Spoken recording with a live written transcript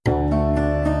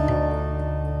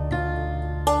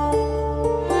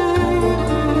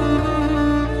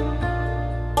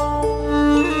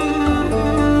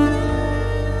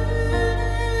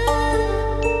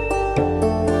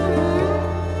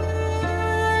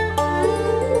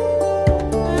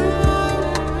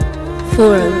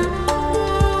Forum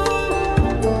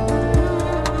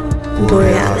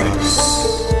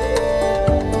Borealis.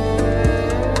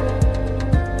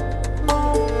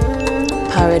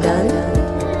 Paradigm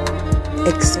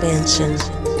Expansion.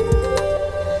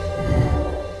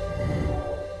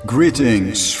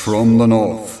 Greetings from the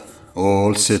north,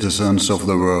 all citizens of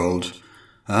the world,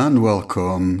 and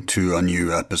welcome to a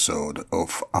new episode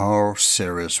of our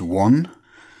Series 1,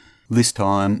 this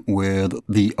time with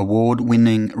the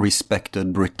award-winning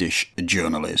respected British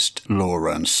journalist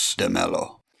Lawrence de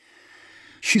Mello.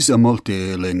 She's a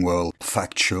multilingual,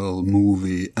 factual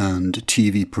movie and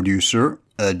TV producer,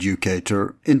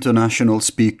 educator, international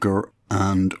speaker,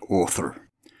 and author.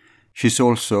 She's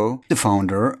also the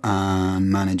founder and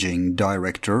managing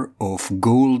director of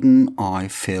Golden Eye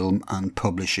Film and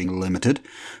Publishing Limited,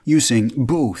 using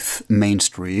both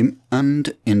mainstream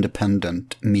and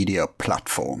independent media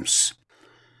platforms.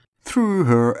 Through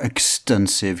her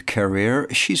extensive career,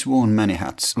 she's worn many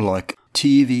hats like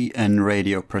TV and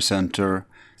radio presenter,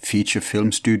 feature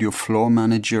film studio floor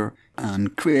manager,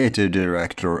 and creative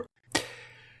director.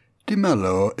 De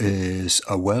Mello is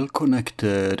a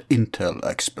well-connected Intel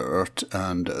expert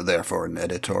and therefore an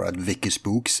editor at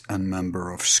Wikisbooks and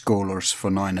member of Scholars for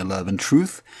 9/11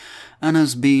 Truth, and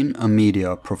has been a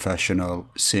media professional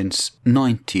since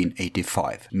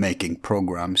 1985, making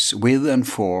programs with and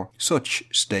for such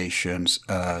stations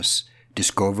as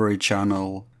Discovery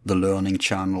Channel, The Learning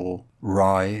Channel,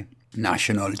 RAI,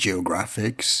 National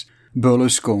Geographic,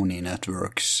 Berlusconi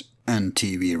Networks,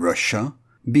 NTV Russia,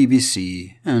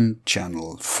 BBC and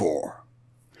Channel 4.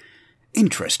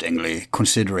 Interestingly,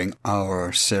 considering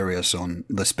our series on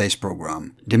the space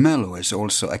program, De Mello is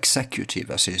also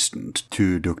executive assistant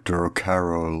to Dr.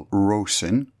 Carol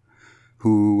Rosin,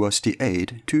 who was the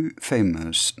aide to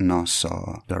famous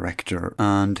NASA director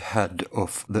and head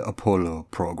of the Apollo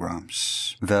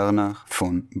programs, Wernher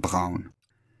von Braun.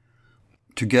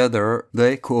 Together,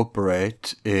 they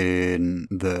cooperate in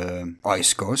the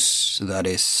ISCOS, that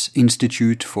is,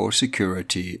 Institute for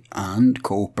Security and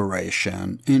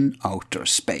Cooperation in Outer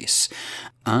Space,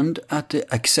 and at the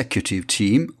executive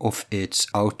team of its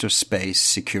Outer Space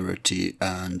Security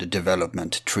and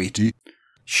Development Treaty.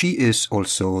 She is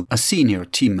also a senior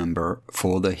team member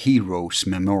for the Heroes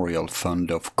Memorial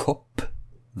Fund of COP,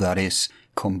 that is,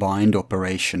 Combined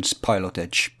Operations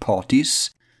Pilotage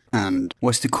Parties, and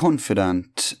was the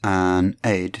confidant and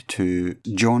aide to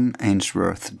John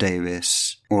Ainsworth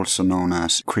Davis, also known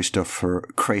as Christopher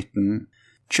Creighton,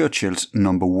 Churchill's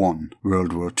number 1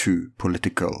 World War II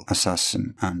political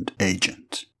assassin and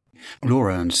agent.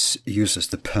 Lawrence uses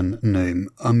the pen name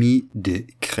Amie de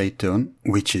Creighton,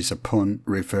 which is a pun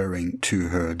referring to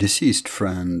her deceased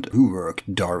friend who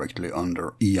worked directly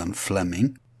under Ian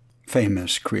Fleming,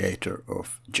 famous creator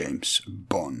of James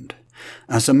Bond.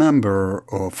 As a member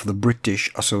of the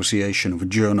British Association of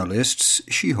Journalists,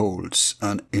 she holds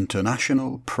an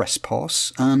international press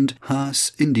pass and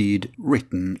has indeed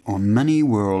written on many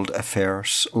world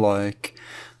affairs like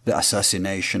the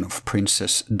assassination of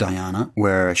Princess Diana,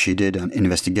 where she did an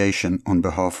investigation on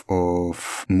behalf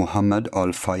of Mohammed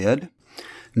al-Fayed,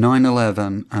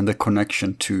 9/11 and the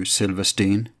connection to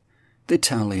Silverstein, the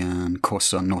Italian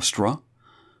Cosa Nostra,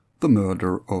 the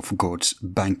murder of God's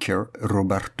banker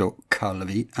Roberto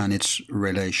Calvi and its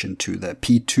relation to the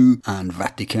P2 and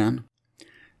Vatican,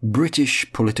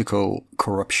 British political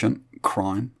corruption,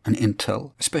 crime and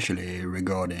intel, especially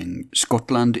regarding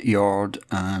Scotland Yard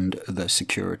and the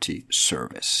Security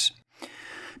Service.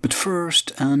 But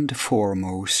first and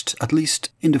foremost, at least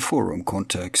in the forum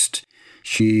context,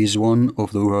 she is one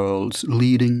of the world's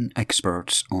leading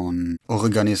experts on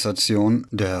Organisation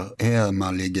der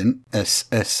ehemaligen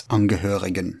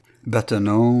SS-Angehörigen, better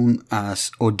known as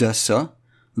Odessa,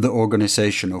 the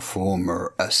organization of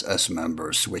former SS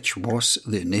members, which was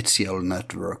the initial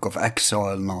network of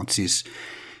exile Nazis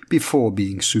before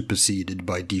being superseded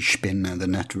by Die Spinne, the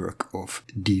network of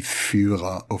Die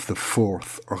Führer of the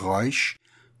Fourth Reich,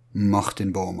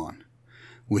 Martin Bormann,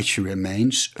 which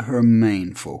remains her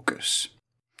main focus.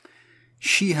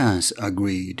 She has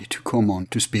agreed to come on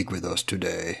to speak with us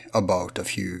today about a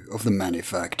few of the many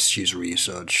facts she's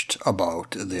researched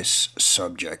about this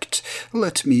subject.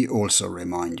 Let me also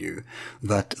remind you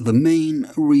that the main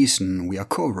reason we are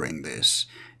covering this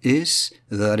is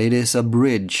that it is a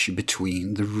bridge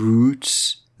between the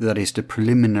roots, that is the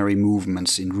preliminary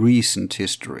movements in recent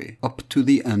history, up to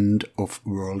the end of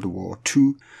World War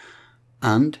II,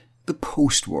 and the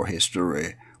post-war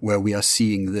history, where we are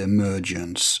seeing the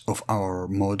emergence of our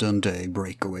modern-day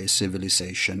breakaway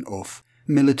civilization of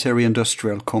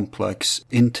military-industrial complex,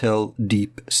 Intel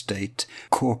deep state,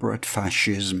 corporate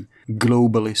fascism,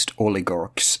 globalist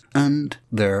oligarchs, and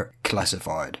their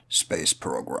classified space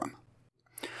program.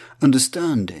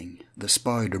 Understanding the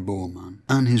Spider Bowman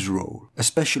and his role,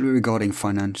 especially regarding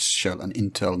financial and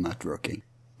intel networking,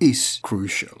 is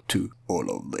crucial to all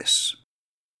of this.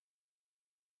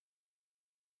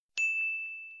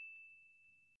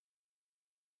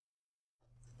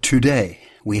 Today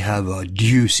we have a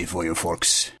doozy for you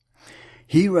folks.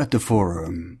 Here at the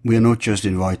forum, we are not just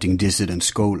inviting dissident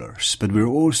scholars, but we're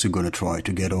also going to try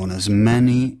to get on as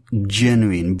many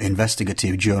genuine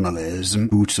investigative journalism,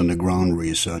 boots-on-the-ground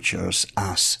researchers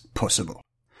as possible.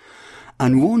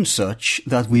 And one such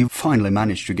that we finally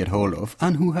managed to get hold of,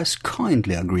 and who has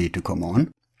kindly agreed to come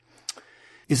on,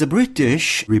 is a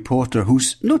British reporter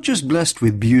who's not just blessed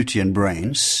with beauty and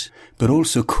brains, but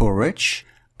also courage,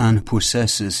 and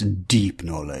possesses deep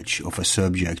knowledge of a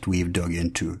subject we've dug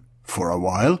into for a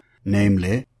while,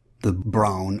 namely the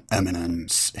brown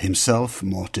eminence himself,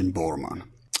 Martin Bormann.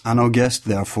 And our guest,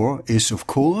 therefore, is, of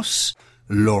course,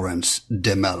 Lawrence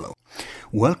de Mello.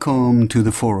 Welcome to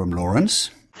the forum,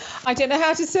 Lawrence. I don't know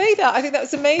how to say that. I think that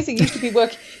was amazing. You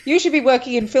should be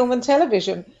working in film and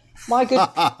television. My good.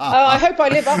 I hope I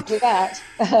live up to that.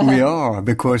 We are,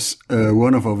 because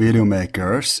one of our video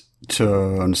makers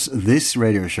turns this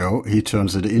radio show, he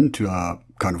turns it into a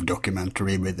kind of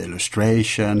documentary with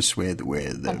illustrations, with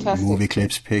movie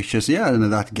clips, pictures. Yeah,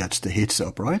 and that gets the hits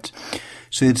up, right?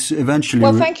 So it's eventually...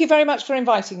 Well, thank you very much for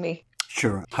inviting me.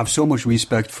 Sure. I have so much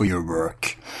respect for your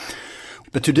work.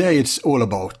 But today it's all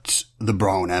about the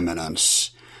brown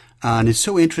eminence. And it's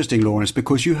so interesting, Lawrence,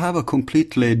 because you have a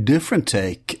completely different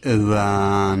take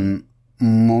than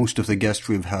most of the guests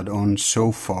we've had on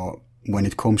so far when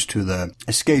it comes to the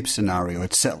escape scenario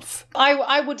itself.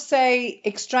 I would say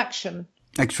extraction.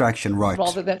 Extraction, right.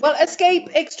 Rather than, escape,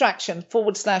 extraction,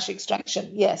 /extraction,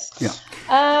 yes. Yeah.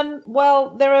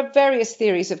 Well, there are various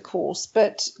theories, of course,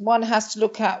 but one has to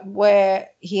look at where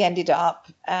he ended up,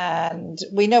 and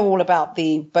we know all about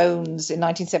the bones in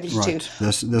 1972.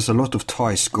 Right. There's a lot of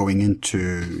ties going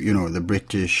into, the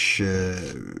British,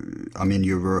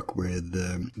 your work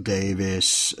with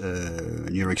Davis,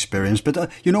 and your experience,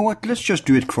 but you know what, let's just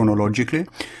do it chronologically.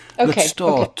 Okay, let's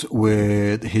start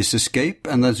with his escape,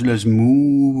 and let's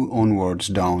move onwards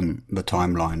down the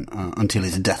timeline until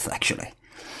his death, actually.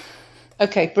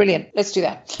 Okay, brilliant. Let's do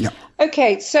that. Yeah.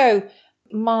 Okay, so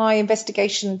my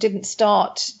investigation didn't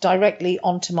start directly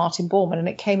onto Martin Bormann, and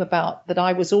it came about that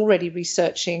I was already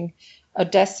researching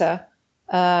Odessa,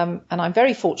 and I'm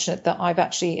very fortunate that I've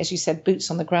actually, as you said, boots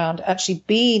on the ground, actually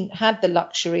had the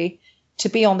luxury to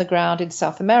be on the ground in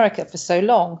South America for so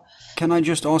long. Can I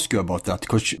just ask you about that?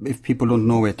 Because if people don't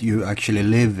know it, you actually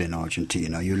live in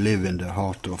Argentina. You live in the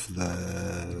heart of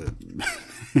the,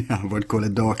 I won't call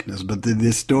it darkness, but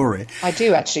this story. I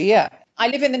do actually, yeah. I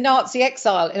live in a Nazi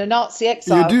exile. You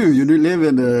do. You do live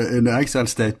in the exile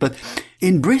state. But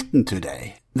in Britain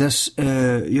today, there's,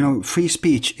 free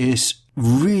speech is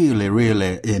really,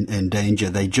 really in danger.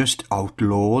 They just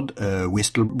outlawed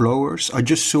whistleblowers. I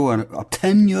just saw a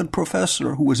tenured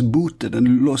professor who was booted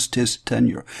and lost his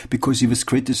tenure because he was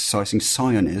criticizing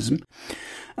Zionism.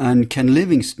 And Ken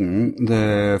Livingstone,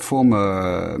 the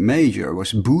former major,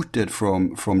 was booted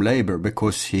from Labour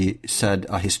because he said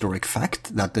a historic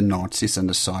fact that the Nazis and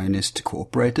the Zionists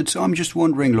cooperated. So I'm just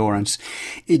wondering, Lawrence,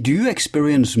 do you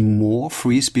experience more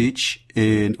free speech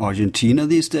in Argentina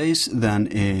these days than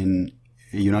in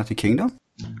United Kingdom?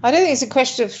 I don't think it's a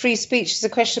question of free speech. It's a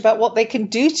question about what they can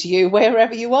do to you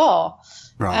wherever you are.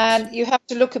 Right. And you have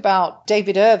to look about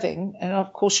David Irving. And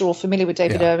of course, you're all familiar with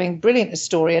David Irving, brilliant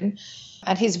historian.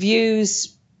 And his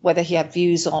views, whether he had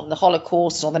views on the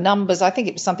Holocaust or the numbers, I think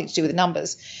it was something to do with the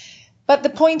numbers. But the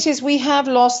point is we have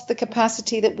lost the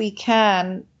capacity that we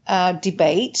can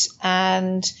debate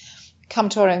and come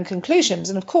to our own conclusions.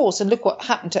 And of course, and look what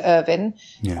happened to Irving.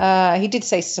 Yeah. He did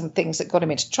say some things that got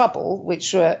him into trouble,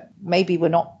 which were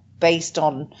not based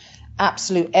on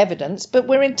absolute evidence, but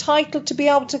we're entitled to be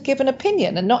able to give an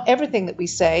opinion. And not everything that we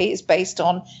say is based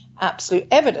on absolute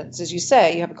evidence. As you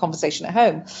say, you have a conversation at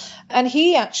home. And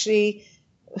he actually,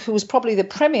 who was probably the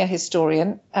premier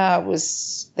historian,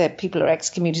 was that people are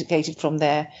excommunicated from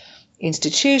their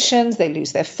institutions, they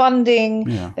lose their funding,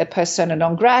 they're persona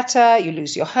non grata, you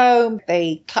lose your home,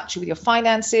 they cut you with your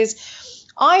finances.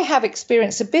 I have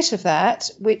experienced a bit of that,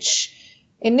 which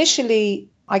initially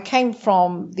I came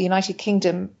from the United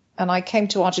Kingdom and I came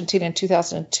to Argentina in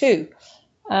 2002.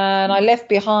 And I left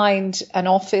behind an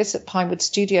office at Pinewood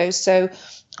Studios. So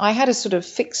I had a sort of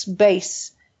fixed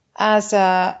base as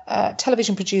a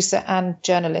television producer and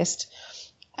journalist.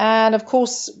 And of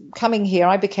course, coming here,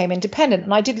 I became independent,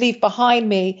 and I did leave behind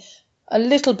me a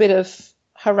little bit of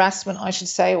harassment, I should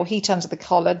say, or heat under the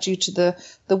collar due to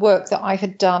the work that I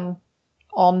had done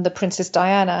on the Princess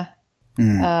Diana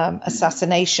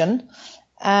assassination,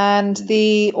 and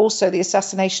also the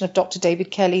assassination of Dr. David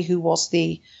Kelly, who was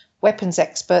the weapons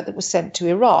expert that was sent to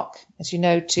Iraq, as you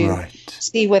know, to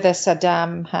see whether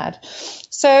Saddam had.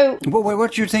 So,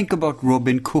 what do you think about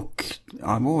Robin Cook?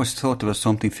 I've always thought there was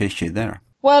something fishy there.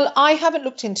 Well, I haven't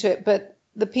looked into it, but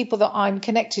the people that I'm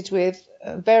connected with,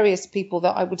 various people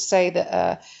that I would say that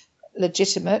are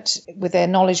legitimate with their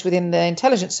knowledge within the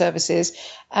intelligence services,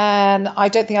 and I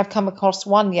don't think I've come across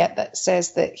one yet that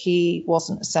says that he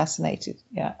wasn't assassinated.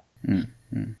 Yeah.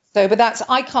 So, but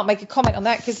I can't make a comment on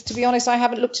that because, to be honest, I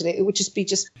haven't looked at it. It would just be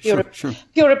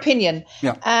pure opinion.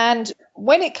 Yeah. And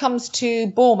when it comes to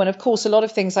Bormann, of course, a lot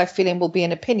of things I feel in will be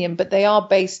an opinion, but they are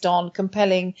based on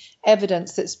compelling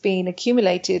evidence that's been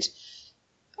accumulated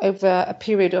over a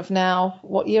period of now,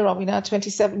 what year are we now?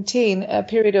 2017, a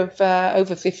period of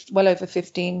well over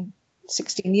 15,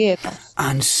 16 years.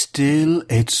 And still,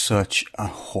 it's such a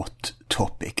hot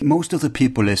topic. Most of the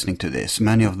people listening to this,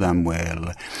 some of them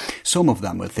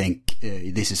will think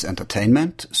this is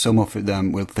entertainment. Some of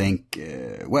them will think,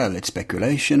 it's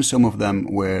speculation. Some of them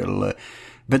will...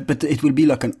 But it will be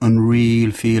like an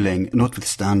unreal feeling,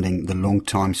 notwithstanding the long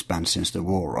time span since the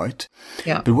war, right?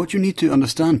 Yeah. But what you need to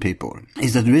understand, people,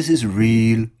 is that this is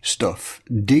real stuff.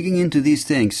 Digging into these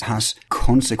things has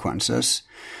consequences.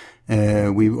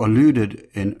 We've alluded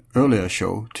in earlier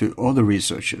show to other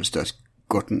researchers that's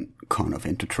gotten kind of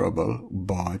into trouble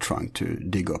by trying to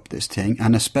dig up this thing.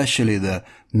 And especially the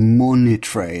money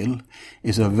trail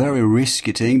is a very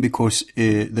risky thing because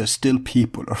there's still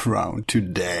people around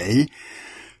today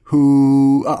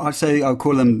who, I'll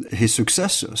call them his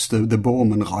successors, the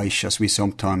Bormann Reich, as we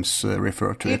sometimes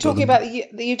refer to it.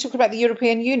 You talk about the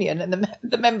European Union and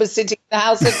the members sitting in the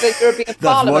House of the European That's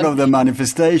Parliament. one of the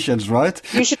manifestations, right?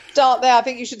 You should start there. I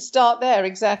think you should start there,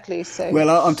 exactly. So. Well,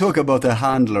 I'm talking about the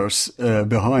handlers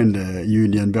behind the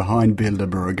Union, behind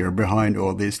Bilderberger, behind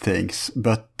all these things.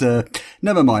 But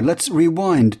never mind. Let's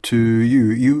rewind to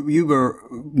you. You were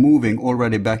moving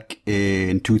already back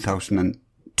in 2002.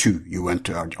 You went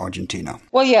to Argentina.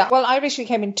 Well, yeah. Well, I originally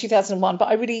came in 2001, but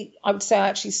I would say I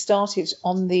actually started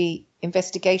on the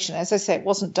investigation. As I say, it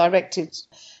wasn't directed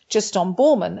just on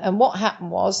Bormann. And what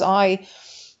happened was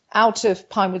out of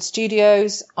Pinewood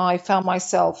Studios, I found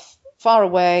myself far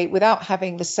away without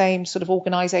having the same sort of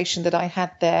organization that I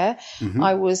had there. Mm-hmm.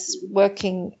 I was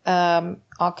working,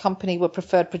 our company were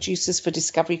preferred producers for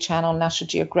Discovery Channel, National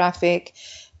Geographic,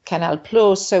 Canal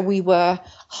Plus. So we were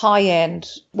high-end,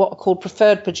 what are called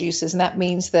preferred producers. And that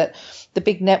means that the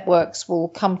big networks will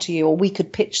come to you, or we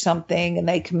could pitch something and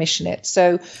they commission it.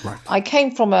 So right. I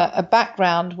came from a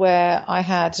background where I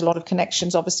had a lot of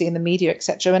connections, obviously, in the media,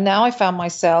 etc. And now I found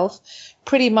myself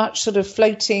pretty much sort of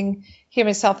floating here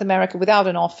in South America without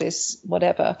an office,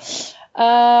 whatever.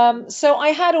 So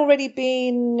I had already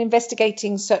been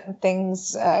investigating certain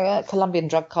things, Colombian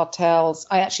drug cartels.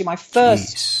 My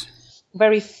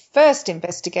very first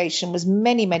investigation was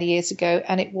many, many years ago,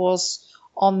 and it was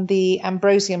on the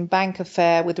Ambrosian Bank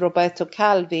affair with Roberto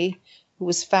Calvi, who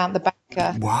was found the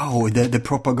banker. Wow, the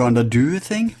propaganda duo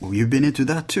thing? Well, you've been into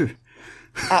that too.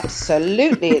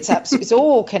 Absolutely, it's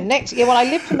all connected. Yeah, well, I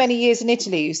lived for many years in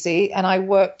Italy, you see, and I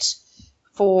worked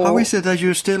for... How is it that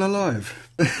you're still alive?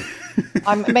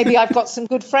 Maybe I've got some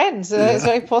good friends. It's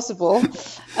very possible.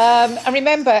 And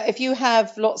remember, if you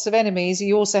have lots of enemies,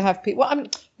 you also have people. Well,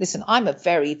 I'm a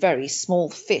very, very small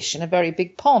fish in a very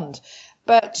big pond.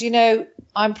 But,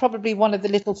 I'm probably one of the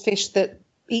little fish that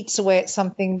eats away at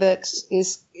something that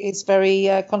is very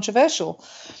controversial.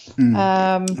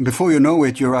 Before you know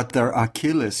it, you're at their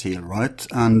Achilles heel, right?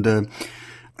 And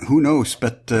who knows,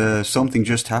 but something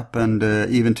just happened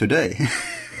even today.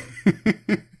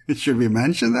 Should we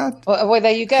mention that? Well,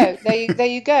 there you go. There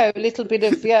you go. A little bit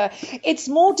of, yeah. It's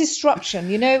more disruption,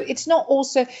 It's not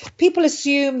also, people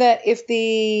assume that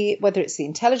whether it's the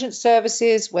intelligence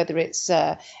services, whether it's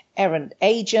errant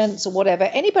agents or whatever,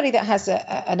 anybody that has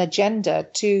an agenda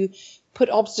to put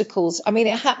obstacles. It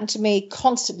happened to me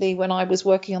constantly when I was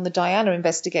working on the Diana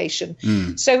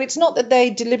investigation. So it's not that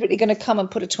they're deliberately going to come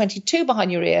and put a 22 behind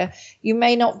your ear. You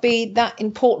may not be that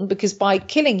important because by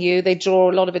killing you, they draw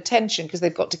a lot of attention because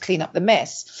they've got to clean up the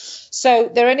mess.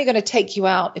 So they're only going to take you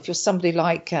out if you're somebody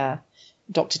like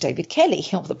Dr. David Kelly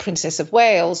or the Princess of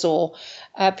Wales or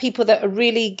people that are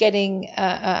really getting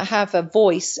have a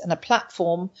voice and a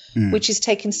platform which is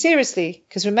taken seriously.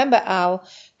 Because remember, Al,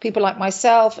 people like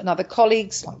myself and other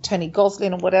colleagues like Tony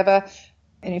Goslin or whatever,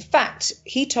 And in fact,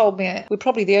 he told me we're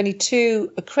probably the only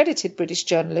two accredited British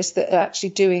journalists that are actually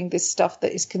doing this stuff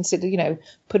that is considered,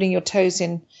 putting your toes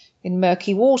in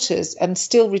murky waters and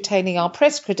still retaining our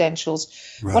press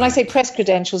credentials. Right. When I say press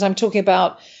credentials, I'm talking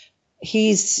about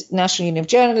he's National Union of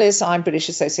Journalists, I'm British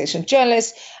Association of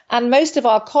Journalists, and most of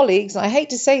our colleagues, and I hate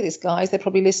to say this, guys, they're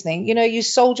probably listening, you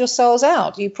sold yourselves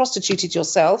out. You prostituted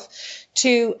yourself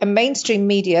to a mainstream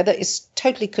media that is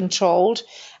totally controlled,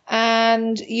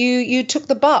 and you took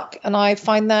the buck, and I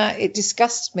find that it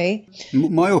disgusts me.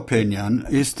 My opinion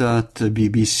is that the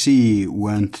BBC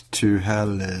went to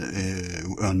hell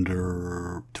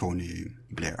under Tony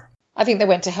Blair. I think they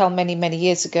went to hell many, many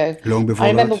years ago. Long before I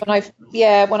remember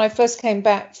that? when I first came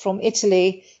back from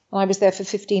Italy, and I was there for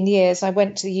 15 years, I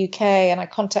went to the UK and I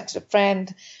contacted a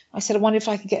friend. I said, I wonder if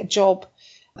I could get a job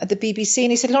at the BBC.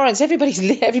 And he said, Lawrence,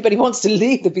 everybody wants to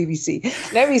leave the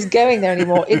BBC. Nobody's going there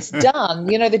anymore. It's done.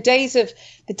 The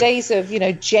days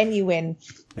of genuine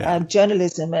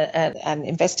journalism and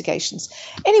investigations.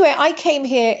 Anyway, I came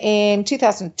here in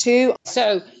 2002.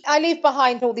 So I leave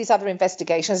behind all these other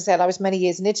investigations. As I said, I was many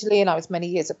years in Italy and I was many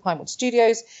years at Pinewood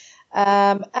Studios.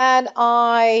 And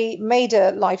I made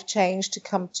a life change to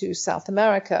come to South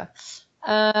America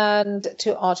and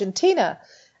to Argentina.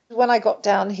 When I got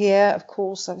down here, of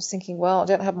course, I was thinking, well, I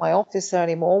don't have my office there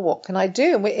anymore. What can I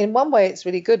do? And in one way, it's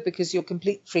really good because you're a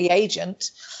complete free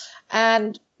agent.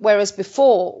 And whereas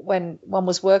before, when one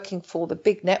was working for the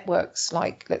big networks,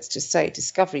 like, let's just say,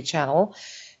 Discovery Channel,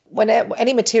 when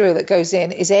any material that goes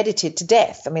in is edited to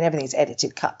death. I mean, everything's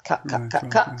edited, cut,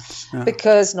 Yeah.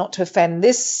 because not to offend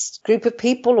this group of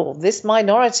people or this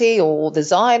minority or the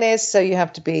Zionists. So you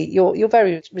have to be, you're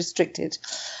very restricted.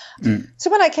 So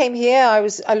when I came here,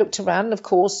 I looked around, of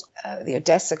course, the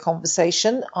Odessa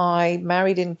conversation. I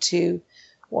married into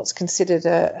what's considered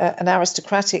an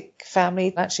aristocratic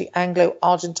family, actually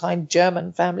Anglo-Argentine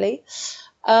German family.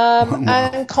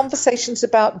 And conversations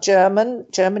about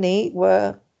Germany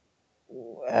were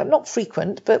not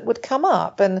frequent, but would come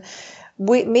up. And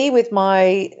with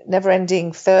my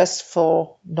never-ending thirst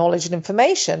for knowledge and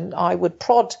information, I would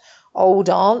prod old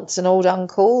aunts and old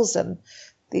uncles and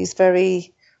these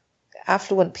very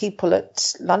affluent people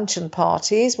at luncheon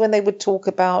parties when they would talk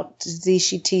about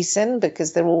Vichy Thyssen,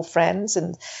 because they're all friends.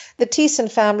 And the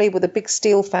Thyssen family were the big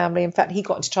steel family. In fact, he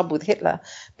got into trouble with Hitler,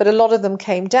 but a lot of them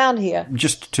came down here.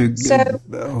 Just to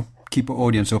keep our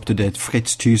audience up to date,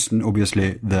 Fritz Thyssen,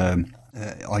 obviously the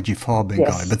IG Farben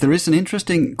guy. But there is an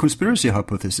interesting conspiracy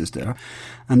hypothesis there,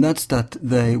 and that's that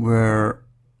they were,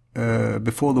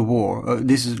 before the war,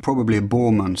 this is probably a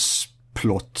Bormann's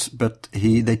plot, but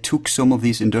they took some of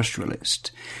these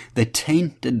industrialists, they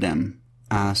tainted them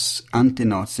as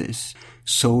anti-Nazis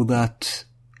so that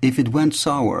if it went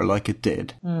sour like it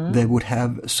did, they would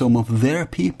have some of their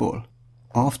people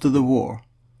after the war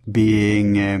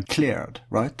being cleared,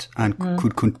 right? And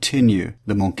could continue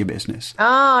the monkey business.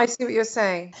 Ah, I see what you're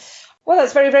saying. Well,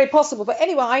 that's very, very possible. But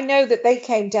anyway, I know that they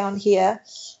came down here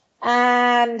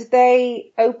and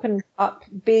they opened up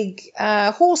big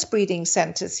horse breeding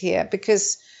centres here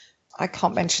because I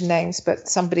can't mention names, but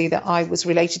somebody that I was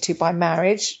related to by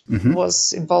marriage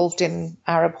was involved in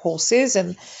Arab horses.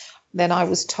 And then I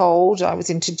was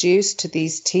introduced to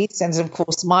these teeth centres. Of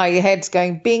course, my head's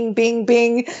going bing, bing,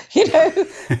 bing,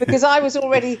 because I was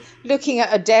already looking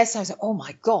at Odessa. I was like, oh,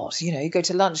 my God, you go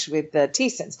to lunch with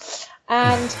teeth centres.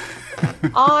 And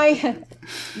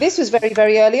this was very,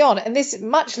 very early on. And this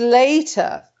much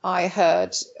later, I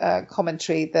heard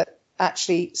commentary that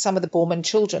actually some of the Bormann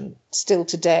children still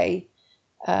today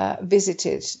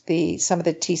visited some of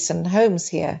the Thyssen homes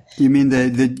here. You mean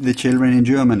the children in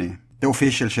Germany, the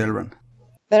official children?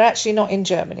 They're actually not in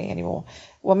Germany anymore.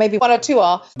 Well, maybe one or two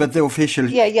are. But the official...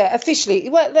 Yeah, officially.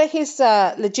 Well, they're his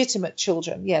legitimate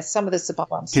children. Yes, some of the Sabah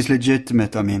ones. His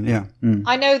legitimate, I mean, yeah.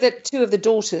 I know that two of the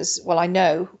daughters,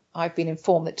 I've been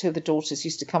informed that two of the daughters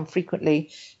used to come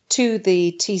frequently to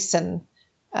the Thyssen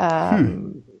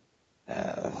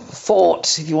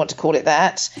fort, if you want to call it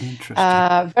that. Interesting.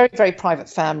 Very, very private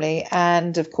family.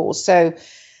 And, of course, so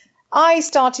I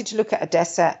started to look at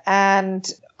Odessa, and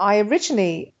I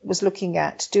originally was looking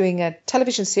at doing a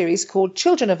television series called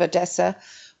Children of Odessa,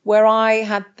 where I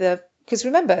had because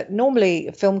remember, normally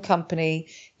a film company,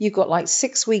 you've got like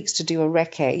 6 weeks to do a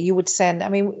recce. You would send,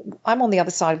 I'm on the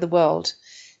other side of the world.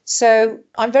 So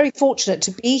I'm very fortunate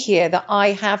to be here that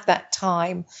I have that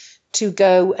time to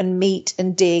go and meet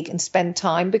and dig and spend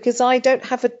time, because I don't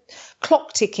have a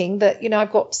clock ticking that,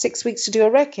 I've got 6 weeks to do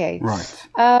a recce.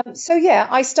 Right. So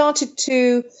I started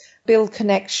to build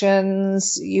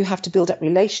connections. You have to build up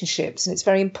relationships, and it's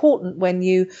very important when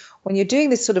you're doing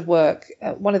this sort of work.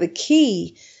 One of the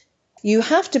key You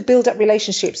have to build up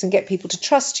relationships and get people to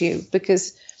trust you,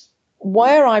 because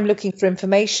where I'm looking for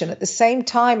information at the same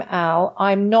time, Al,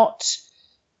 I'm not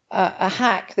a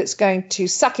hack that's going to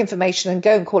suck information and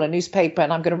go and call a newspaper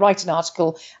and I'm going to write an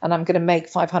article and I'm going to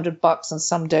make $500 on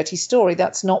some dirty story.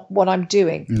 That's not what I'm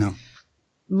doing. No.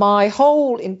 My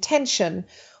whole intention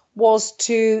was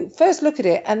to first look at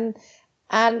it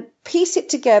and piece it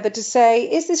together to say,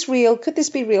 is this real? Could this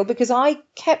be real? Because I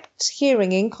kept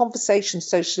hearing in conversation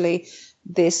socially,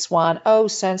 this one, oh,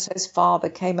 so-and-so's father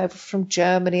came over from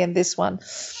Germany, and this one.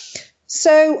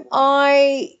 So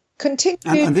I continued.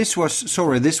 And this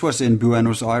was in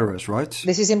Buenos Aires, right?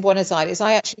 This is in Buenos Aires.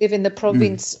 I actually live in the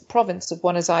province of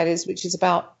Buenos Aires, which is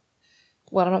about,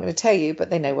 well, I'm not going to tell you, but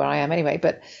they know where I am anyway.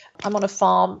 But I'm on a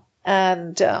farm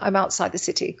and I'm outside the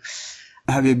city.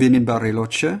 Have you been in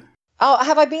Bariloche? Oh,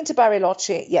 have I been to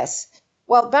Bariloche? Yes.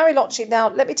 Well, Bariloche, now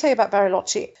let me tell you about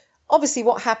Bariloche. Obviously,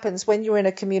 what happens when you're in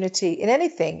a community, in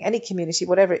anything, any community,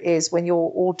 whatever it is, when you're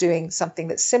all doing something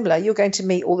that's similar, you're going to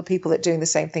meet all the people that are doing the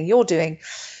same thing you're doing.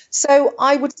 So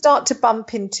I would start to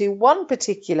bump into one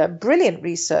particular brilliant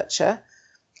researcher,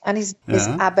 and his name is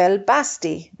Abel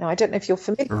Basti. Now, I don't know if you're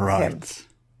familiar with him.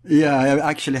 Yeah, I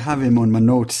actually have him on my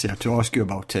notes here to ask you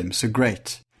about him. So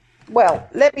great. Well,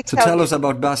 let me tell you. Tell us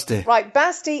about Basti. Right,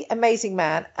 Basti, amazing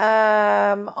man.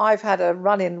 I've had a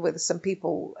run-in with some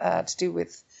people to do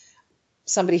with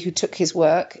somebody who took his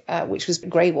work, which was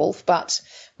Grey Wolf, but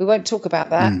we won't talk about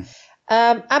that.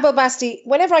 Abel Basti,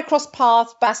 whenever I crossed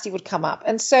paths, Basti would come up.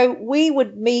 And so we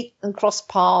would meet and cross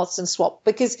paths and swap,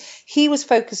 because he was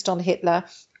focused on Hitler.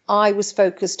 I was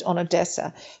focused on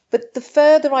Odessa. But the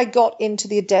further I got into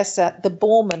the Odessa, the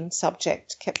Bormann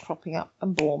subject kept cropping up,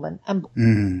 and Bormann.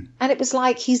 And it was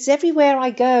like, he's everywhere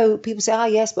I go. People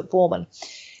say, yes, but Bormann.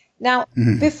 Now,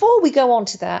 before we go on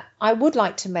to that, I would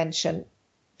like to mention,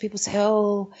 people say,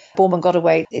 Bormann got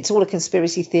away. It's all a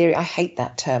conspiracy theory. I hate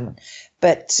that term.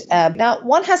 But now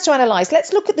one has to analyze.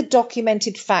 Let's look at the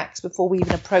documented facts before we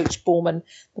even approach Bormann,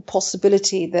 the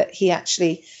possibility that he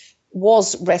actually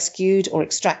was rescued or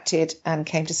extracted and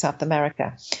came to South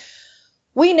America.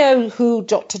 We know who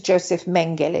Dr. Joseph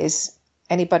Mengele is.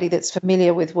 Anybody that's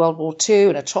familiar with World War II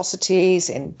and atrocities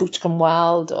in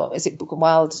Buchenwald, or is it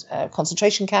Buchenwald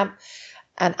concentration camp,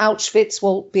 and Auschwitz,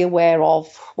 will be aware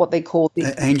of what they call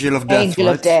the Angel of Death. Angel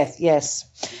of Death, yes.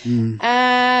 And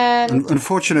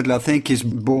unfortunately, I think he's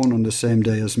born on the same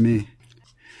day as me.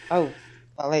 Oh,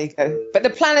 well, there you go. But the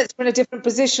planets were in a different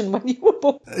position when you were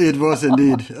born. It was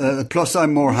indeed. Plus,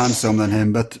 I'm more handsome than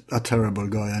him, but a terrible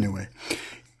guy anyway.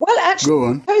 Well,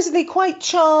 actually, supposedly quite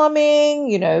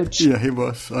charming, Yeah, he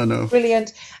was. I know.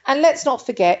 Brilliant. And let's not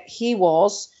forget, he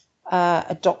was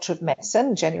a doctor of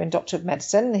medicine, genuine doctor of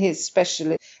medicine. His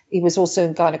specialist, he was also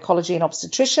in gynecology and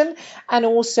obstetrician, and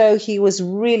also he was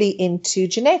really into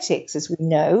genetics, as we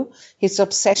know. His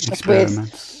obsession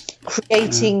with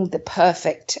creating the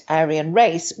perfect Aryan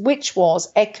race, which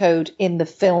was echoed in the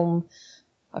film.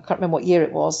 I can't remember what year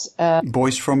it was.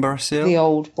 Boys from Brazil? The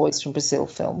old Boys from Brazil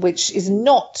film, which is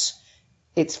not,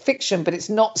 it's fiction, but it's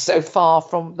not so far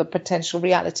from the potential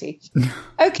reality.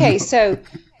 Okay, so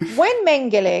when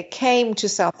Mengele came to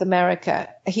South America,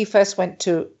 he first went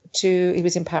he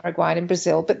was in Paraguay and in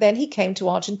Brazil, but then he came to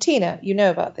Argentina. You know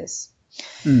about this.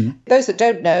 Those that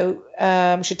don't know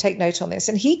should take note on this.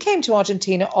 And he came to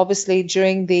Argentina, obviously,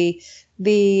 during the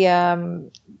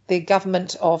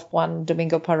government of Juan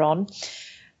Domingo Perón.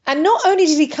 And not only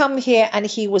did he come here and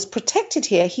he was protected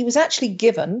here, he was actually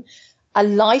given a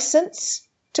license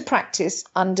to practice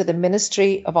under the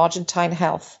Ministry of Argentine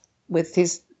Health with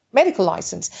his medical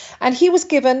license. And he was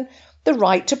given the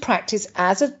right to practice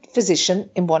as a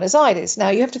physician in Buenos Aires. Now,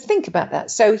 you have to think about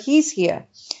that. So he's here.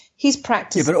 He's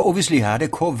practiced. Yeah, but obviously he had a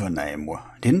cover name,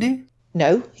 didn't he?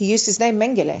 No, he used his name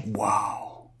Mengele.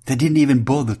 Wow. They didn't even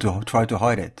bother to try to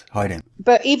hide him.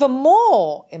 But even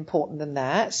more important than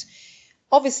that,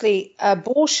 obviously,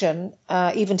 abortion,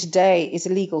 even today, is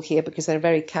illegal here because they're a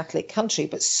very Catholic country.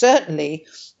 But certainly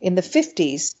in the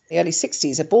 50s, the early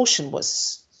 60s, abortion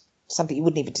was something you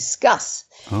wouldn't even discuss.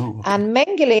 Oh, okay. And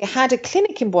Mengele had a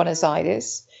clinic in Buenos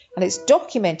Aires, and it's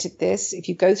documented this, if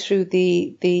you go through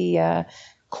the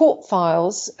court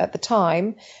files at the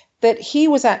time, that he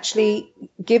was actually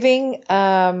giving,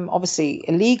 obviously,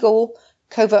 illegal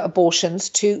covert abortions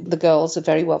to the girls of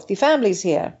very wealthy families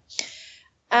here.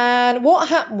 And what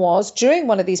happened was, during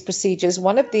one of these procedures,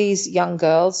 one of these young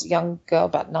girl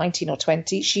about 19 or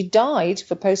 20, she died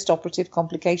for post-operative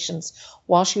complications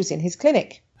while she was in his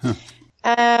clinic.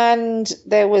 And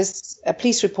there was a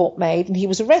police report made and he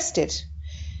was arrested.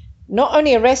 not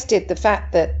only arrested the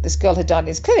fact that this girl had died in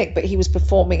his clinic, but he was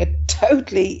performing a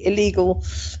totally illegal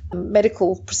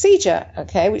medical procedure,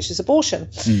 okay, which is abortion.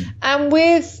 And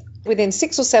within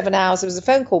 6 or 7 hours, there was a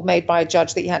phone call made by a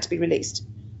judge that he had to be released.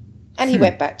 And he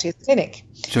went back to his clinic.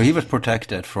 So he was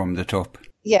protected from the top.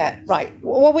 Yeah, right.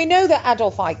 Well, we know that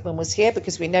Adolf Eichmann was here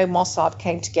because we know Mossad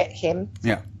came to get him.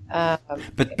 Yeah.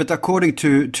 But according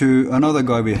to another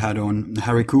guy we had on,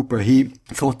 Harry Cooper, he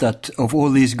thought that of all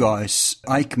these guys,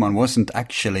 Eichmann wasn't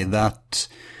actually that.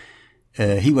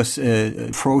 He was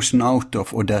frozen out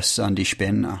of Odessa and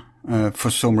Ishpina for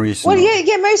some reason. Well,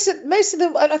 yeah. Most of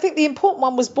them. I think the important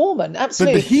one was Bormann.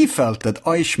 Absolutely. But he felt that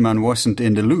Eichmann wasn't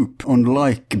in the loop,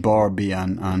 unlike Barbie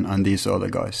and these other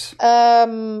guys. After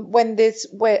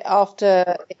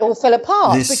it all fell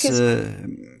apart, because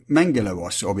Mengele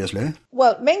was, obviously.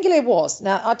 Well, Mengele was.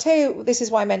 Now, I'll tell you, this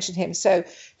is why I mentioned him. So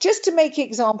just to make an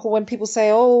example, when people say,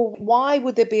 oh, why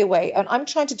would there be a way? And I'm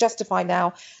trying to justify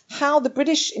now how the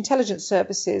British intelligence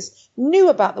services knew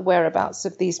about the whereabouts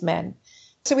of these men.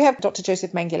 So we have Dr.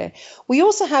 Joseph Mengele. We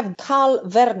also have Karl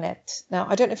Vernet. Now,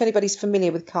 I don't know if anybody's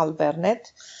familiar with Karl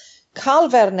Vernet. Karl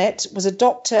Vernet was a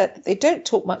doctor that they don't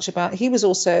talk much about. He was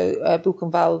also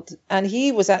Buchenwald, and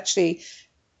he was actually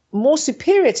more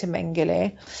superior to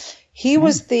Mengele. He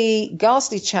was the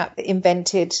ghastly chap that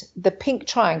invented the pink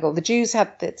triangle. The Jews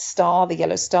had the star, the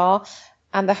yellow star,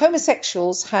 and the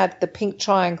homosexuals had the pink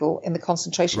triangle in the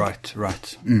concentration camp.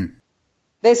 Right.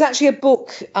 There's actually a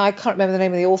book, I can't remember the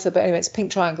name of the author, but anyway, it's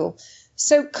Pink Triangle.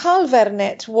 So Karl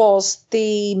Vernet was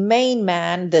the main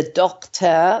man, the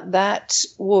doctor, that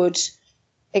would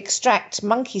extract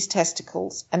monkeys'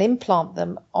 testicles and implant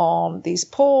them on these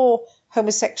poor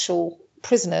homosexual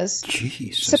prisoners,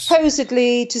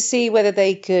 supposedly to see whether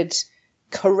they could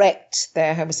correct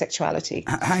their homosexuality.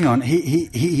 Hang on,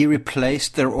 he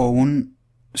replaced their own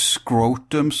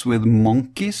scrotums with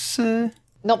monkeys?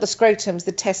 Not the scrotums,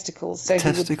 the testicles. So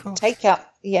he would take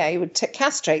up, he would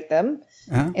castrate them,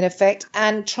 in effect,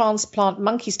 and transplant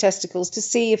monkeys' testicles to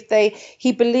see if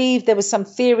he believed there was some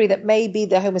theory that maybe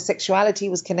the homosexuality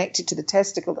was connected to the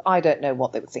testicle. I don't know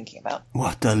what they were thinking about.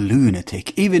 What a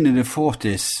lunatic. Even in the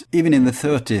 40s, even in the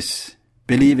 30s,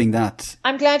 believing that.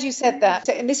 I'm glad you said that.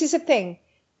 And this is the thing.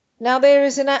 Now,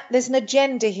 there's an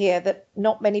agenda here that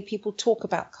not many people talk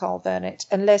about Karl Vernet,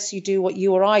 unless you do what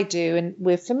you or I do, and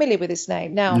we're familiar with his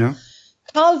name. Now,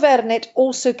 Karl Vernet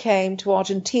also came to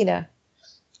Argentina,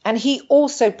 and he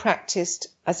also practiced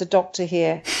as a doctor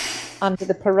here under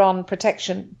the Perón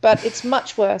protection, but it's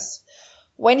much worse.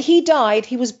 When he died,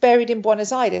 he was buried in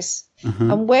Buenos Aires.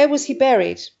 And where was he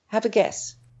buried? Have a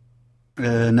guess.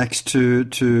 Next to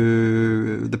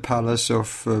the palace of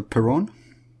Perón?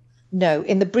 No,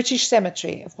 in the British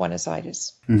Cemetery of Buenos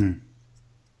Aires.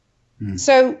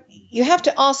 So you have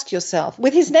to ask yourself,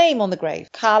 with his name on the grave,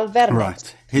 Karl Vernet.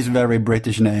 Right, his very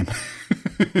British name.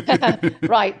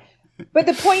 Right. But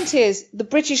the point is, the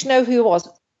British know who he was.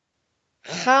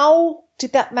 How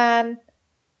did that man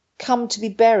come to be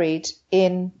buried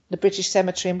in the British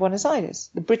Cemetery in Buenos Aires?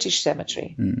 The British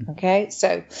Cemetery. Okay,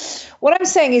 so what I'm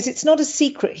saying is it's not a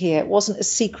secret here. It wasn't a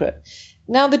secret.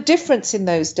 Now, the difference in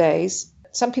those days,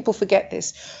 some people forget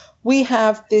this. We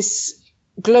have this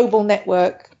global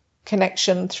network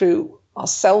connection through our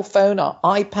cell phone, our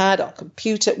iPad, our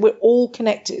computer. We're all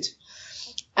connected.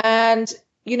 And,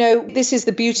 this is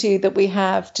the beauty that we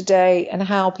have today and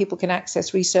how people can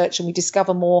access research and we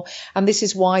discover more. And this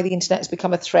is why the internet has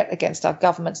become a threat against our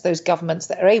governments, those governments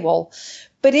that are AWOL.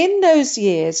 But in those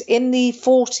years, in the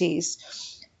 40s,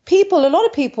 a lot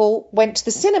of people went to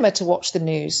the cinema to watch the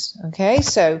news. Okay,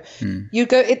 so you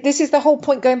go. This is the whole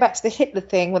point. Going back to the Hitler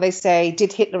thing, where they say,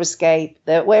 "Did Hitler escape?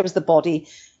 Where was the body?"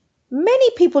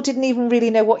 Many people didn't even really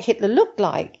know what Hitler looked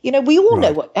like. We all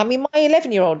know what. I mean, my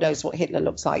 11-year-old knows what Hitler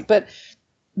looks like, but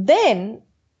then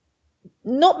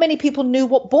not many people knew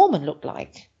what Bormann looked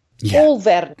like. Yeah, or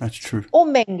Vernet. That's true. Or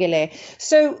Mengele.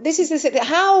 So this is this.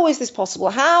 How is this possible?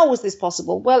 How was this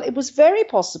possible? Well, it was very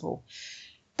possible.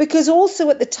 Because also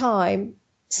at the time,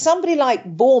 somebody like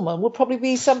Bormann would probably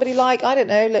be somebody like, I don't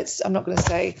know, I'm not going to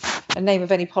say a name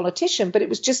of any politician, but it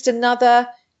was just another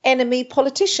enemy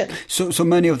politician. So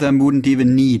many of them wouldn't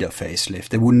even need a facelift.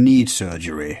 They wouldn't need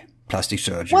surgery, plastic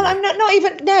surgery. Well, I'm not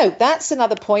even, no, that's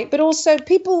another point. But also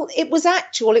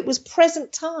it was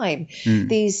present time.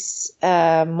 These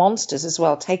monsters as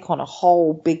well take on a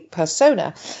whole big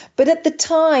persona. But at the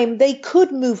time, they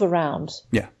could move around.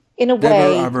 Yeah. In a way,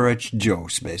 they were average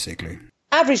Joes, basically.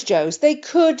 Average Joes. They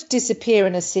could disappear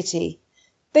in a city.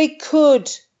 They could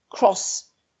cross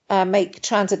make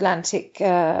transatlantic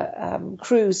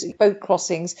cruise boat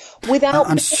crossings without...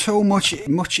 And so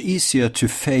much easier to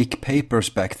fake papers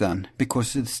back then,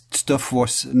 because stuff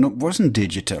wasn't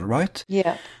digital, right?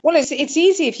 Yeah. Well, it's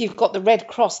easy if you've got the Red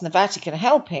Cross and the Vatican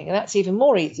helping, and that's even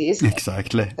more easy, isn't it?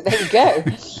 Exactly. But there you go.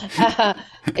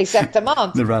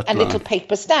 Exactement. And little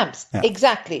paper stamps. Yeah.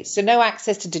 Exactly. So no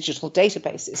access to digital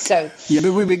databases. So yeah,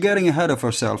 but we'll be getting ahead of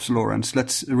ourselves, Lawrence.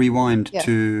 Let's rewind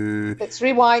to... Let's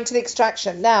rewind to the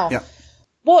extraction. Now,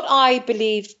 what I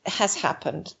believe has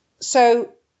happened.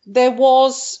 So there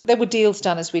were deals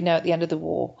done, as we know, at the end of the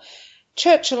war.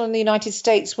 Churchill and the United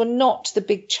States were not the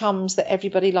big chums that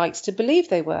everybody likes to believe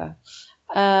they were.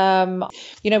 We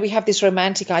have this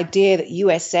romantic idea that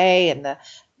USA and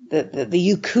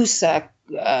the Yakuza,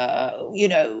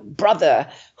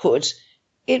 brotherhood.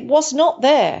 It was not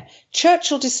there.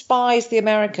 Churchill despised the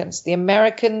Americans. The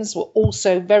Americans were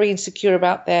also very insecure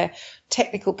about their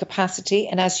technical capacity.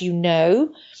 And as you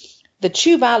know, the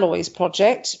Tube Alloys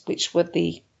project, which were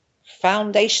the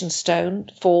foundation stone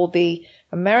for the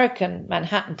American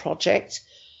Manhattan Project,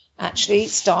 actually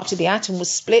started. The atom was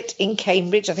split in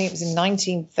Cambridge. I think it was in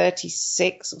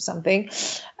 1936 or something,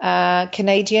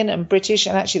 Canadian and British.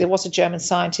 And actually there was a German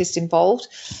scientist involved.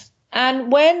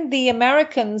 And when the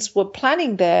Americans were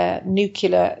planning their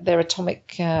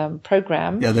atomic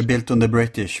program... Yeah, they built on the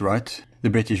British, right? The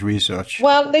British research.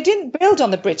 Well, they didn't build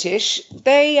on the British.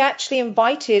 They actually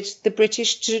invited the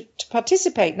British to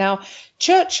participate. Now,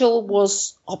 Churchill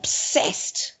was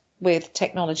obsessed with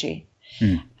technology.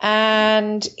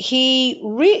 And he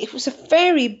was a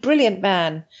very brilliant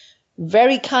man,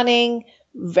 very cunning,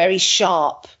 very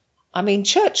sharp. I mean,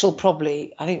 Churchill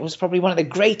was probably one of the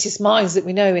greatest minds that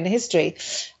we know in history.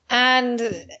 And,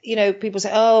 people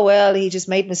say, oh, well, he just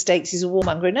made mistakes. He's a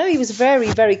warmonger. No, he was very,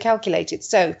 very calculated.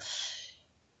 So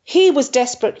he was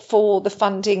desperate for the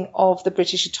funding of the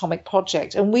British atomic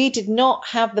project, and we did not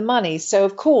have the money. So,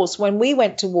 of course, when we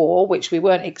went to war, which we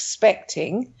weren't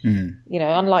expecting,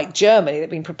 unlike Germany,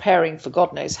 they'd been preparing for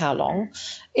God knows how long,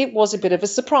 it was a bit of a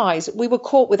surprise. We were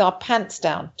caught with our pants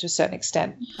down to a certain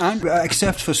extent. And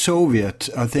except for Soviet,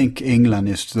 I think England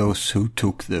is those who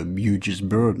took the hugest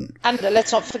burden. And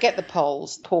let's not forget the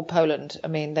Poles, poor Poland. I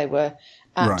mean, they were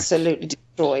absolutely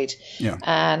destroyed. Yeah.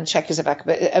 And Czechoslovakia.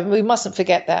 But we mustn't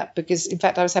forget that, because, in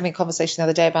fact, I was having a conversation the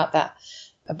other day about that,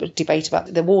 a debate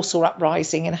about the Warsaw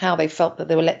Uprising and how they felt that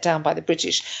they were let down by the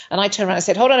British. And I turned around and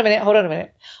said, hold on a minute.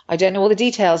 I don't know all the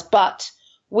details, but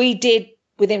we did,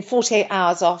 within 48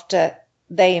 hours after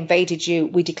they invaded you,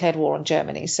 we declared war on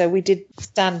Germany. So we did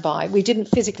stand by. We didn't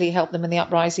physically help them in the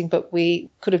uprising, but we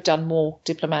could have done more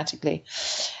diplomatically.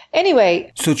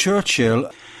 Anyway. So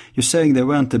Churchill... You're saying they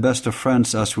weren't the best of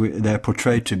friends as they're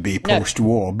portrayed to be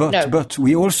post-war, but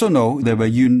we also know they were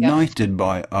united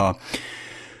by a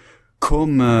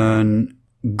common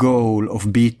goal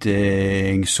of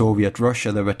beating Soviet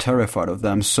Russia. They were terrified of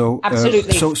them. So,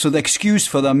 absolutely. So the excuse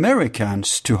for the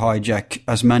Americans to hijack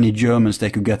as many Germans they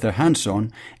could get their hands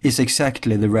on is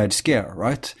exactly the Red Scare,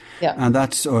 right? Yeah. And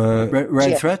that's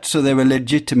Red Threat. So they were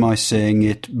legitimizing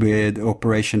it with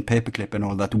Operation Paperclip and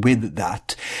all that with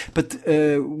that. But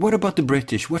what about the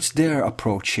British? What's their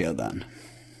approach here then?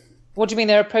 What do you mean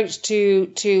their approach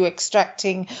to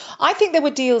extracting? I think there were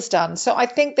deals done. So I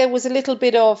think there was a little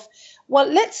bit of,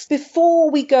 well, before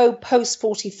we go post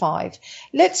 45,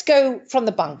 let's go from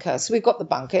the bunker. So we've got the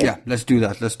bunker. Yeah, let's do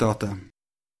that. Let's start there.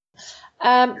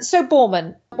 So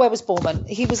Bormann, where was Bormann?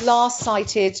 He was last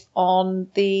sighted on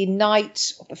the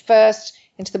night of the 1st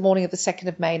into the morning of the 2nd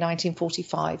of May,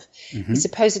 1945. Mm-hmm. He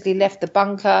supposedly left the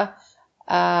bunker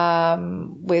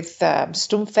with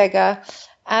Stumpfegger,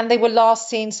 and they were last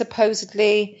seen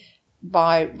supposedly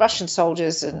by Russian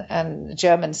soldiers and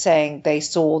Germans saying they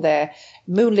saw their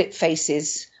moonlit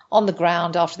faces on the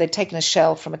ground after they'd taken a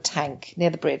shell from a tank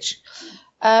near the bridge.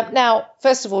 Now,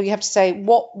 first of all, you have to say,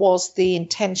 what was the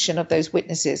intention of those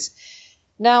witnesses?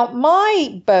 Now,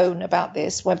 my bone about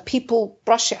this, when people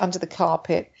brush it under the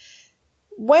carpet,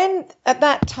 when at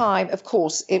that time, of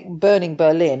course, burning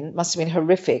Berlin must have been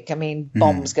horrific. I mean,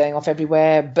 bombs going off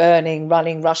everywhere, burning,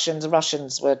 running Russians.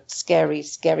 Russians were scary,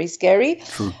 scary, scary,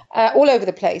 all over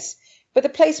the place. But the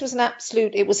place was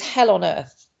it was hell on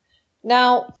earth.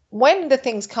 Now, when the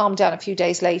things calmed down a few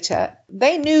days later,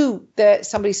 they knew that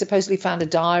somebody supposedly found a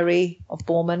diary of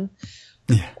Bormann,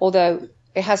 although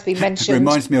it has been mentioned. It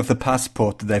reminds me of the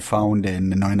passport they found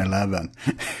in 9/11.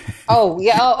 Oh,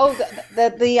 yeah.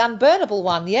 The unburnable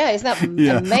one. Yeah, isn't that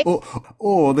amazing?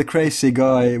 Or the crazy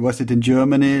guy, was it in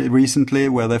Germany recently,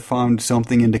 where they found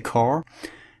something in the car,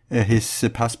 his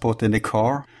passport in the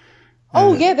car?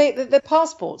 Oh, yeah, the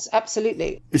passports,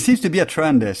 absolutely. It seems to be a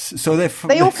trend, so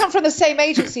they all come from the same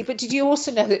agency. But did you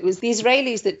also know that it was the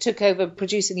Israelis that took over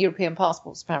producing the European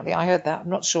passports? Apparently, I heard that. I'm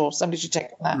not sure. Somebody should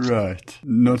check on that. Right,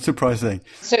 not surprising.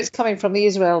 So it's coming from the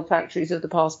Israel factories of the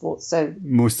passports. So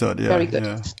Mossad, yeah, very good.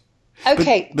 Yeah.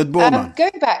 Okay, but Bormann.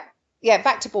 Going back,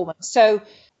 back to Bormann. So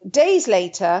days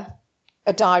later,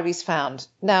 a diary's found.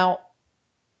 Now,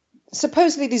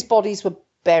 supposedly these bodies were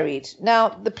buried. Now,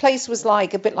 the place was a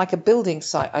bit like a building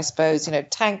site, I suppose.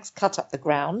 Tanks cut up the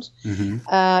ground.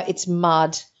 Mm-hmm. It's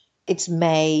mud. It's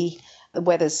May. The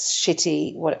weather's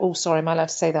shitty. Oh, sorry, am I allowed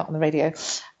to say that on the radio?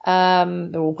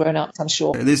 They're all grown up, I'm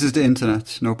sure. This is the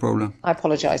internet, no problem. I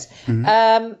apologise.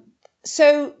 Mm-hmm.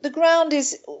 So the ground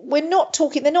is,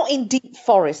 they're not in deep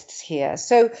forests here.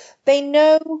 So they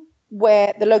know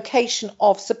where the location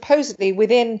of supposedly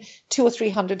within 200 or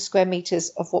 300 square meters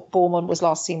of what Bormann was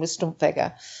last seen with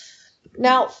Stumpfegger.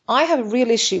 Now, I have a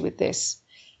real issue with this.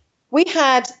 We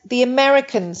had the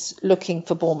Americans looking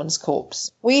for Bormann's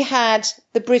corpse. We had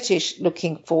the British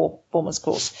looking for Bormann's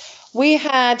corpse. We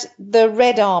had the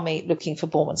Red Army looking for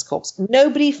Bormann's corpse.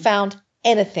 Nobody found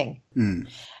anything. Mm.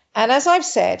 And as I've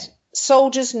said,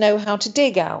 soldiers know how to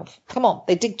dig, Alf. Come on,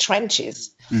 they dig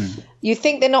trenches. Mm. You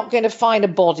think they're not going to find a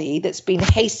body that's been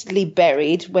hastily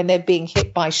buried when they're being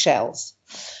hit by shells.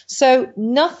 So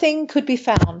nothing could be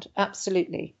found,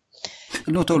 absolutely.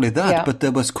 Not only that, but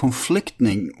there was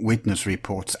conflicting witness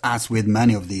reports, as with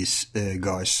many of these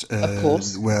guys, of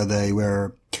course, where they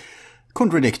were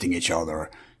contradicting each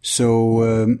other.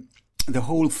 So the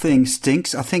whole thing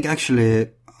stinks. I think actually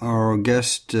our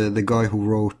guest, the guy who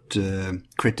wrote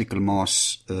Critical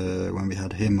Mass, when we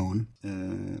had him on,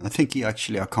 I think he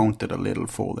actually accounted a little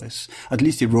for this. At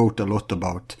least he wrote a lot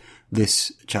about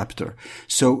this chapter.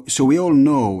 So we all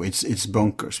know it's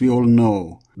bonkers. We all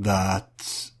know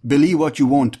that, believe what you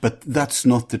want, but that's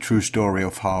not the true story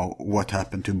of what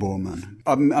happened to Bormann.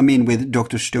 I mean, with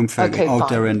Dr. Stumpfegger out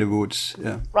there in the woods.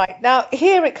 Yeah. Right. Now,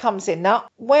 here it comes in. Now,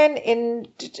 I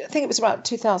think it was about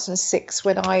 2006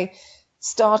 when I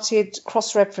started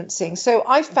cross-referencing. So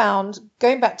I found,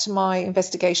 going back to my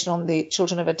investigation on the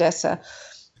children of Odessa,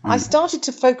 I started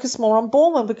to focus more on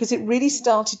Bormann because it really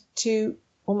started to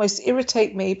almost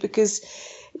irritate me, because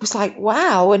it was like,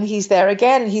 wow, and he's there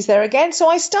again. So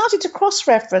I started to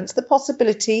cross-reference the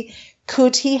possibility,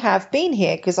 could he have been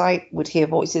here? Because I would hear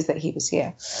voices that he was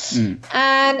here.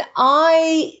 And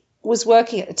I was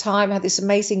working at the time, had this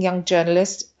amazing young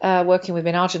journalist working with me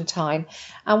in Argentine,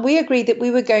 and we agreed that we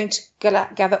were going to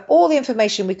gather all the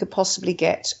information we could possibly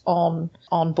get on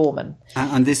Bormann.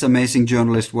 And this amazing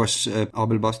journalist was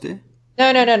Abel Basti? No.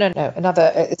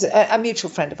 Another, it's a mutual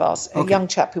friend of ours, a young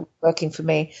chap who was working for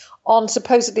me on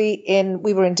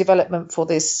we were in development for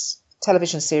this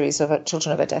television series of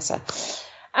Children of Odessa.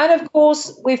 And of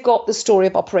course, we've got the story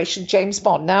of Operation James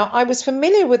Bond. Now, I was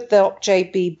familiar with the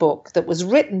OpJB book that was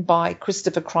written by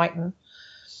Christopher Crichton.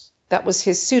 That was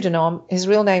his pseudonym. His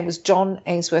real name was John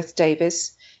Ainsworth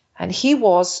Davis. And he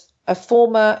was a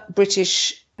former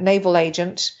British naval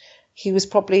agent. He was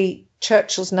probably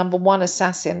Churchill's number one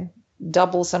assassin,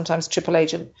 double, sometimes triple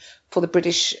agent for the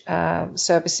British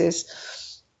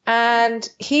services. And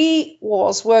he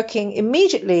was working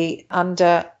immediately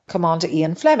under Commander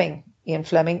Ian Fleming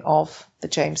of the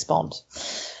James Bond.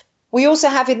 We also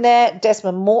have in there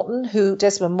Desmond Morton,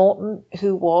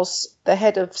 who was the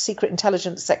head of Secret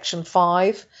Intelligence Section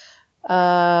 5.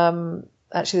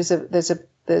 Actually, there's a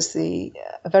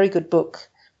very good book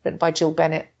written by Jill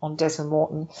Bennett on Desmond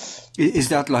Morton. Is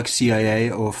that like CIA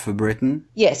of Britain?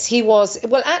 Yes, he was.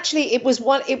 Well, actually, it was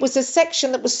a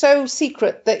section that was so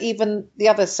secret that even the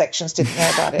other sections didn't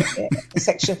know about it. The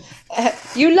section.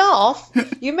 You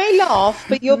may laugh,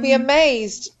 but you'll be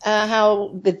amazed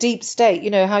how the deep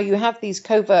state, how you have these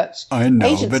covert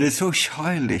agents. But it's so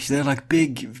childish. They're like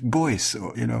big boys,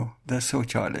 they're so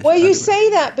childish. Well, you say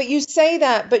that,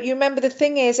 but you remember the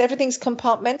thing is everything's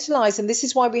compartmentalized, and this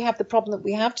is why we have the problem that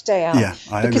we have today, Al. Yeah,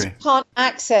 I because agree. We can't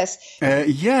access.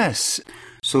 Yes.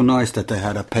 So nice that they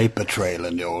had a paper trail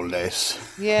in the old days.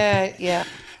 Yeah.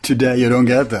 Today you don't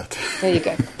get that. There you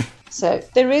go. So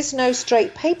there is no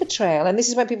straight paper trail. And this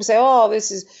is when people say, oh, this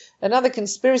is another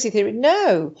conspiracy theory.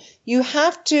 No, you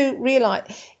have to realize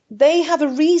they have a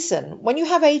reason. When you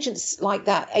have agents like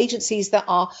that, agencies that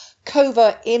are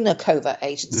covert in a covert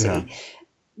agency,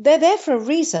 they're there for a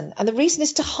reason. And the reason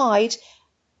is to hide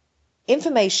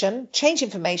information, change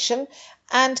information,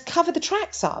 and cover the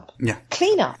tracks up. Yeah.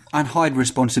 Clean up. And hide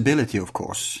responsibility, of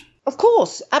course. Of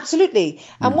course, absolutely.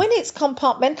 And when it's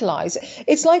compartmentalized,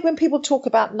 it's like when people talk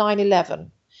about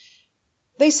 9/11.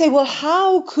 They say, well,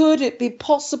 how could it be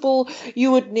possible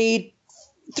you would need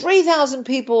 3,000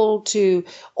 people to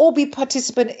all be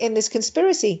participant in this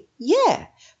conspiracy? Yeah,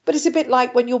 but it's a bit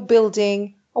like when you're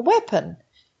building a weapon.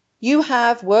 You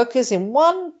have workers in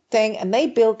one thing and they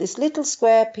build this little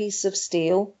square piece of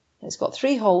steel. It's got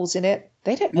 3 holes in it.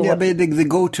 They don't know. Yeah, but the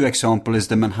go-to example is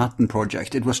the Manhattan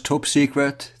Project. It was top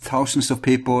secret, thousands of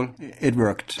people. It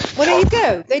worked. Well, there you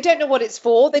go. They don't know what it's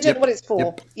for. They don't know what it's for.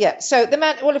 Yep. Yeah. So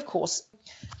well, of course.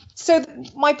 So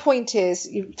my point is,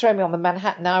 you throw me on the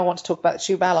Manhattan. Now I want to talk about the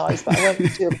Tube Allies, but I won't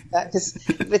do that because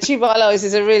the Tube Allies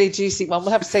is a really juicy one.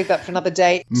 We'll have to save that for another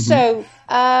day. Mm-hmm.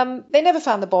 So they never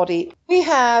found the body. We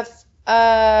have,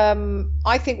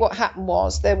 I think what happened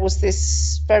was there was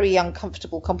this very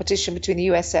uncomfortable competition between the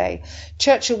USA.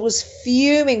 Churchill was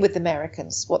fuming with the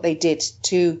Americans, what they did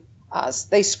to us.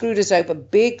 They screwed us over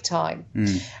big time.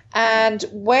 And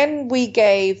when we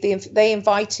they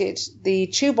invited the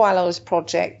Tube Allies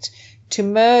project to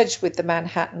merge with the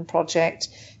Manhattan Project,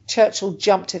 Churchill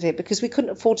jumped at it because we couldn't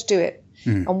afford to do it.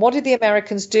 And what did the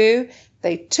Americans do?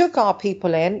 They took our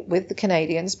people in with the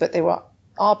Canadians, but they were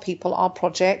our people, our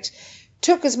project.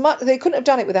 Took as much, they couldn't have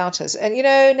done it without us. And,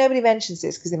 nobody mentions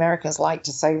this because the Americans like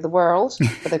to save the world,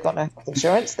 but they've got no health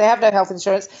insurance. They have no health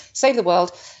insurance. Save the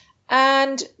world.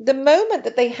 And the moment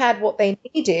that they had what they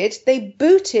needed, they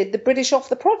booted the British off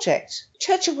the project.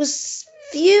 Churchill was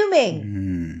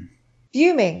fuming.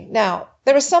 Fuming. Now,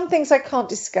 there are some things I can't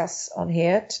discuss on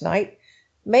here tonight.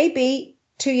 Maybe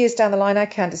 2 years down the line I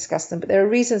can discuss them, but there are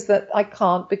reasons that I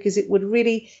can't because it would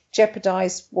really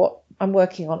jeopardize what I'm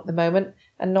working on at the moment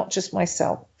and not just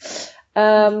myself.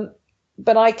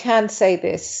 But I can say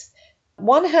this.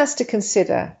 One has to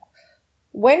consider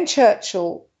when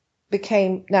Churchill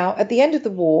now, at the end of the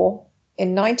war in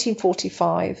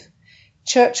 1945,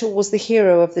 Churchill was the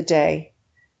hero of the day.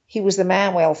 He was the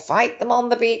man, we'll fight them on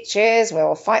the beaches,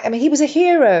 we'll fight. I mean, he was a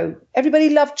hero.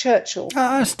 Everybody loved Churchill.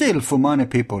 Still, for many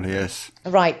people, yes.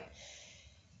 Right.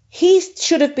 He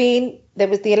should have been,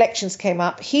 the elections came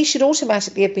up, he should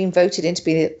automatically have been voted in to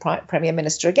be the Premier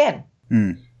Minister again.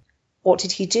 What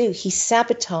did he do? He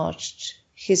sabotaged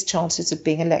his chances of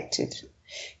being elected.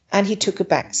 And he took a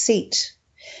back seat.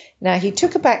 Now, he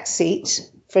took a back seat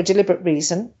for a deliberate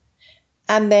reason,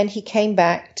 and then he came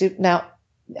back to, now,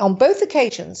 on both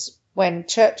occasions when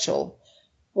Churchill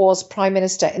was Prime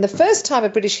Minister, in the first time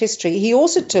of British history, he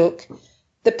also took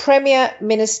the Premier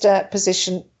Minister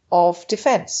position of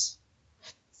Defence.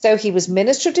 So he was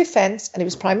Minister of Defence and he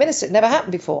was Prime Minister. It never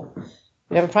happened before.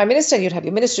 You'd have a Prime Minister and you'd have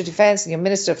your Minister of Defence and your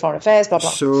Minister of Foreign Affairs, blah,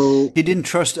 blah. So he didn't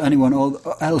trust anyone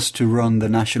else to run the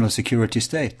national security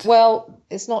state? Well,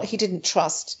 it's not he didn't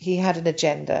trust. He had an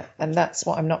agenda, and that's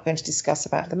what I'm not going to discuss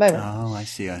about at the moment. Oh, I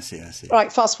see.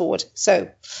 Right, fast forward. So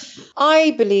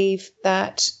I believe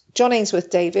that John Ainsworth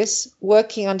Davis,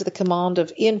 working under the command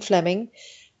of Ian Fleming,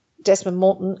 Desmond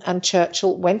Morton and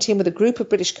Churchill, went in with a group of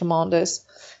British commanders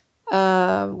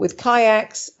with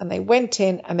kayaks, and they went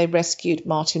in and they rescued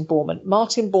Martin Bormann.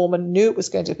 Martin Bormann knew it was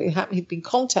going to happen. He'd been in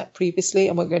contact previously,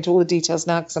 and we'll go into all the details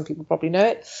now because some people probably know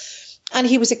it. And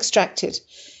he was extracted.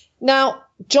 Now,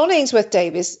 John Ainsworth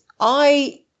Davis,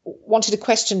 I wanted to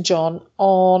question John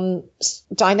on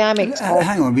dynamics.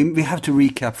 Hang on, we have to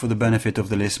recap for the benefit of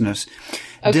the listeners.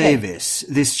 Okay.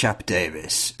 This chap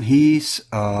Davis, he's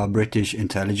a British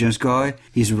intelligence guy.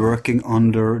 He's working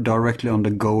directly under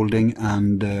Golding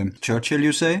and Churchill,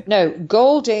 you say? No,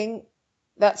 Golding,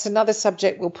 that's another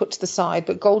subject we'll put to the side,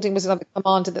 but Golding was another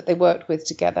commander that they worked with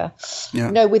together.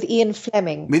 Yeah. No, with Ian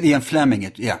Fleming. With Ian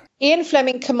Fleming, yeah. Ian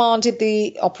Fleming commanded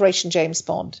the Operation James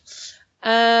Bond.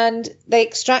 And they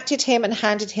extracted him and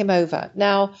handed him over.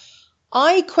 Now,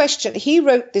 he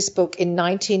wrote this book in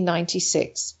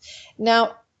 1996.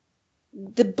 Now,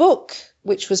 the book,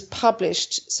 which was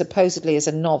published supposedly as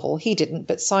a novel, he didn't,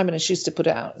 but Simon & Schuster put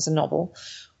it out as a novel,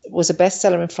 was a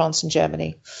bestseller in France and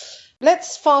Germany.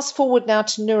 Let's fast forward now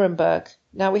to Nuremberg.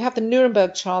 Now, we have the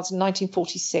Nuremberg trials in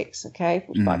 1946, okay,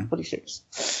 45,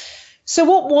 46. So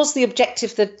what was the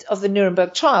objective of the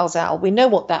Nuremberg trials, Al? We know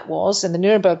what that was, and the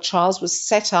Nuremberg trials was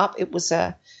set up. It was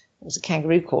a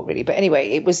kangaroo court, really. But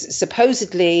anyway, it was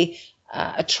supposedly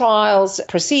a trials,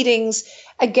 proceedings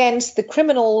against the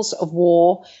criminals of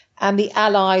war, and the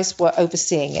Allies were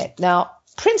overseeing it. Now,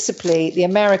 principally, the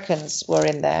Americans were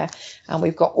in there, and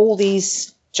we've got all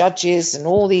these judges and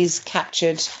all these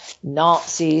captured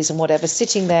Nazis and whatever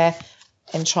sitting there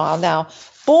in trial. Now,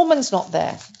 Bormann's not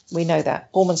there. We know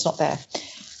that. Bormann's not there.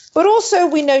 But also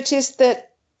we noticed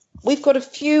that we've got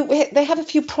they have a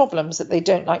few problems that they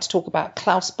don't like to talk about.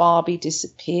 Klaus Barbie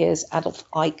disappears. Adolf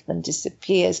Eichmann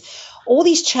disappears. All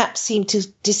these chaps seem to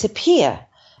disappear.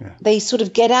 Yeah. They sort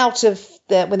of get out of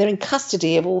when they're in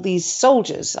custody of all these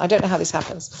soldiers. I don't know how this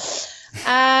happens.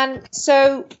 And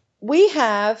so we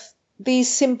have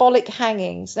these symbolic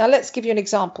hangings. Now, let's give you an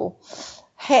example.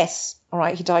 Hess, all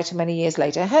right, he died many years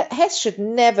later. Hess should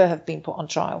never have been put on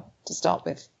trial to start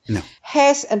with. No.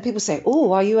 Hess, and people say,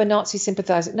 oh, are you a Nazi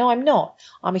sympathizer? No, I'm not.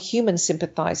 I'm a human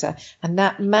sympathizer. And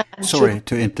that man Sorry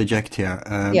to interject here,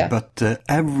 but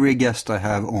every guest I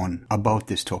have on about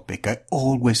this topic, I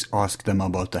always ask them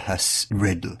about the Hess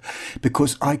riddle,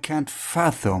 because I can't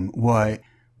fathom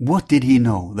what did he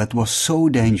know that was so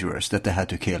dangerous that they had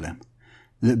to kill him?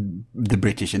 The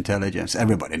British intelligence,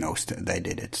 everybody knows that they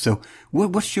did it. So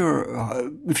what's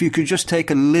your, if you could just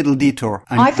take a little detour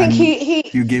and, I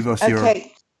think you give us your...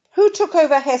 Okay, who took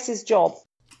over Hess's job?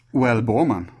 Well,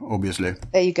 Bormann, obviously.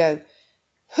 There you go.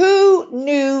 Who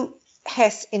knew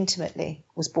Hess intimately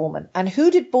was Bormann. And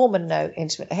who did Bormann know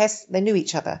intimately? Hess, they knew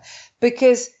each other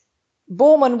because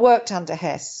Bormann worked under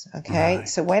Hess, okay? Right.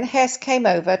 So when Hess came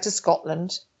over to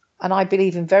Scotland, and I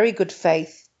believe in very good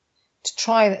faith, to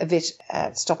try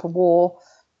and stop a war,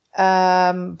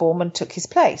 Bormann took his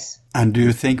place. And do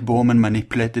you think Bormann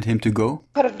manipulated him to go?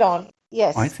 Pardon,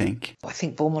 yes. I think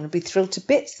Bormann would be thrilled to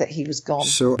bits that he was gone.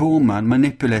 So Bormann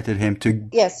manipulated him to,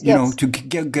 to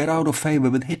get out of favor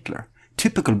with Hitler.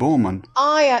 Typical Bormann.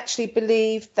 I actually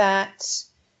believe that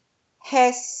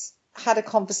Hess had a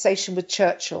conversation with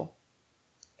Churchill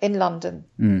in London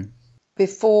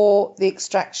before the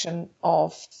extraction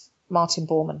of Martin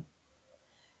Bormann,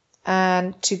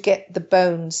 and to get the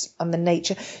bones and the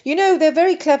nature. You know, they're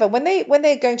very clever. When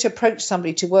they're going to approach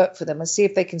somebody to work for them and see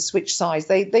if they can switch sides,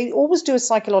 they always do a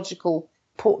psychological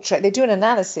portrait. They do an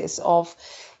analysis of,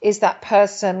 is that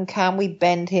person, can we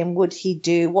bend him? Would he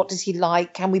do? What does he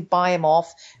like? Can we buy him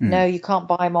off? No, you can't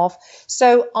buy him off.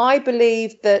 So I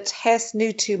believe that Hess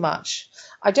knew too much.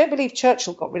 I don't believe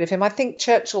Churchill got rid of him. I think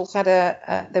Churchill had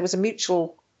there was a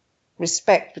mutual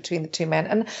respect between the two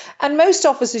men. And most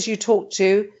officers you talk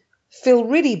to feel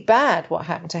really bad what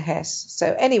happened to Hess.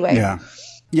 So anyway.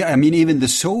 Yeah, I mean, even the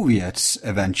Soviets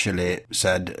eventually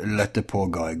said, let the poor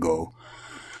guy go.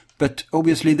 But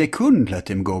obviously they couldn't let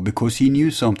him go because he knew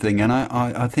something, and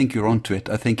I think you're onto it.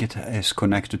 I think it is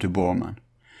connected to Bormann.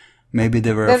 Maybe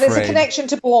they were afraid. There's a connection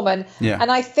to Bormann. Yeah.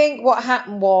 And I think what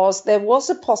happened was there was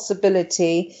a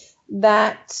possibility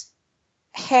that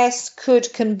Hess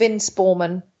could convince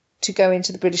Bormann to go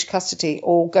into the British custody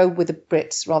or go with the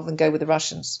Brits rather than go with the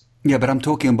Russians. Yeah, but I'm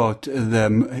talking about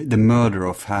the murder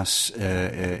of Hess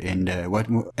in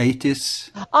the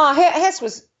 80s. Hess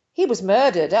was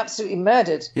murdered, absolutely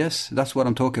murdered. Yes, that's what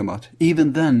I'm talking about.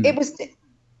 Even then, it was.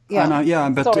 Yeah,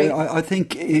 but I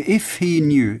think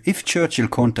if Churchill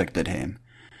contacted him,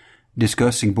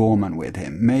 discussing Bormann with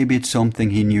him, maybe it's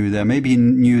something he knew there. Maybe he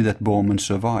knew that Bormann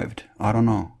survived. I don't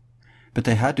know. But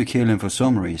they had to kill him for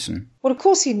some reason. Well, of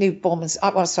course he knew Bormann's...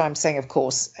 I'm saying of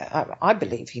course. I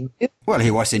believe he knew. Well,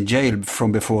 he was in jail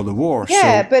from before the war.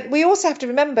 Yeah, but we also have to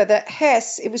remember that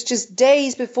Hess, it was just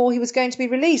days before he was going to be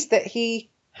released that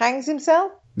he hangs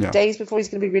himself. Yeah. Days before he's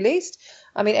going to be released.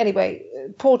 I mean, anyway,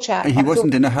 poor chap. He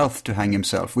wasn't in a health to hang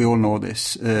himself. We all know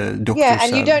this. You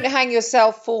don't hang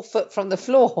yourself 4 foot from the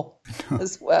floor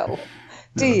as well.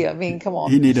 Do you? I mean, come on.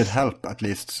 He needed help, at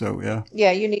least, so, yeah.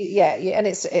 Yeah, you need, and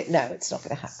it's not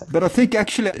going to happen. But I think,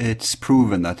 actually, it's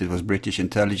proven that it was British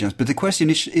intelligence. But the question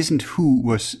isn't who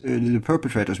was the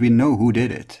perpetrators. We know who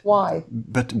did it. Why?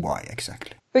 But why,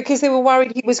 exactly? Because they were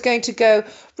worried he was going to go...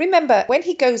 Remember, when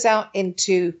he goes out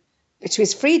into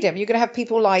his freedom, you're going to have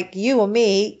people like you or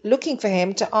me looking for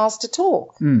him to ask to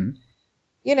talk. Mm.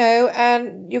 You know,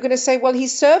 and you're going to say, well,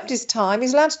 he's served his time.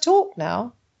 He's allowed to talk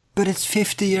now. But it's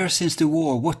 50 years since the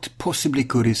war. What possibly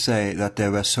could he say that they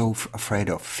were so afraid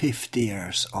of 50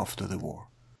 years after the war?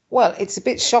 Well, it's a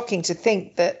bit shocking to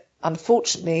think that,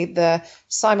 unfortunately, the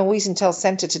Simon Wiesenthal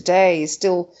Centre today is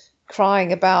still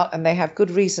crying about, and they have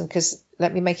good reason, because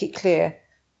let me make it clear,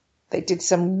 they did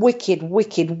some wicked,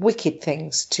 wicked, wicked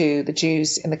things to the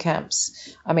Jews in the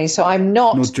camps. I mean, so I'm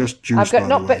not... Not just Jews, but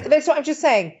that's what I'm just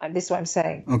saying. This is what I'm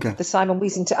saying. Okay. The Simon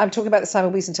Wiesenthal... I'm talking about the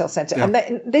Simon Wiesenthal Centre. Yeah.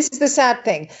 And this is the sad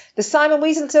thing. The Simon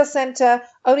Wiesenthal Centre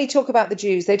only talk about the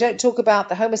Jews. They don't talk about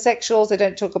the homosexuals. They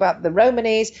don't talk about the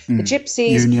Romanis, the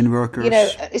gypsies. Union workers. You know,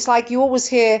 it's like you always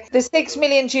hear, there's 6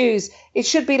 million Jews. It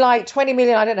should be like 20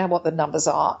 million, I don't know what the numbers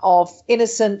are, of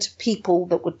innocent people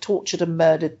that were tortured and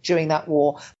murdered during that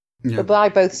war. Yeah. By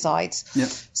both sides. Yeah.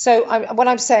 So what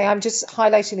I'm saying, I'm just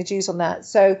highlighting the Jews on that.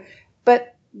 So,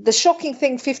 but the shocking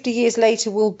thing 50 years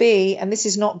later will be, and this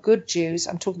is not good Jews,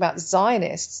 I'm talking about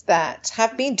Zionists that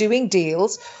have been doing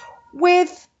deals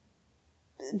with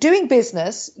doing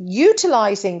business,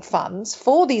 utilizing funds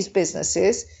for these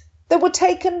businesses that were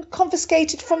taken,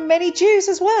 confiscated from many Jews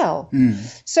as well.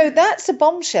 So that's a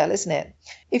bombshell, isn't it?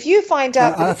 If you find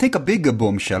out... I think a bigger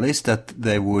bombshell is that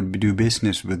they would do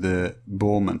business with the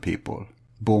Bormann people,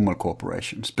 Bormann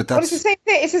corporations. But that's... Well, it's the same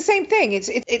thing. It's the same thing.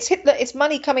 It's Hitler. It's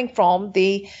money coming from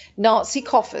the Nazi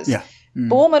coffers. Yeah.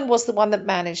 Bormann was the one that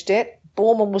managed it.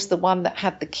 Bormann was the one that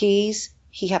had the keys.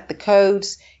 He had the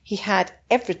codes. He had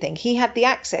everything. He had the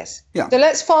access. Yeah. So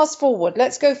let's fast forward.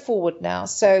 Let's go forward now.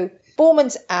 So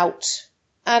Bormann's out.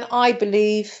 And I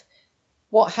believe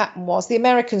what happened was the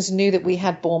Americans knew that we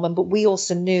had Bormann, but we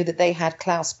also knew that they had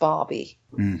Klaus Barbie.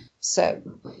 So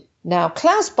now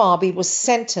Klaus Barbie was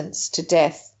sentenced to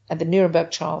death at the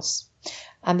Nuremberg trials.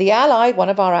 And the ally, one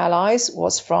of our allies,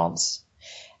 was France.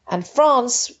 And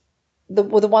France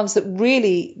were the ones that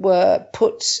really were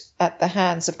put at the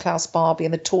hands of Klaus Barbie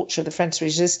and the torture of the French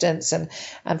resistance and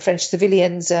French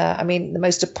civilians. I mean, the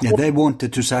most appalling... Yeah, they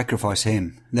wanted to sacrifice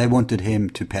him. They wanted him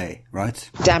to pay, right?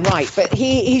 Damn right. But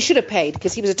he should have paid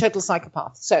because he was a total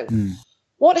psychopath. So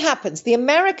what happens? The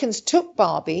Americans took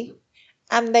Barbie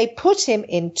and they put him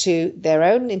into their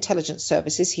own intelligence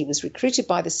services. He was recruited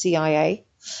by the CIA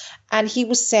and he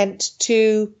was sent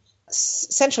to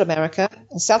Central America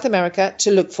and South America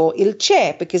to look for Il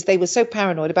Che because they were so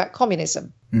paranoid about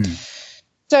communism.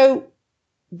 So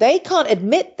they can't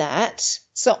admit that.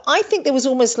 So I think there was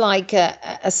almost like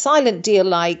a silent deal,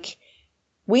 like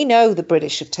we know the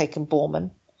British have taken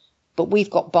Bormann, but we've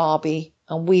got Barbie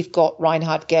and we've got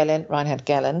Reinhard Gehlen,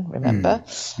 remember?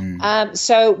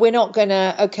 So we're not going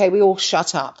to, okay, we all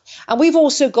shut up. And we've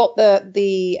also got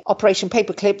the Operation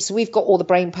Paperclips. We've got all the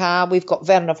brain power. We've got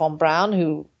Werner von Braun,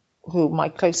 who my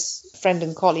close friend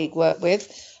and colleague worked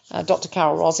with, Dr.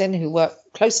 Carol Rosin, who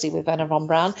worked closely with Werner von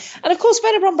Braun. And of course,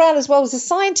 Werner von Braun as well was a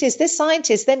scientist. They're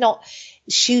scientists. They're not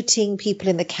shooting people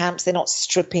in the camps. They're not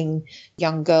stripping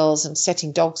young girls and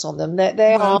setting dogs on them.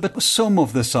 But some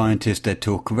of the scientists they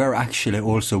took were actually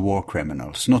also war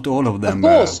criminals. Not all of them.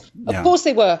 Of course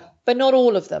they were. But not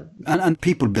all of them. And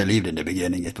people believed in the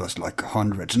beginning it was like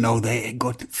hundreds. No, they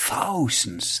got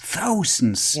thousands.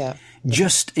 Yeah.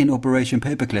 Just in Operation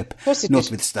Paperclip. Of course it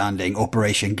notwithstanding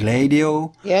Operation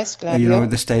Gladio. Yes, Gladio.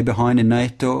 The stay behind in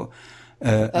NATO.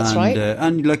 That's right.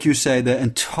 And like you say, the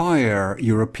entire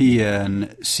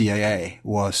European CIA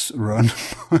was run.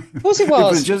 Of course it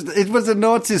was. It was the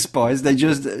Nazi spies. They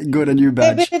just got a new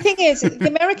badge. But the thing is, the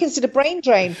Americans did a brain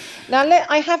drain. Now,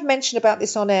 I have mentioned about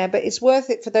this on air, but it's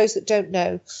worth it for those that don't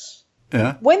know.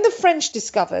 Yeah. When the French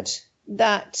discovered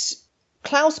that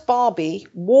Klaus Barbie,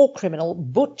 war criminal,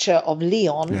 butcher of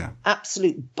Lyon,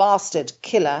 absolute bastard,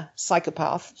 killer,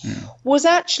 psychopath, was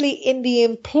actually in the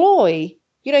employ.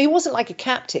 You know, he wasn't like a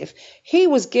captive. He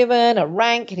was given a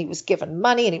rank and he was given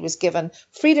money and he was given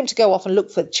freedom to go off and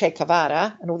look for Che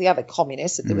Guevara and all the other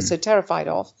communists that they were so terrified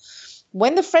of.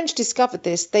 When the French discovered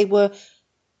this, they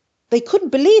couldn't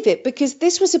believe it because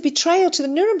this was a betrayal to the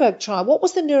Nuremberg trial. What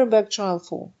was the Nuremberg trial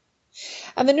for?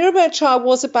 And the Nuremberg trial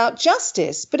was about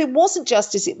justice, but it wasn't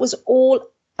justice. It was all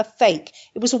a fake.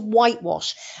 It was a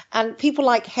whitewash. And people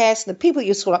like Hess and the people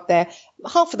you saw up there,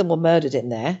 half of them were murdered in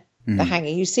there. The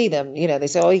hanging, you see them, they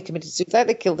say, oh, he committed suicide.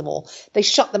 They killed them all. They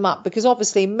shut them up because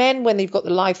obviously men, when they've got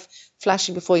the life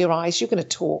flashing before your eyes, you're going to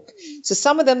talk. So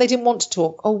some of them, they didn't want to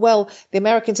talk. Oh, well, the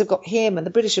Americans have got him and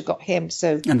the British have got him.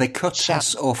 And they cut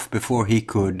Hess off before he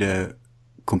could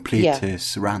complete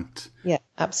his rant. Yeah,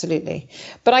 absolutely.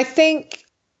 But I think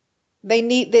they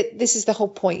need that. This is the whole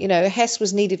point. Hess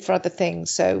was needed for other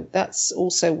things. So that's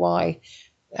also why,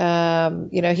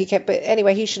 he kept, but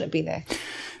anyway, he shouldn't have been there.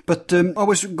 But I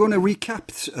was going to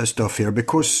recap stuff here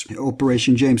because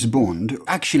Operation James Bond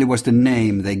actually was the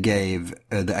name they gave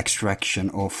the extraction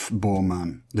of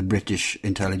Bormann, the British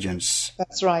intelligence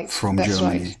from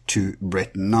Germany to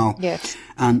Britain. Now,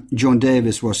 and John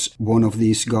Davis was one of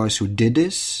these guys who did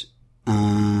this.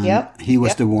 He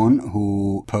was the one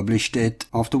who published it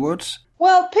afterwards.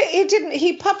 Well, he didn't.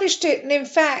 He published it, and in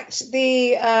fact,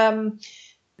 the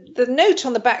note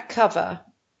on the back cover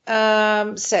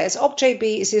says, Op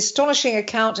JB is the astonishing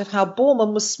account of how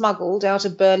Bormann was smuggled out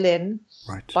of Berlin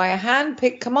by a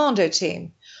hand-picked commando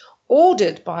team,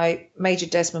 ordered by Major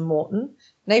Desmond Morton,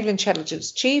 Naval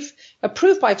Intelligence Chief,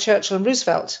 approved by Churchill and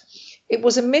Roosevelt. It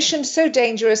was a mission so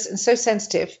dangerous and so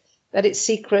sensitive that its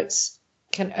secrets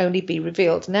can only be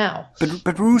revealed now.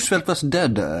 But Roosevelt was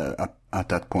dead at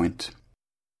that point.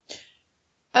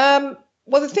 Well,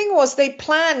 the thing was, they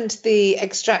planned the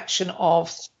extraction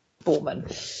of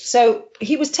Bormann. So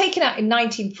he was taken out in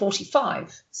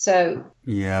 1945. So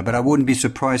yeah, but I wouldn't be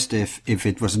surprised if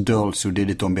it was Dulles who did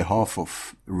it on behalf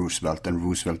of Roosevelt and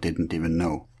Roosevelt didn't even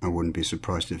know. I wouldn't be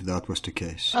surprised if that was the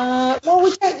case. Well,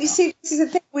 we don't. You see, this is the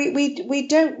thing. We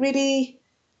don't really.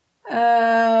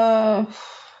 How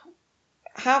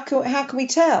can we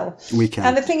tell? We can.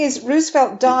 And the thing is,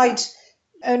 Roosevelt died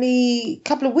only a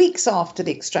couple of weeks after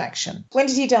the extraction. When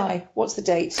did he die? What's the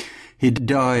date? He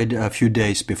died a few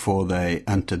days before they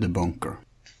entered the bunker.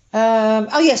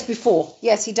 Yes, before.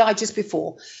 Yes, he died just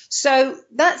before. So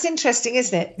that's interesting,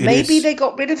 isn't it? Maybe they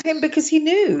got rid of him because he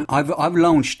knew. I've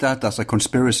launched that as a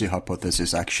conspiracy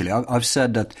hypothesis, actually. I've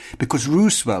said that because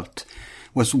Roosevelt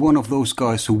was one of those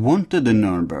guys who wanted the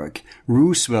Nuremberg.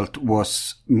 Roosevelt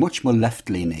was much more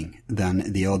left-leaning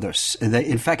than the others.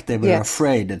 In fact, they were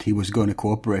afraid that he was going to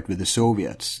cooperate with the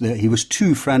Soviets. He was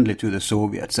too friendly to the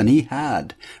Soviets, and he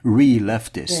had real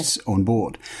leftists on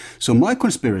board. So my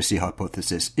conspiracy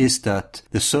hypothesis is that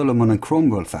the Solomon and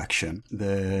Cromwell faction,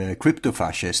 the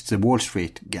crypto-fascists, the Wall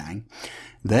Street gang,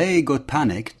 they got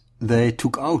panicked. They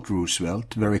took out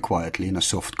Roosevelt very quietly in a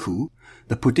soft coup.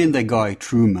 They put in the guy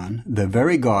Truman, the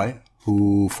very guy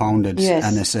who founded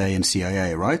NSA and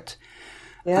CIA, right?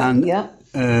 Yeah,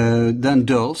 and then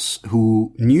Dulles,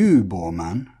 who knew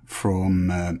Bormann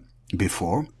from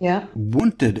before,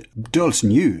 Dulles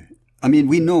knew. I mean,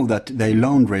 we know that they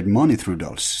laundered money through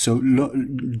Dulles. So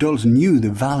Dulles knew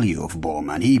the value of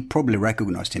Bormann. He probably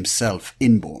recognized himself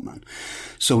in Bormann.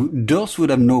 So Dulles would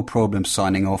have no problem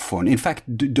signing off on. In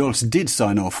fact, Dulles did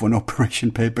sign off on Operation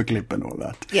Paperclip and all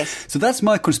that. Yes. So that's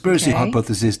my conspiracy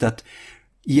hypothesis that,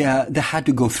 yeah, they had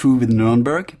to go through with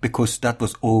Nuremberg because that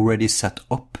was already set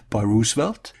up by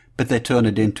Roosevelt. But they turned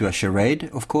it into a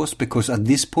charade, of course, because at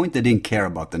this point they didn't care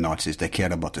about the Nazis. They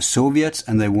cared about the Soviets,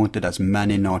 and they wanted as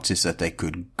many Nazis that they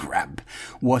could grab.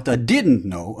 What I didn't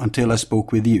know until I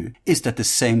spoke with you is that the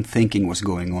same thinking was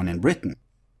going on in Britain.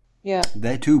 Yeah.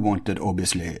 They too wanted,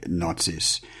 obviously,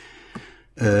 Nazis,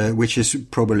 which is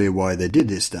probably why they did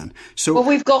this then. So, well,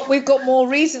 we've got more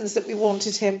reasons that we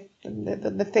wanted him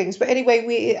than the things. But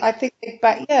anyway, I think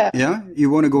back, Yeah,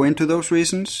 you want to go into those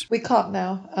reasons? We can't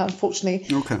now, unfortunately.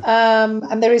 Okay.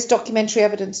 And there is documentary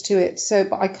evidence to it,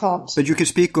 but I can't. But you can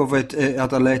speak of it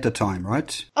at a later time,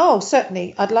 right? Oh,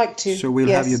 certainly. I'd like to. So we'll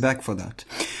have you back for that.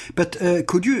 But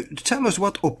could you tell us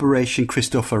what Operation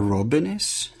Christopher Robin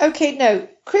is? Okay, no.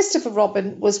 Christopher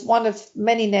Robin was one of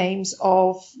many names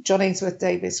of John Ainsworth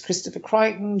Davies, Christopher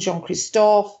Crichton, Jean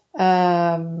Christophe,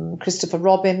 Christopher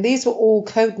Robin. These were all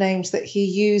code names that he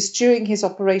used during his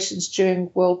operations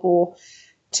during World War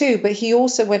II. But he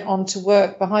also went on to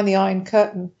work behind the Iron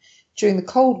Curtain during the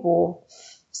Cold War.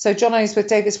 So John Ainsworth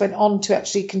Davies went on to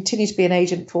actually continue to be an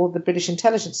agent for the British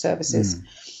intelligence services.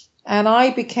 And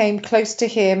I became close to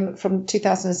him from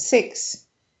 2006.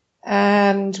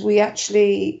 And we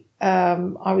actually...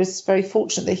 I was very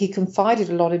fortunate that he confided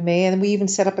a lot in me, and we even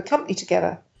set up a company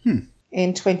together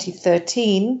in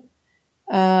 2013,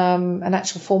 an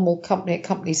actual formal company at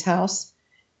Companies House,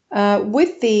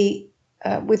 with the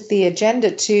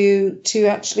agenda to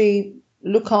actually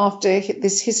look after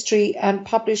this history and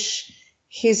publish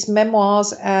his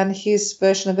memoirs and his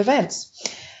version of events.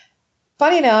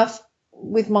 Funny enough,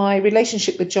 with my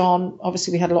relationship with John,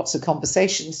 obviously we had lots of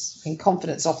conversations in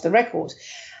confidence off the record.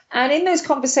 And in those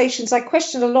conversations, I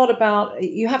questioned a lot about,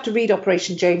 you have to read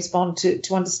Operation James Bond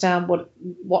to understand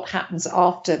what happens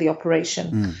after the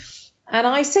operation. And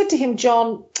I said to him,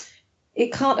 John,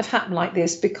 it can't have happened like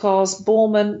this because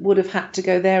Bormann would have had to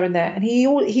go there and there. And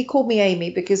he called me Amy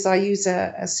because I use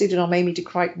a pseudonym, Amy de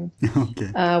Crichton,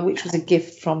 which was a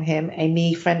gift from him,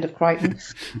 Amy, friend of Crichton.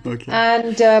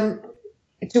 And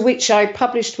to which I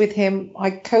published with him, I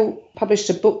co-published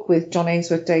a book with John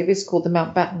Ainsworth Davies called The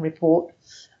Mountbatten Report.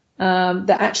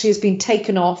 That actually has been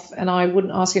taken off, and I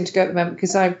wouldn't ask him to go at the moment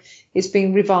because it's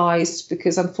being revised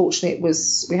because unfortunately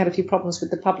we had a few problems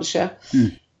with the publisher.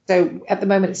 So at the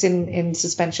moment it's in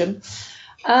suspension.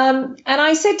 And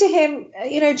I said to him,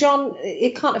 John,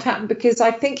 it can't have happened because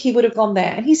I think he would have gone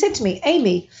there. And he said to me,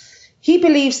 Amy, he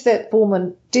believes that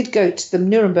Bormann did go to the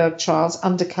Nuremberg trials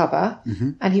undercover,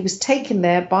 and he was taken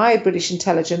there by British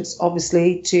intelligence,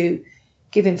 obviously, to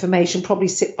give information, probably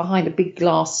sit behind a big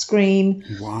glass screen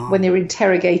when they were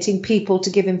interrogating people to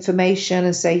give information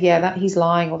and say, yeah, that he's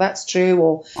lying or that's true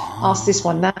or ask this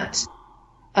one that.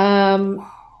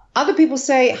 Other people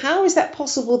say, how is that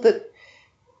possible that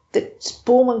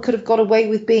Bormann could have got away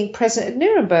with being present at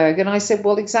Nuremberg? And I said,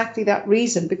 well, exactly that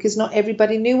reason, because not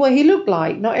everybody knew what he looked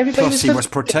like. Not everybody Plus, he was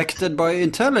protected by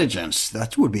intelligence.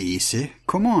 That would be easy.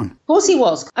 Come on. Of course he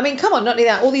was. I mean, come on, not only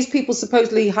that. All these people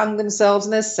supposedly hung themselves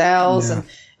in their cells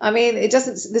I mean, it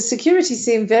doesn't. The security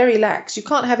seem very lax. You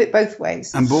can't have it both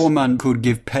ways. And Bormann could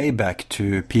give payback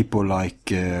to people like,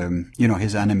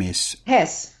 his enemies.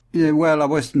 Hess. Yeah, well, I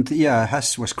wasn't. Yeah,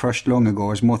 Hess was crushed long ago. I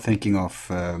was more thinking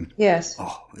of. Yes.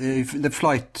 The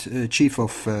flight chief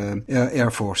of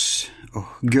Air Force,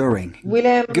 Goering.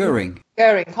 William Goering.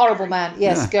 Goering, horrible man.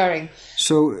 Yes, yeah. Goering.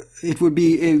 So it would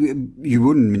be. You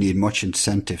wouldn't need much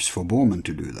incentives for Bormann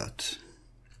to do that.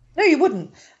 No, you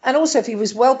wouldn't. And also, if he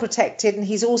was well protected, and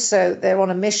they're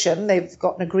on a mission. They've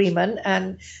got an agreement,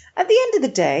 and at the end of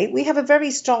the day, we have a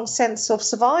very strong sense of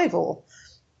survival.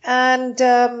 And,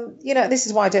 this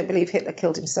is why I don't believe Hitler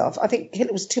killed himself. I think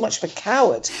Hitler was too much of a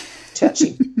coward to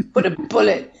actually put a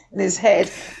bullet in his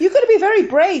head. You've got to be very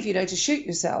brave, to shoot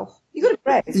yourself. You've got to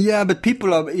be brave. Yeah, but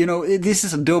people are, this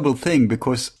is a double thing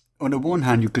because on the one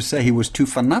hand, you could say he was too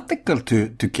fanatical to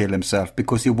kill himself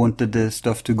because he wanted the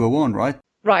stuff to go on, right?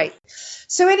 Right.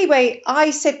 So anyway,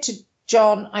 I said to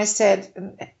John,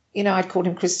 I'd called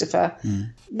him Christopher.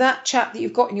 That chap that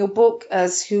you've got in your book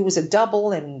as who was a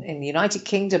double in the United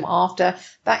Kingdom after,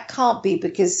 that can't be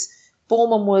because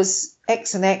Bormann was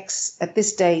X and X at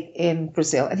this date in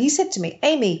Brazil. And he said to me,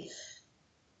 Amy,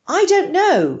 I don't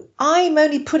know. I'm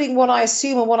only putting what I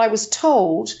assume and what I was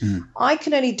told. I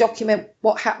can only document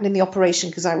what happened in the operation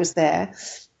because I was there.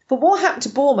 But what happened to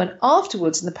Bormann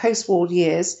afterwards in the post-war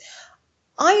years,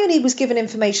 I only was given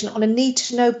information on a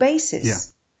need-to-know basis. Yeah.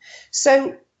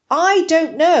 So I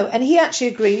don't know. And he actually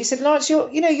agreed. He said, Lawrence,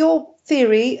 your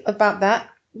theory about that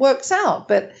works out,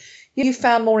 but you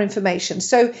found more information.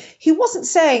 So he wasn't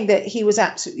saying that he was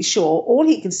absolutely sure. All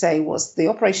he can say was the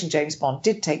Operation James Bond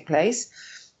did take place.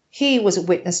 He was a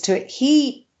witness to it.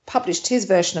 He published his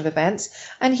version of events,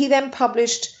 and he then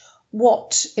published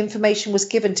what information was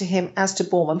given to him as to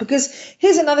Bormann. Because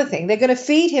here's another thing. They're going to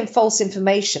feed him false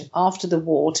information after the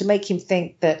war to make him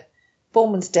think that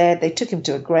Bormann's dead, they took him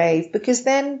to a grave, because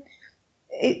then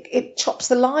it chops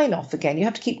the line off again. You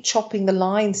have to keep chopping the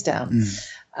lines down.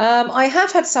 I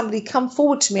have had somebody come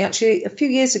forward to me, actually, a few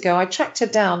years ago. I tracked her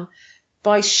down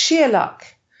by sheer luck.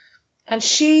 And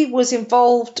she was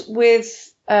involved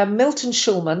with Milton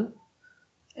Schulman.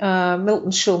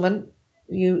 Milton Schulman,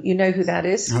 you know who that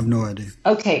is? I have no idea.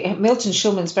 Okay, Milton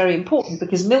Schulman's very important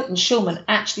because Milton Schulman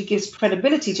actually gives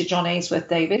credibility to John Ainsworth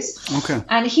Davis. Okay.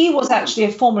 And he was actually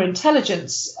a former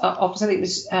intelligence officer, I think it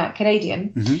was Canadian.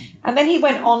 Mm-hmm. And then he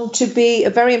went on to be a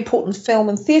very important film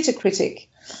and theatre critic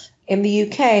in the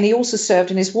UK, and he also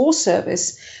served in his war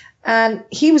service. And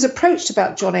he was approached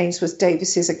about John Ainsworth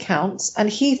Davis's accounts, and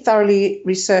he thoroughly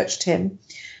researched him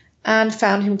and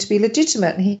found him to be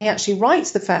legitimate. And he actually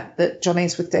writes the fact that John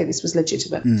Ainsworth Davis was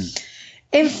legitimate.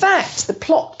 In fact, the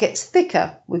plot gets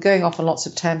thicker. We're going off on lots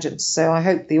of tangents, so I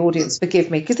hope the audience forgive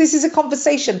me, because this is a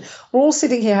conversation. We're all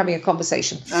sitting here having a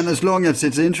conversation. And as long as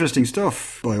it's interesting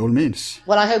stuff, by all means.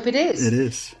 Well, I hope it is. It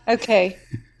is. Okay.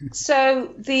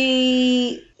 So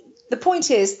the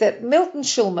point is that Milton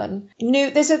Schulman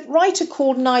knew. There's a writer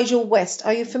called Nigel West.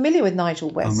 Are you familiar with Nigel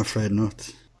West? I'm afraid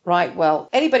not. Right, well,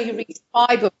 anybody who reads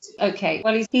my books, okay,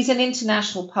 well, he's an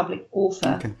international public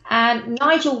author. Okay. And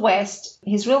Nigel West,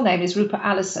 his real name is Rupert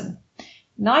Allison.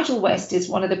 Nigel West is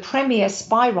one of the premier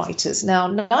spy writers. Now,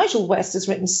 Nigel West has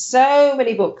written so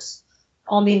many books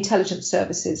on the intelligence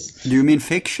services. Do you mean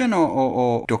fiction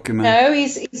or document? No,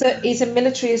 he's a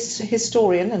military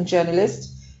historian and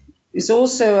journalist. He's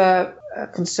also a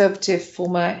conservative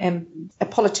former a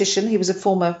politician. He was a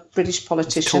former British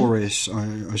politician. Tories, I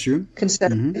assume.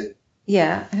 Conservative. Mm-hmm.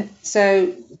 Yeah.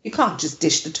 So you can't just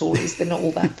dish the Tories. They're not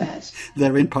all that bad.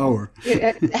 They're in power.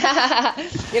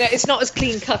 It's not as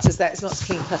clean cut as that. It's not as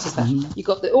clean cut as that. Mm-hmm. You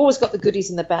always got the goodies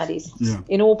and the baddies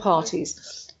in all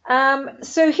parties.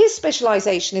 So his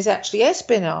specialisation is actually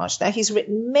espionage. Now, he's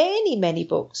written many, many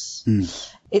books.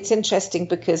 It's interesting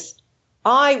because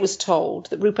I was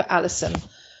told that Rupert Allison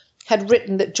had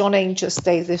written that John Ainsworth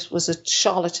Davis was a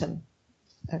charlatan,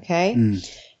 okay?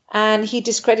 And he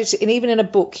discredited, and even in a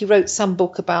book, he wrote some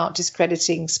book about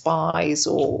discrediting spies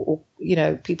or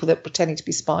people that were pretending to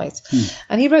be spies.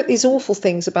 And he wrote these awful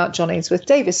things about John Ainsworth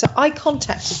Davis. So I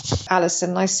contacted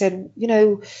Allison and I said,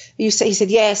 he said,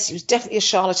 yes, he was definitely a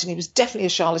charlatan. He was definitely a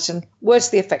charlatan. Words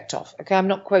to the effect of, okay? I'm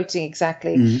not quoting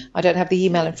exactly. I don't have the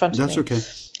email in front of me. That's okay.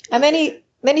 And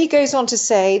then he goes on to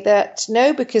say that,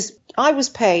 no, because I was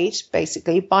paid,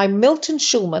 basically, by Milton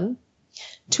Schulman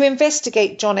to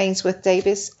investigate John Ainsworth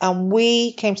Davis, and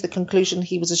we came to the conclusion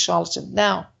he was a charlatan.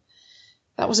 Now,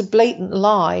 that was a blatant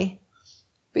lie,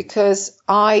 because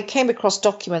I came across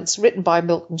documents written by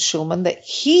Milton Schulman that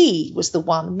he was the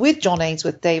one with John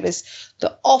Ainsworth Davis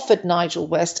that offered Nigel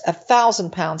West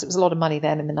 £1,000, it was a lot of money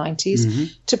then in the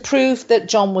 90s, to prove that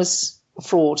John was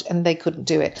fraud, and they couldn't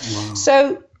do it. Wow.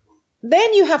 So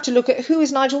then you have to look at who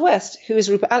is Nigel West, who is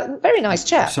Rupert Allen. Very nice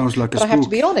chap. Sounds like a spook. But I have to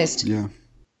be honest. Yeah.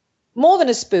 More than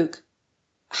a spook.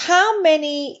 How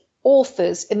many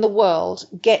authors in the world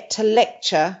get to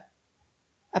lecture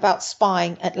about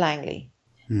spying at Langley?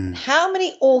 How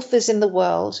many authors in the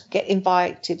world get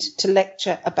invited to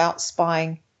lecture about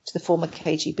spying to the former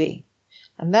KGB?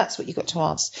 And that's what you've got to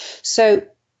ask. So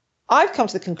I've come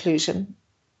to the conclusion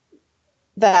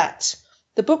that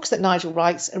the books that Nigel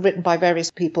writes are written by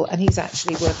various people, and he's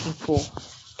actually working for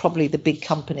probably the big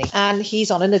company. And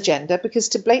he's on an agenda, because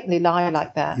to blatantly lie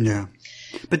like that. Yeah.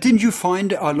 But didn't you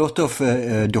find a lot of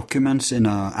documents in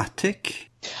an attic?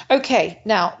 Okay,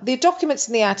 now, the documents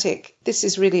in the attic, this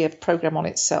is really a program on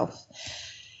itself.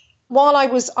 While I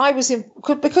was in,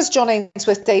 because John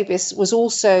Ainsworth Davies was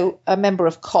also a member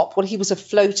of COP, well, he was a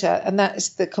floater, and that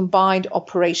is the Combined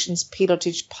Operations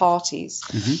Pilotage Parties.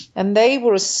 Mm-hmm. And they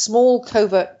were a small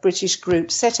covert British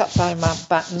group set up by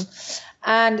Mountbatten,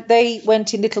 and they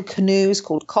went in little canoes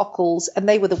called cockles, and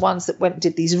they were the ones that went and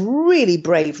did these really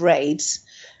brave raids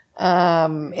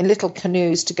in little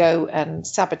canoes to go and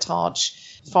sabotage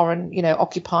foreign,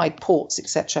 occupied ports,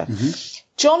 etc. Mm-hmm.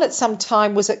 John at some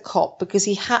time was at COP because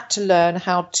he had to learn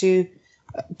how to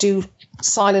do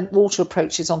silent water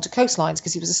approaches onto coastlines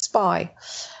because he was a spy.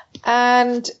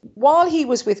 And while he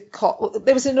was with COP,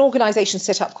 there was an organisation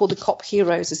set up called the COP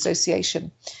Heroes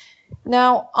Association.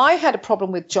 Now, I had a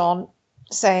problem with John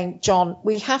saying, John,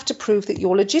 we have to prove that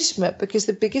you're legitimate, because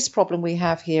the biggest problem we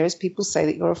have here is people say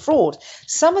that you're a fraud.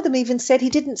 Some of them even said he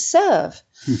didn't serve.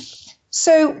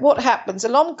 So what happens?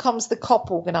 Along comes the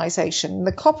COP organisation.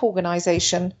 The COP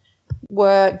organisation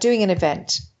were doing an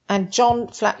event, and John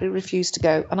flatly refused to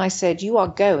go. And I said, you are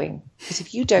going, because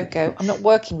if you don't go, I'm not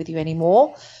working with you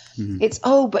anymore. Mm-hmm. It's,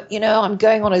 but I'm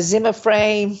going on a Zimmer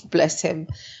frame, bless him,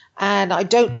 and I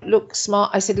don't look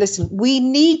smart. I said, listen, we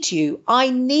need you. I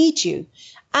need you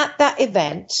at that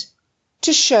event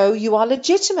to show you are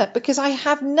legitimate, because I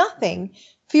have nothing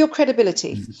for your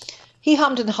credibility. Mm-hmm. He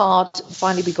hummed and hawed.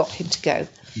 Finally, we got him to go.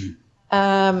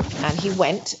 And he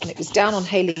went, and it was down on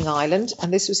Hayling Island,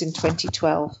 and this was in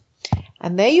 2012.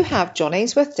 And there you have John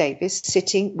Ainsworth Davies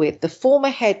sitting with the former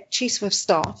head chief of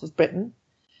staff of Britain,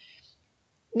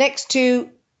 next to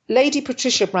Lady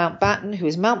Patricia Mountbatten, who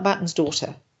is Mountbatten's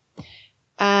daughter,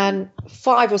 and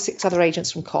 5 or 6 other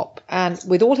agents from COP. And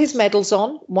with all his medals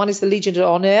on, one is the Legion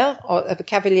d'Honneur of the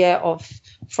Cavalier of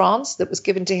France that was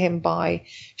given to him by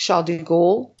Charles de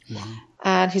Gaulle. Wow.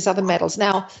 And his other medals.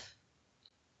 Now,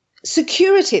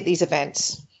 security at these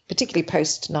events, particularly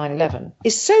post 9/11,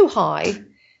 is so high.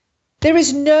 There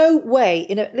is no way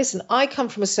listen, I come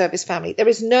from a service family. There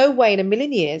is no way in a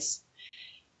million years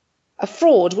a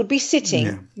fraud would be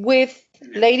sitting with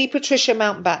Lady Patricia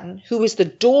Mountbatten, who was the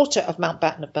daughter of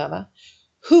Mountbatten of Burma,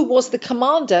 who was the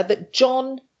commander that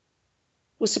John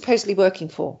was supposedly working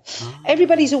for.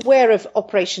 Everybody's aware of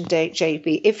Operation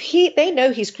JB. If they know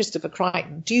he's Christopher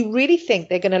Crichton, do you really think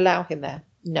they're going to allow him there?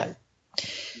 No.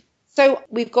 So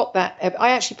we've got that. I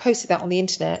actually posted that on the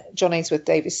internet, John Ainsworth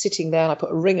Davies sitting there, and I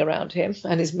put a ring around him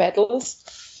and his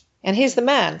medals. And here's the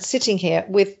man sitting here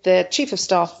with the chief of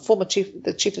staff,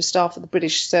 the chief of staff of the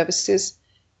British services,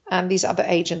 and these other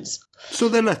agents. So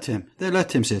they let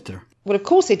him sit there. Well, of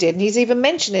course they did. And he's even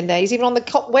mentioned in there. He's even on the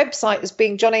COP website as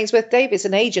being John Ainsworth Davies,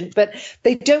 an agent. But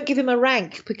they don't give him a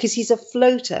rank because he's a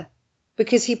floater,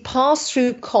 because he passed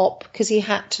through COP because he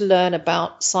had to learn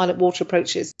about silent water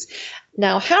approaches.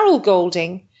 Now, Harold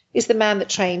Golding is the man that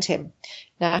trained him.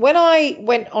 Now, when I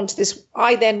went on to this,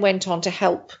 I then went on to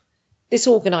help this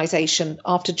organisation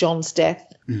after John's death.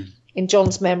 In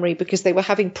John's memory, because they were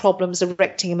having problems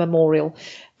erecting a memorial.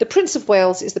 The Prince of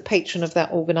Wales is the patron of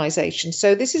that organisation.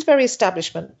 So this is very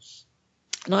establishment.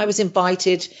 And I was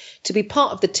invited to be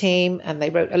part of the team, and they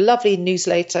wrote a lovely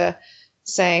newsletter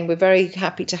saying, we're very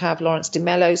happy to have Lawrence de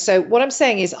Mello. So what I'm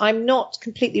saying is I'm not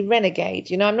completely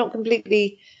renegade. I'm not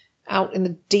completely out in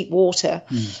the deep water.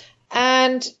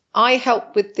 And I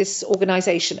helped with this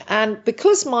organisation. And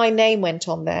because my name went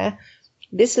on there,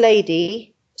 this lady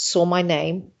saw my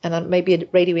name and maybe a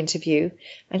radio interview,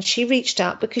 and she reached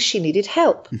out because she needed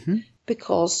help,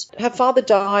 because her father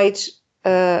died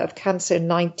of cancer in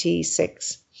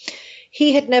 1996.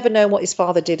 He had never known what his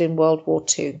father did in World War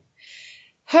II.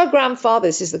 Her grandfather,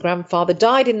 this is the grandfather,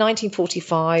 died in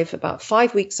 1945, about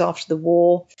 5 weeks after the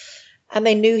war, and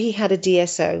they knew he had a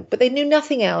DSO, but they knew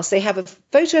nothing else. They have a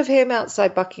photo of him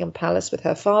outside Buckingham Palace with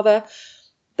her father.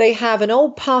 They have an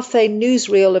old Pathé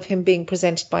newsreel of him being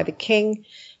presented by the king.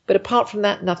 But apart from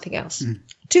that, nothing else.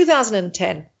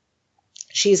 2010,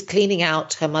 she is cleaning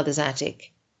out her mother's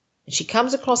attic. And she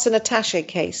comes across an attaché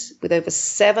case with over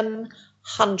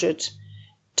 100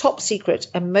 top secret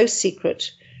and most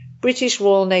secret British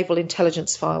Royal Naval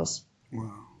intelligence files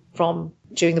from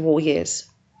during the war years.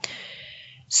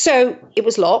 So it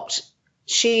was locked.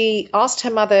 She asked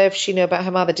her mother if she knew about it.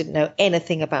 Her mother didn't know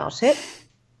anything about it.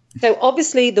 So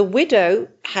obviously the widow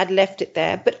had left it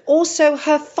there, but also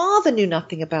her father knew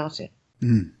nothing about it.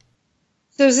 Mm.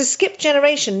 There was a skipped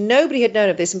generation. Nobody had known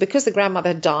of this. And because the grandmother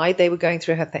had died, they were going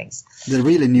through her things. They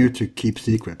really knew to keep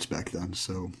secrets back then.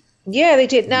 So yeah, they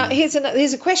did. Now, here's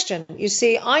a question. You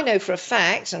see, I know for a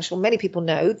fact, I'm sure many people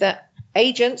know, that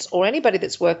agents or anybody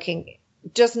that's working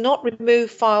does not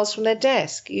remove files from their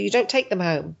desk. You don't take them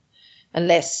home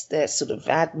unless they're sort of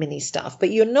admin-y stuff.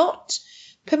 But you're not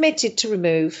permitted to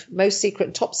remove most secret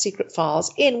and top secret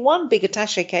files in one big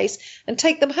attaché case and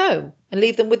take them home and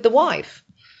leave them with the wife.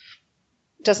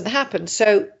 Doesn't happen.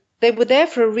 So they were there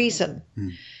for a reason.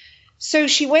 So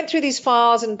she went through these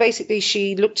files and basically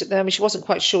she looked at them and she wasn't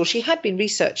quite sure. She had been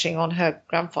researching on her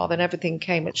grandfather and everything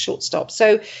came at short stop.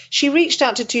 So she reached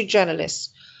out to two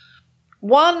journalists.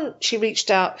 One, she reached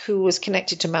out who was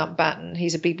connected to Mountbatten.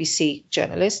 He's a BBC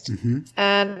journalist.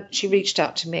 And she reached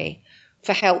out to me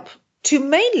for help to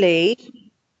mainly,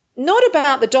 not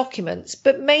about the documents,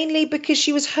 but mainly because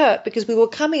she was hurt because we were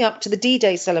coming up to the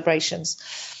D-Day celebrations.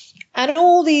 And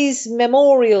all these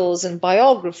memorials and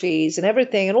biographies and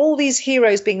everything and all these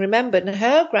heroes being remembered, and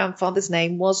her grandfather's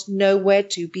name was nowhere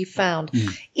to be found.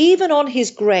 Even on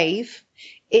his grave,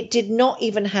 it did not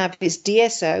even have his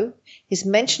DSO, his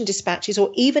mentioned dispatches,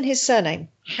 or even his surname,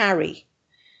 Harry.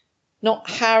 Not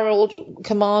Harold,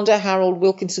 Commander Harold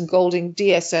Wilkinson Golding,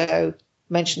 DSO,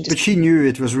 mentioned dispatches. But she knew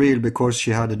it was real because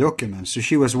she had the documents. So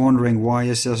she was wondering, why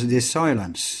is there this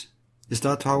silence? Is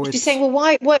that how it's... She's saying, well,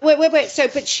 why? Wait. So,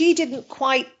 but she didn't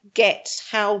quite get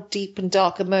how deep and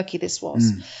dark and murky this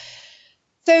was.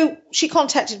 So she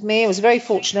contacted me. I was very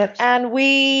fortunate. And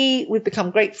we've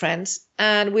become great friends.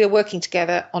 And we are working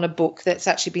together on a book that's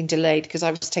actually been delayed because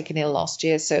I was taken ill last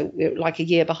year. So we're like a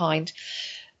year behind.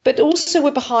 But also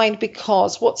we're behind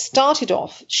because what started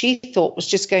off, she thought was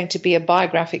just going to be a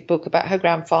biographic book about her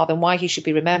grandfather and why he should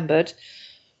be remembered.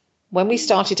 When we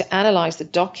started to analyze the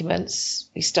documents,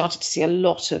 we started to see a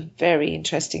lot of very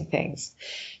interesting things.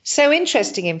 So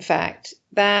interesting, in fact,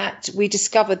 that we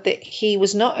discovered that he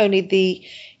was not only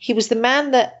he was the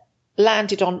man that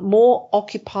landed on more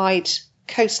occupied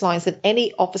coastlines than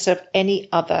any officer of any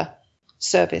other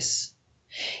service.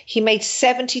 He made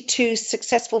 72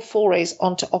 successful forays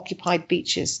onto occupied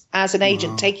beaches as an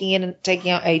agent, taking in and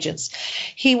taking out agents.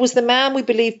 He was the man, we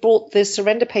believe, brought the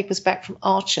surrender papers back from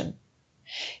Aachen.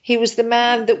 He was the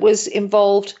man that was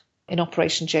involved in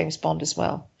Operation James Bond as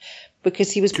well, because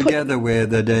he was together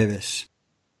with Davis.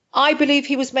 I believe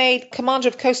he was made commander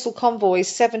of coastal convoys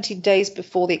 70 days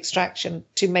before the extraction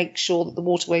to make sure that the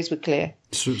waterways were clear.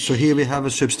 So here we have a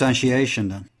substantiation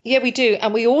then. Yeah, we do.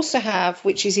 And we also have,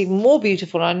 which is even more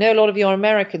beautiful, and I know a lot of your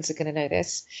Americans are going to know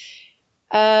this,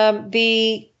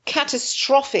 the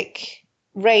catastrophic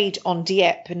raid on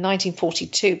Dieppe in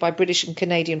 1942 by British and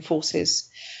Canadian forces,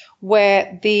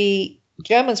 where the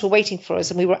Germans were waiting for us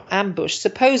and we were ambushed,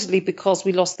 supposedly because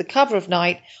we lost the cover of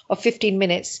night of 15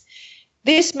 minutes.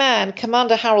 This man,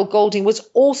 Commander Harold Golding, was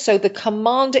also the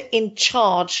commander in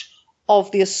charge of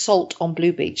the assault on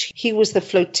Blue Beach. He was the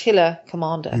flotilla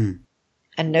commander,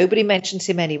 and nobody mentions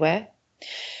him anywhere.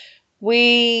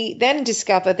 We then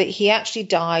discover that he actually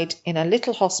died in a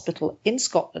little hospital in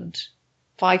Scotland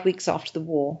 5 weeks after the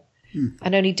war.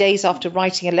 And only days after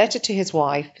writing a letter to his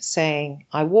wife saying,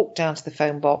 I walked down to the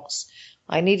phone box.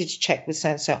 I needed to check with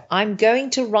so-and-so. I'm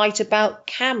going to write about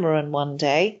Cameron one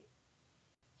day.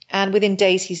 And within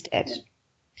days, he's dead.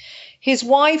 His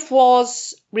wife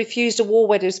was refused a war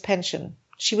widow's pension.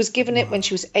 She was given it when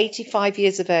she was 85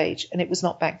 years of age, and it was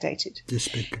not backdated.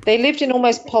 Despicable. They lived in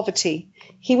almost poverty.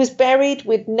 He was buried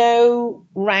with no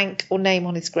rank or name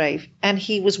on his grave, and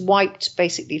he was wiped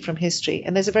basically from history.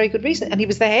 And there's a very good reason. And he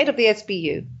was the head of the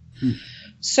SBU.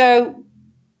 So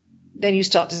then you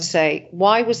start to say,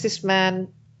 why was this man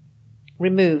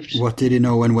removed? What did he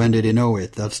know and when did he know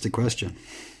it? That's the question.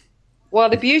 Well,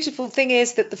 the beautiful thing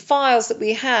is that the files that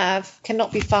we have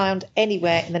cannot be found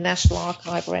anywhere in the National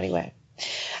Archive or anywhere.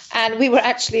 And we were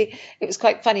actually, it was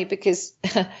quite funny because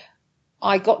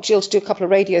I got Jill to do a couple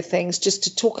of radio things just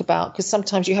to talk about, because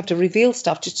sometimes you have to reveal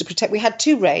stuff just to protect. We had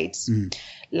 2 raids,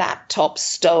 laptops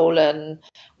stolen,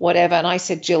 whatever. And I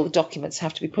said, Jill, the documents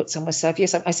have to be put somewhere safe.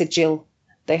 Yes, I said, Jill,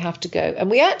 they have to go.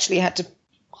 And we actually had to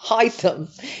hide them.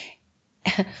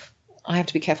 I have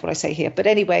to be careful what I say here. But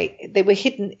anyway, they were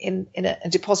hidden in a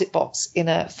deposit box in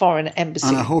a foreign embassy.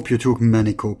 And I hope you took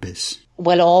many copies.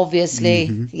 Well,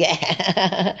 obviously,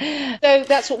 yeah. So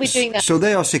that's what we're doing now. So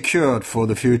they are secured for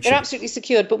the future. They're absolutely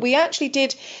secured. But we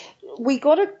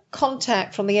got a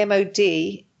contact from the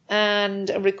MOD and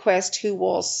a request who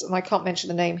was, and I can't mention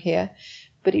the name here,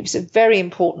 but he was a very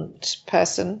important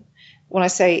person. When I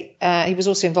say he was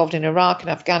also involved in Iraq and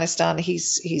Afghanistan,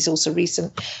 he's also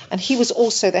recent. And he was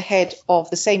also the head of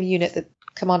the same unit that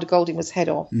Commander Golding was head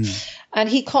of. And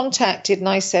he contacted and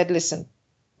I said, listen,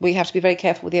 we have to be very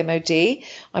careful with the MOD.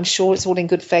 I'm sure it's all in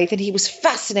good faith. And he was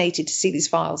fascinated to see these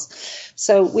files.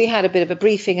 So we had a bit of a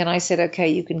briefing and I said, okay,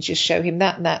 you can just show him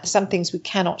that and that. Some things we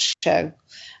cannot show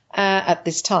at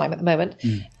this time, at the moment.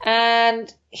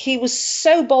 And he was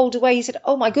so bowled away. He said,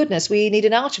 oh, my goodness, we need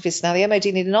an archivist now. The MOD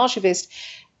need an archivist.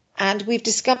 And we've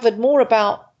discovered more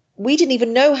about, we didn't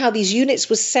even know how these units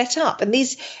were set up. And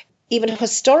these even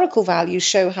historical values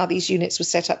show how these units were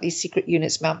set up, these secret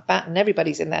units, Mountbatten,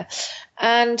 everybody's in there.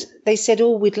 And they said,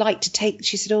 oh, they'd like to take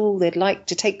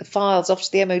the files off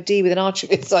to the MOD with an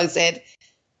archivist. I said,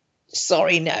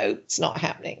 sorry, no, it's not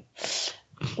happening.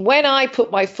 When I put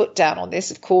my foot down on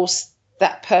this, of course,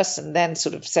 that person then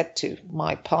sort of said to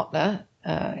my partner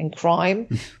in crime,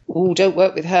 oh, don't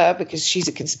work with her because she's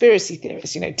a conspiracy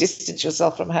theorist, distance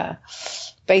yourself from her,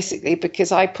 basically,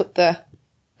 because I put the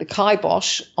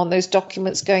kibosh on those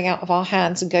documents going out of our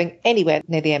hands and going anywhere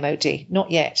near the MOD. Not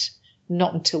yet,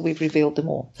 not until we've revealed them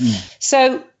all.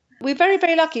 So we're very,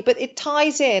 very lucky, but it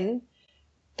ties in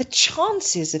the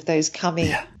chances of those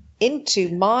coming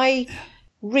into my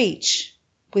reach.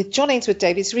 With John Ainsworth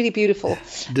Davies, it's really beautiful.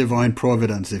 Divine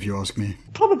providence, if you ask me.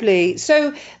 Probably.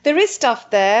 So there is stuff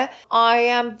there. I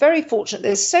am very fortunate.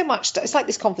 There's so much stuff. It's like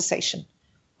this conversation.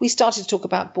 We started to talk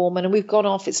about Bormann and we've gone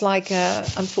off. It's like,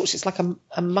 unfortunately, it's like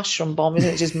a mushroom bomb,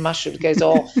 isn't it? Just mushrooms goes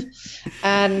off.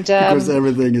 And because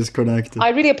everything is connected. I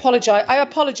really apologize. I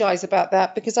apologize about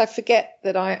that because I forget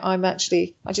that I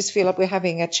just feel like we're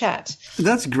having a chat.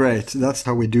 That's great. That's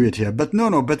how we do it here. But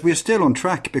but we're still on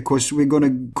track because we're going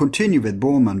to continue with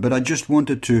Bormann. But I just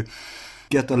wanted to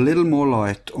get a little more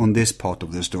light on this part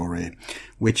of the story,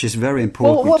 which is very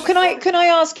important. Well, can I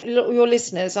ask your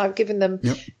listeners, I've given them...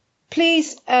 Yep.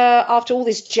 Please, after all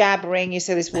this jabbering, you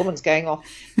say this woman's going off,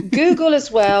 Google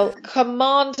as well,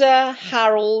 Commander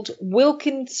Harold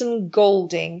Wilkinson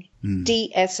Golding,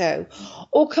 DSO,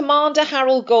 or Commander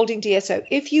Harold Golding, DSO.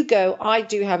 If you go, I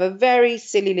do have a very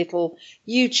silly little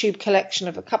YouTube collection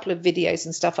of a couple of videos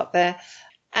and stuff up there.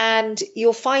 And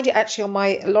you'll find it actually on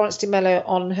my Lawrence de Mello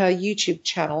on her YouTube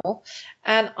channel.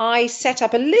 And I set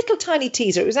up a little tiny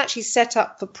teaser. It was actually set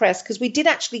up for press because we did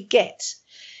actually get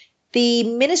the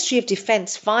Ministry of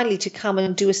Defence finally to come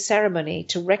and do a ceremony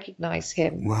to recognise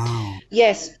him. Wow.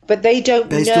 Yes, but they don't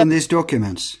Based on these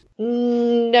documents?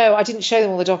 No, I didn't show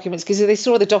them all the documents because if they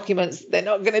saw the documents, they're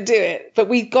not going to do it. But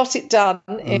we got it done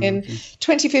in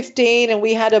 2015 and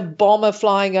we had a bomber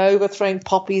flying over, throwing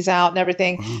poppies out and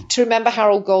everything to remember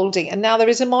Harold Golding. And now there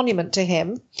is a monument to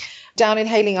him down in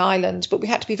Hayling Island, but we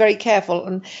had to be very careful.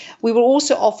 And we were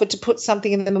also offered to put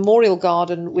something in the Memorial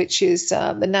Garden, which is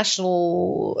the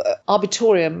National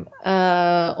Arboretum,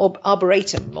 or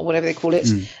Arboretum, or whatever they call it,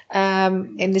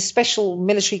 in this special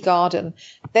military garden.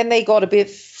 Then they got a bit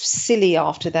silly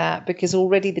after that because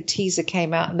already the teaser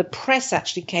came out and the press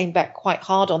actually came back quite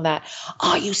hard on that.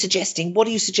 What are you suggesting?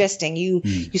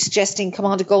 You're suggesting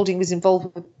Commander Golding was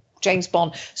involved with James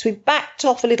Bond. So we backed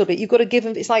off a little bit. You've got to give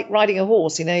him, it's like riding a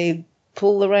horse, you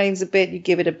pull the reins a bit, you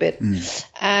give it a bit.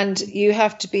 And you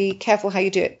have to be careful how you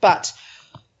do it. But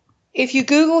if you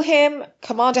Google him,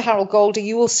 Commander Harold Golding,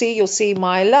 you'll see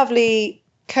my lovely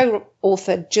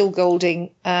co-author Jill Golding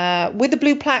with the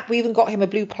blue plaque. We even got him a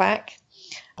blue plaque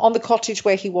on the cottage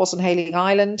where he was on Hayling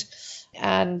Island.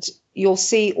 And you'll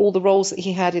see all the roles that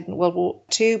he had in World War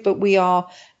II. But we are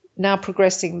now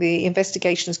progressing. The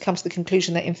investigation has come to the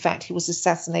conclusion that, in fact, he was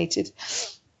assassinated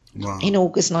in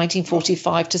August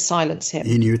 1945 to silence him.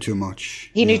 He knew too much.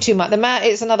 He knew too much.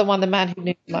 It's another one, the man who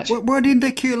knew too much. Why didn't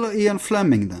they kill Ian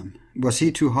Fleming then? Was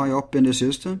he too high up in the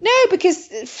system? No, because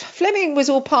Fleming was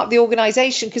all part of the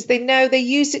organisation because they know they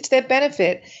used it to their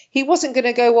benefit. He wasn't going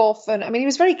to go off and, he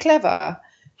was very clever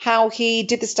how he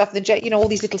did the stuff, all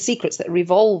these little secrets that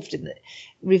revealed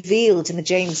in the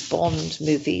James Bond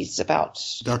movies about.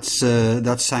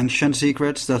 That's sanctioned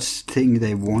secrets. That's thing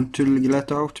they want to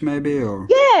let out, maybe, or.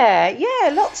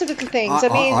 Yeah, lots of little things.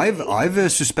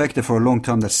 I've suspected for a long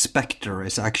time that Spectre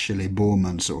is actually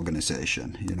Bormann's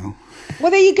organization. Well,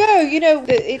 there you go.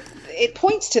 It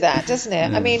points to that, doesn't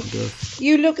it? Yeah,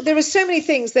 you look. There are so many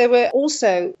things. There were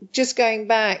also, just going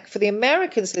back for the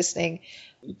Americans listening,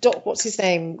 what's his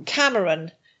name?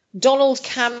 Cameron Donald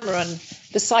Cameron,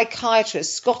 the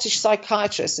psychiatrist, Scottish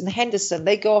psychiatrist, and Henderson,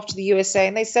 they go off to the USA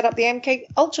and they set up the MK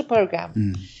Ultra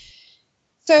program.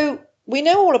 So we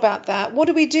know all about that. What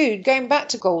do? Going back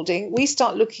to Golding, we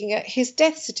start looking at his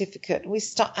death certificate. We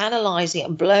start analysing it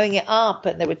and blowing it up.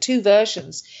 And there were 2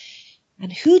 versions.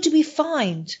 And who do we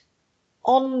find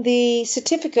on the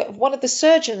certificate of one of the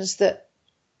surgeons that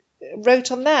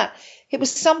wrote on that? It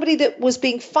was somebody that was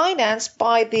being financed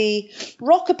by the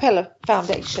Rockefeller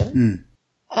Foundation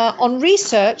on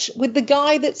research with the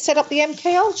guy that set up the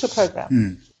MK Ultra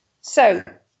program. So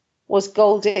was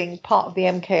Golding part of the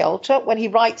MK Ultra? When he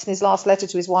writes in his last letter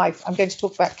to his wife, I'm going to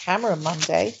talk about Cameron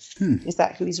Monday. Is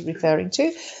that who he's referring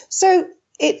to? So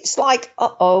it's like,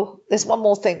 there's one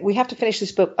more thing. We have to finish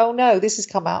this book. Oh, no, this has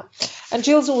come out. And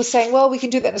Jill's always saying, well, we can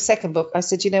do that in a second book. I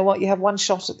said, you know what? You have one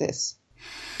shot at this.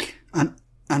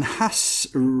 And has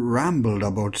rambled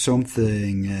about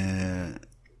something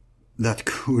that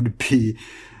could be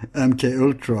MK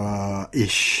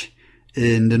Ultra-ish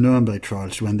in the Nuremberg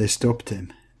trials when they stopped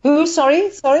him. Who?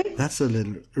 Sorry? That's a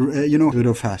little...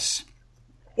 Rudolf Hess.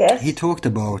 Yes. He talked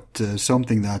about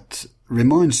something that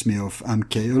reminds me of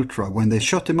MK Ultra when they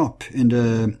shot him up in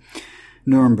the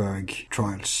Nuremberg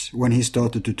trials, when he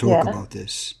started to talk about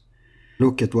this.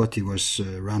 Look at what he was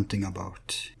ranting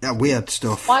about. Yeah, weird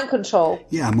stuff. Mind control.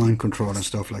 Yeah, mind control and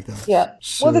stuff like that. Yeah.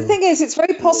 So, well, the thing is, it's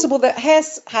very possible that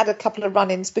Hess had a couple of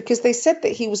run-ins because they said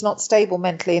that he was not stable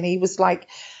mentally and he was like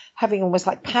having almost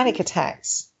like panic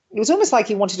attacks. It was almost like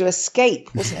he wanted to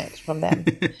escape, wasn't it, from them?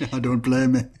 I don't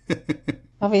blame him.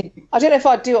 I mean, I don't know if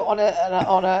I'd do it on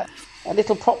a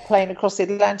little prop plane across the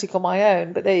Atlantic on my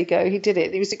own, but there you go. He did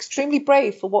it. He was extremely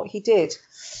brave for what he did.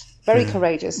 Very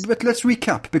courageous. But let's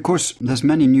recap, because there's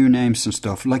many new names and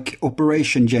stuff, like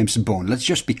Operation James Bond. Let's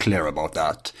just be clear about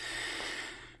that.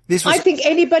 I think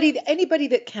anybody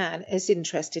that can is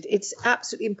interested. It's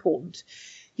absolutely important.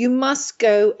 You must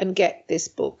go and get this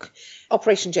book,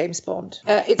 Operation James Bond.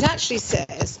 It actually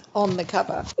says on the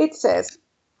cover, it says,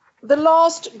 "The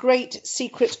last great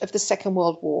secret of the Second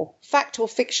World War. Fact or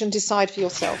fiction, decide for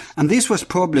yourself." And this was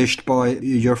published by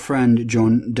your friend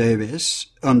John Davis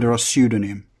under a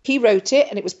pseudonym. He wrote it,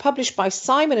 and it was published by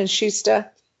Simon &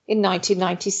 Schuster in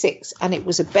 1996, and it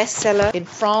was a bestseller in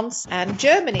France and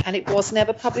Germany, and it was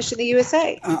never published in the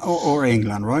USA. Or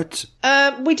England, right?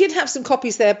 We did have some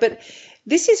copies there, but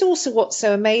this is also what's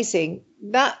so amazing.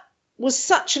 That was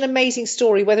such an amazing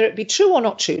story, whether it be true or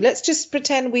not true. Let's just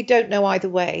pretend we don't know either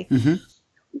way.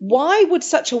 Why would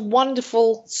such a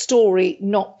wonderful story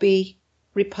not be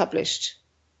republished?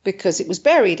 Because it was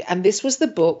buried. And this was the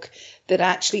book that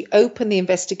actually opened the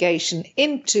investigation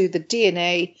into the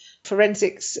DNA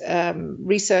forensics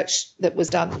research that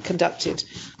was conducted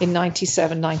in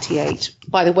 97, 98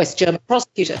 by the West German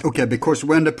prosecutor. Okay, because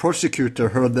when the prosecutor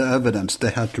heard the evidence, they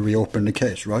had to reopen the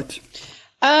case, right?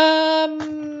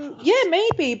 Yeah,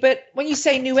 maybe. But when you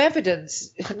say new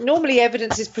evidence, normally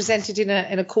evidence is presented in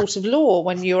a court of law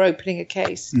when you're opening a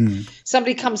case.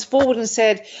 Somebody comes forward and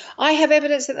said, I have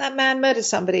evidence that man murdered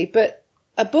somebody. But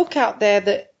a book out there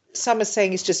that some are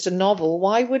saying is just a novel,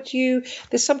 why would you?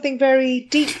 There's something very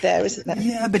deep there, isn't there?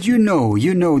 Yeah, but you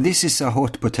know, this is a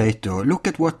hot potato. Look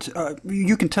at what,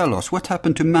 you can tell us, what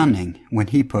happened to Manning when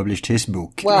he published his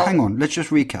book? Well, hang on, let's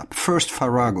just recap. First,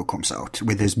 Farago comes out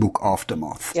with his book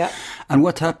Aftermath. Yeah. And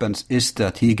what happens is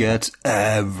that he gets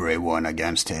everyone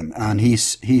against him, and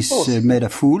he's made a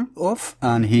fool of,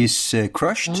 and he's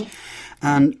crushed.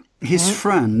 And his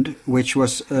friend, which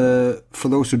was, for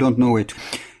those who don't know it,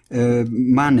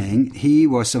 Manning, he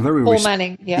was a very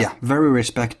very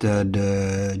respected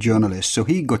journalist. So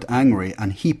he got angry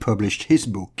and he published his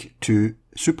book to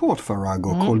support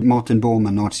Farago, called Martin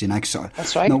Bormann, Nazi in Exile.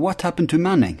 That's right. Now, what happened to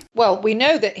Manning? Well, we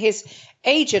know that his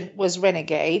agent was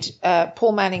renegade.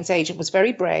 Paul Manning's agent was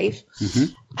very brave.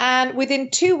 And within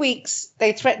 2 weeks,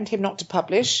 they threatened him not to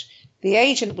publish. The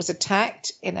agent was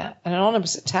attacked in an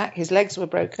anonymous attack. His legs were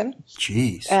broken.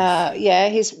 Jeez.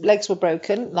 His legs were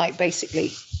broken, like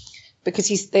basically,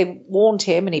 because they warned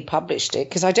him and he published it.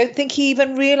 Because I don't think he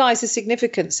even realised the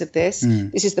significance of this.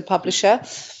 This is the publisher.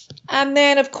 And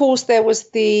then, of course, there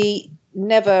was the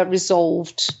never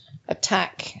resolved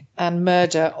attack and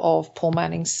murder of Paul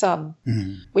Manning's son,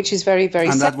 which is very, very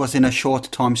sad. And that was in a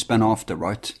short time span after,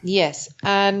 right? Yes.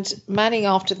 And Manning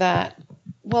after that,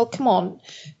 well, come on,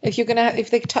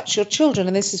 if they touch your children,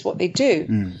 and this is what they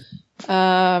do,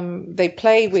 they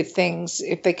play with things.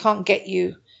 If they can't get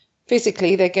you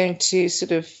physically, they're going to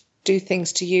sort of do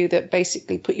things to you that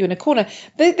basically put you in a corner.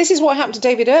 This is what happened to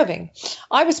David Irving.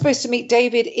 I was supposed to meet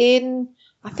David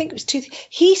I think it was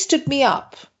he stood me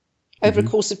up over a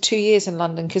course of 2 years in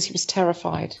London because he was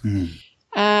terrified.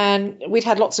 And we'd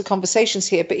had lots of conversations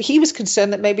here, but he was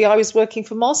concerned that maybe I was working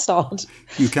for Mossad.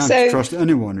 You can't trust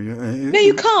anyone. No,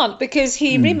 you can't, because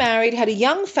he remarried, had a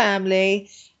young family,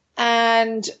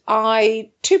 and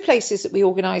two places that we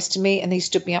organised to meet, and he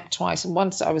stood me up twice. And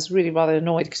once I was really rather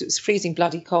annoyed because it was freezing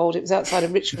bloody cold. It was outside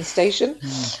of Richmond Station.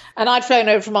 And I'd flown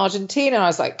over from Argentina. And I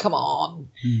was like, come on,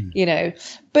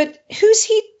 But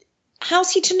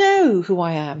how's he to know who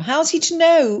I am? How's he to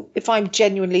know if I'm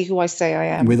genuinely who I say I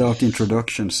am? Without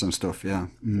introductions and stuff, yeah.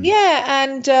 Yeah,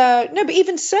 and no, but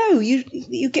even so,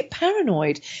 you get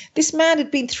paranoid. This man had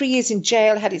been 3 years in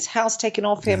jail, had his house taken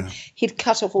off him. Yeah. He'd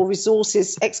cut off all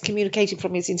resources, excommunicated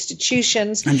from his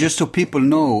institutions. And just so people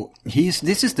know,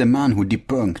 this is the man who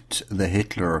debunked the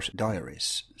Hitler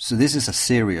diaries. So this is a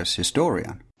serious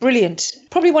historian. Brilliant.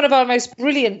 Probably one of our most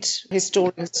brilliant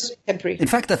historians contemporary. In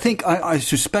fact, I think I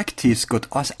suspect he's got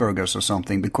Asperger's or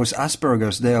something, because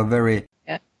Asperger's, they are very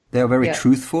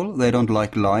truthful. They don't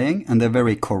like lying, and they're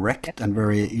very correct and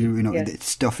very,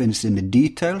 stuff is in the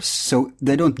details. So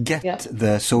they don't get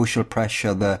the social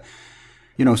pressure,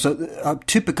 so a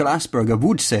typical Asperger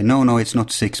would say, no, it's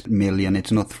not 6 million,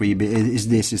 it's not 3 billion, it's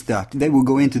this, it's that. They will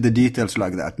go into the details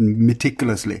like that,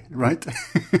 meticulously, right?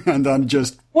 And then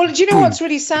just... Well, do you know what's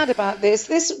really sad about this?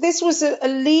 This was a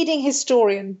leading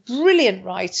historian, brilliant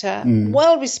writer,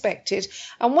 well respected.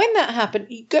 And when that happened,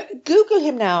 you Google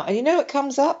him now, and you know what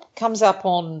comes up? Comes up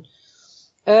on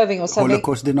Irving or something.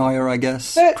 Holocaust denier, I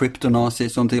guess. Crypto-Nazi,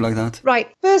 something like that. Right.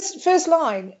 First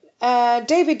line.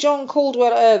 David John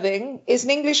Caldwell Irving is an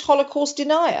English Holocaust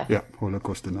denier. Yeah,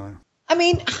 Holocaust denier. I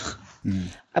mean,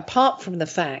 apart from the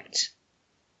fact,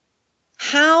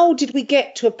 how did we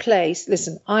get to a place?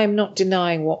 Listen, I'm not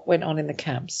denying what went on in the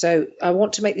camp. So I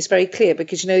want to make this very clear,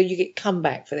 because, you get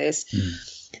comeback for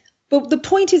this. But the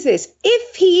point is this: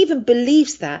 if he even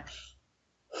believes that,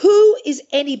 who is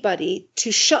anybody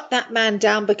to shut that man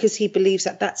down because he believes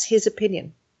that? That's his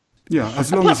opinion. Yeah,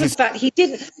 as long apart from the fact he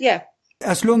didn't. Yeah.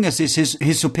 As long as it's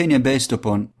his opinion based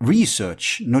upon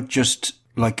research, not just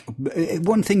like,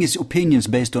 one thing is opinions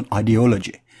based on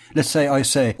ideology. Let's say I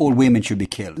say all women should be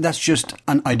killed. That's just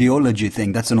an ideology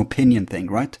thing. That's an opinion thing,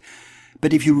 right?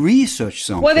 But if you research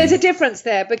something... Well, there's a difference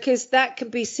there, because that can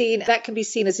be seen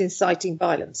as inciting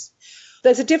violence.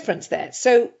 There's a difference there.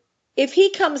 So if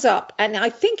he comes up, and I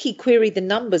think he queried the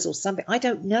numbers or something, I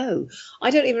don't know.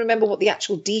 I don't even remember what the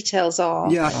actual details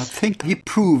are. Yeah, I think he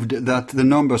proved that the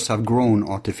numbers have grown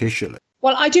artificially.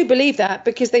 Well, I do believe that,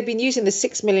 because they've been using the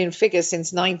 6 million figure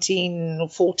since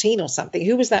 1914 or something.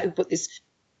 Who was that who put this?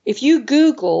 If you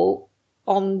Google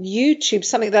on YouTube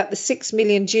something about the 6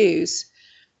 million Jews,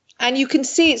 and you can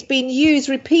see it's been used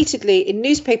repeatedly in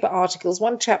newspaper articles.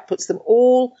 One chap puts them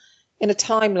all in a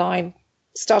timeline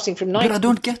starting from 19... But I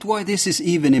don't get why this is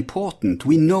even important.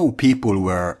 We know people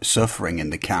were suffering in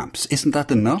the camps. Isn't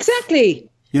that enough? Exactly.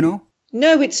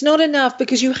 No, it's not enough,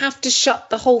 because you have to shut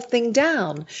the whole thing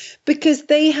down, because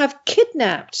they have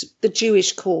kidnapped the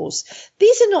Jewish cause.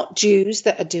 These are not Jews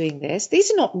that are doing this.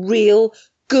 These are not real,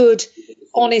 good,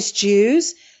 honest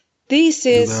Jews. This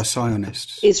is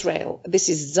Zionists. Israel. This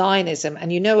is Zionism. And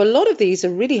a lot of these are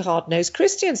really hard-nosed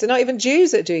Christians. They're not even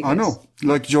Jews that are doing this. I know.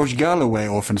 Like George Galloway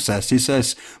often says. He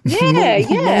says,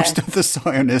 most of the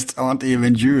Zionists aren't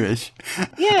even Jewish.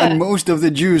 Yeah. And most of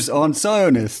the Jews aren't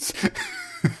Zionists.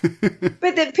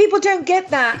 But people don't get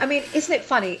that. I mean, isn't it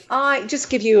funny? I just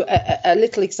give you a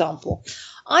little example.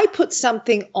 I put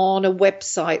something on a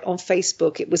website on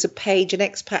Facebook. It was a page, an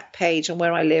expat page on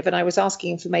where I live, and I was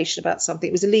asking information about something.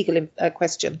 It was a legal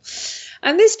question.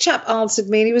 And this chap answered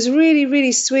me, and he was really,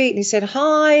 really sweet. And he said,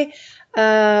 hi,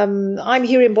 I'm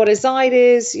here in Buenos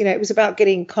Aires. It was about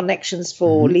getting connections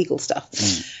for legal stuff.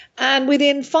 And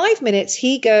within 5 minutes,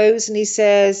 he goes and he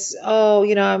says,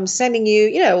 I'm sending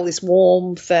you, all this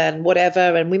warmth and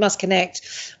whatever, and we must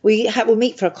connect. We'll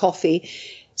meet for a coffee.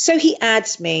 So he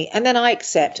adds me, and then I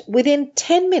accept. Within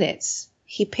 10 minutes,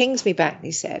 he pings me back and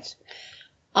he said,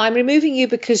 I'm removing you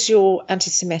because you're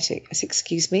anti-Semitic. I said,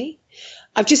 excuse me?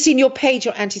 I've just seen your page,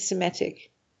 you're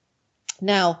anti-Semitic.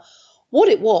 Now, what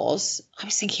it was, I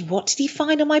was thinking, what did he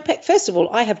find on my page? First of all,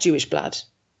 I have Jewish blood.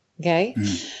 Okay. And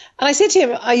I said to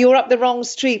him, you're up the wrong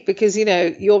street because,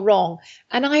 you're wrong.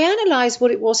 And I analysed what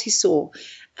it was he saw.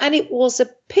 And it was a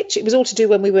picture. It was all to do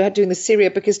when we were doing the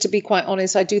Syria, because to be quite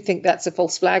honest, I do think that's a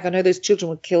false flag. I know those children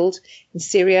were killed in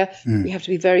Syria. We have to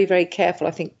be very, very careful.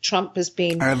 I think Trump has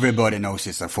been... Everybody knows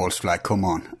it's a false flag. Come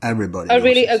on. Everybody knows. Oh,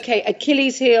 really? This. Okay.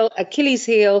 Achilles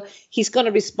heel. He's going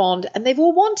to respond. And they've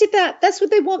all wanted that. That's what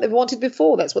they want. They've wanted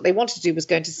before. That's what they wanted to do, was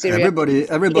going to Syria.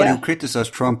 Everybody who criticizes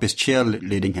Trump is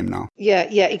cheerleading him now. Yeah,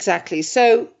 exactly.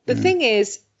 So the thing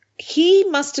is, he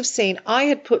must have seen, I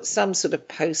had put some sort of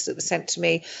post that was sent to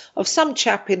me of some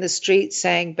chap in the street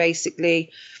saying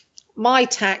basically, my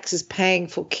tax is paying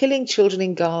for killing children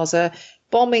in Gaza,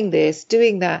 bombing this,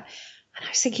 doing that. And I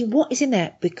was thinking, what is in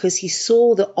there? Because he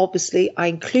saw that obviously I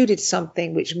included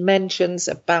something which mentions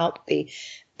about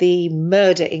the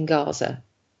murder in Gaza.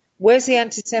 Where's the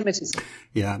anti-Semitism?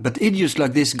 Yeah, but idiots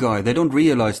like this guy, they don't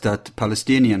realize that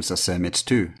Palestinians are Semites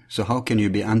too. So how can you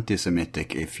be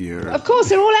anti-Semitic if you're... Of course,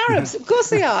 they're all Arabs. Of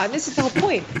course they are. And this is the whole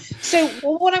point. So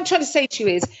what I'm trying to say to you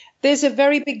is there's a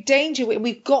very big danger.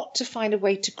 We've got to find a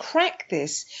way to crack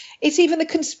this. It's even the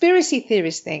conspiracy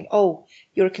theorist thing. Oh,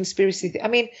 you're a conspiracy theorist. I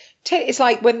mean, it's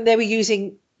like when they were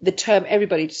using the term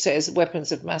everybody says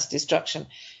weapons of mass destruction.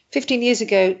 15 years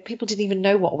ago, people didn't even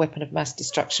know what a weapon of mass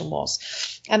destruction was.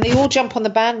 And they all jump on the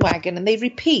bandwagon and they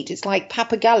repeat. It's like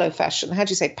papagallo fashion. How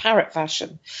do you say? Parrot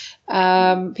fashion.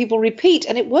 People repeat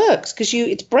and it works because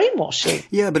it's brainwashing.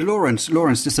 Yeah, but Lawrence,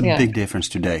 there's a big difference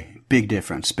today. Big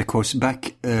difference. Because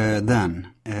back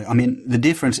then, the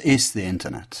difference is the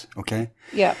internet, okay?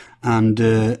 Yeah.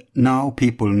 And now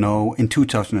people know in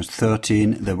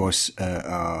 2013 there was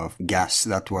gas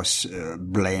that was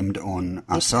blamed on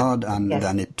Assad, and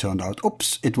then it turned out,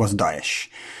 oops, it was Daesh.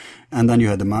 And then you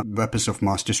had the weapons of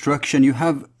mass destruction. You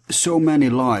have so many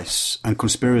lies and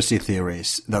conspiracy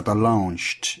theories that are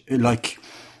launched, like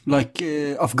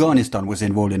Afghanistan was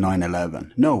involved in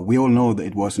 9/11. No, we all know that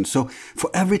it wasn't. So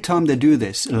for every time they do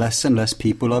this, less and less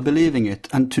people are believing it.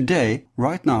 And today,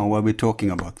 right now, while we're talking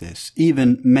about this,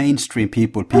 even mainstream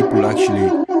people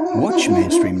actually watch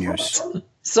mainstream news.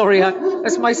 Sorry,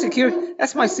 that's my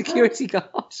security guard.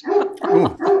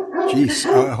 Oh, jeez.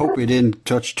 I hope we didn't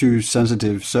touch too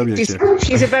sensitive subjects here.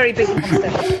 She's a very big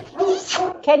monster.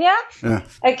 Kenya? Yeah.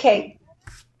 Okay.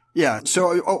 Yeah,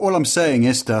 so all I'm saying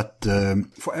is that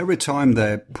for every time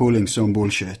they're pulling some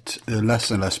bullshit,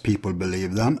 less and less people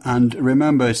believe them. And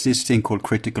remember, it's this thing called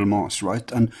critical mass,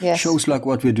 right? And shows like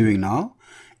what we're doing now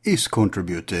is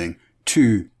contributing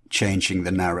to changing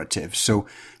the narrative. So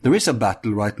there is a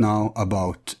battle right now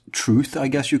about truth, I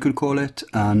guess you could call it.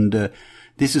 And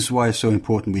this is why it's so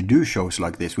important we do shows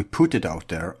like this. We put it out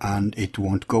there and it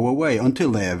won't go away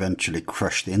until they eventually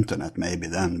crush the internet, maybe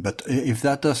then. But if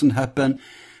that doesn't happen,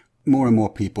 more and more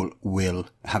people will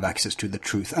have access to the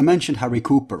truth. I mentioned Harry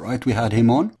Cooper, right? We had him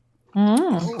on.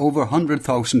 Over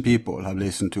 100,000 people have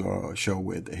listened to our show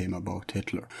with him about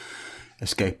Hitler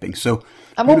escaping. So,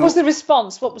 and what was the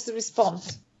response? Well,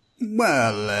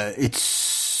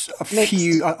 it's a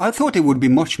few. I thought it would be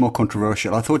much more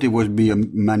controversial. I thought it would be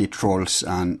many trolls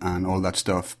and all that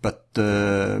stuff. But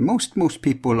most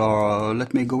people are.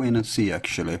 Let me go in and see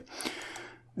actually.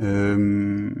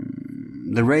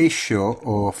 The ratio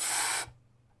of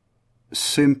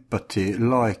sympathy,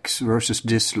 likes versus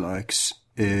dislikes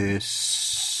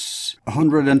is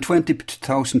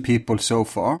 120,000 people so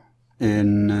far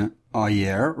in a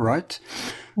year, right?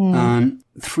 And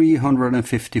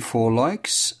 354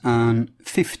 likes and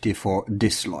 54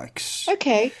 dislikes.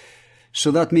 Okay.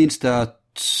 So that means that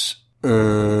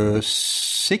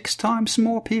 6 times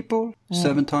more people,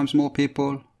 7 times more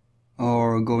people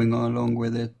are going along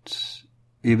with it,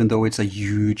 even though it's a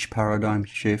huge paradigm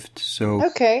shift. So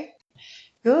okay,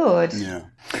 good.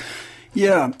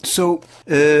 Yeah. So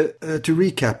to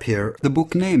recap here, the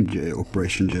book named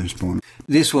Operation James Bond.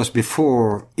 This was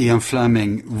before Ian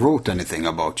Fleming wrote anything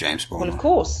about James Bond. Well, of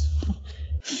course.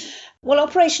 Well,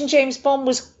 Operation James Bond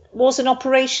was an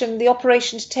operation, the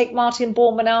operation to take Martin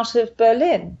Bormann out of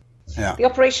Berlin. Yeah. The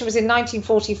operation was in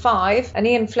 1945, and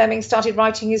Ian Fleming started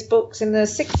writing his books in the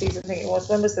 60s, I think it was.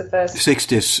 When was the first?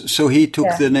 60s. So he took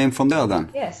the name from there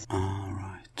then? Yes. All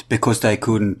right. Because they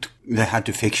had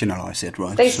to fictionalize it,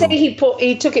 right? They say he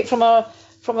took it from a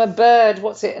bird,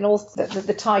 an author,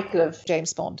 the title of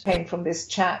James Bond came from this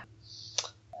chap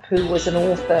who was an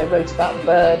author, wrote about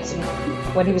birds and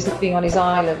when he was living on his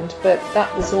island, but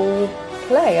that was all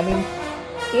play. I mean,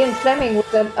 Ian Fleming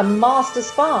was a master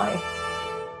spy.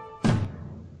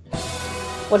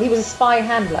 Well, he was a spy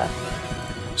handler.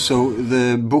 So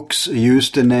the books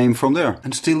used the name from there,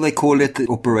 and still they call it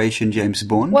Operation James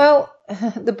Bond? Well,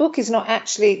 the book is not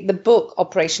actually... The book,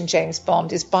 Operation James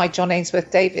Bond, is by John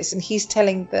Ainsworth Davis, and he's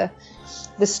telling the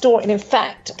story. And in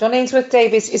fact, John Ainsworth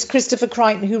Davis is Christopher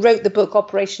Crichton, who wrote the book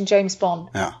Operation James Bond.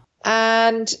 Yeah.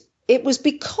 And it was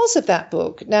because of that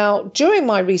book. Now, during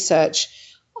my research,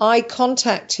 I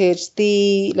contacted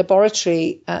the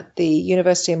laboratory at the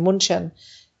University of München,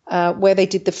 where they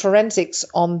did the forensics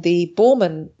on the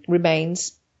Bormann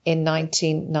remains in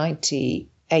 1998.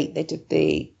 They did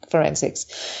the forensics.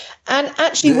 And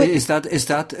actually... Is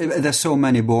that there's so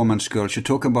many Bormann skulls. You're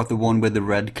talking about the one with the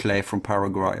red clay from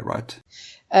Paraguay, right?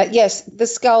 Yes, the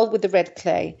skull with the red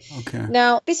clay. Okay.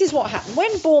 Now, this is what happened.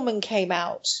 When Bormann came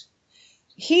out,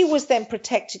 he was then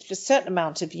protected for a certain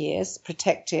amount of years,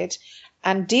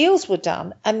 and deals were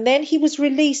done, and then he was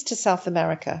released to South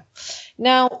America.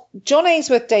 Now, John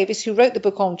Ainsworth Davis, who wrote the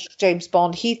book on James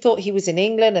Bond, he thought he was in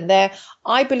England, and there,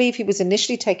 I believe he was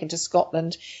initially taken to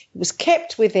Scotland. He was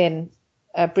kept within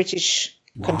British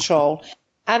control.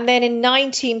 And then in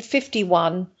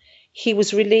 1951, he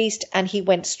was released and he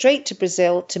went straight to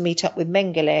Brazil to meet up with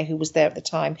Mengele, who was there at the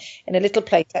time, in a little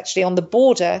place actually on the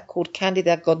border called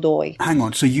Candida Godoy. Hang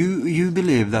on, so you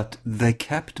believe that they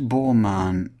kept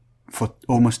Bormann for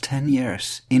almost 10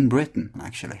 years in Britain,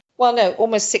 actually? Well, no,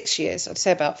 almost 6 years. I'd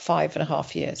say about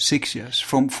 5.5 years. 6 years,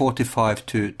 from 45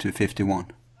 to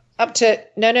 51. Up to,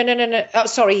 no. Oh,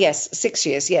 sorry, yes, 6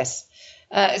 years, yes.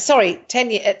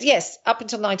 10 years, yes, up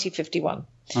until 1951.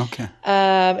 Okay.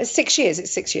 It's 6 years,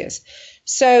 it's 6 years.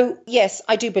 So, yes,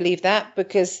 I do believe that,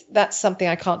 because that's something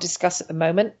I can't discuss at the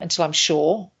moment until I'm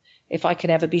sure, if I can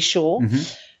ever be sure.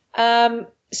 Mm-hmm.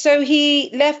 So he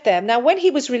left them. Now, when he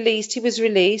was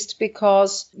released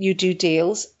because you do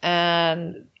deals,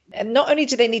 and not only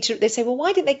do they say, well,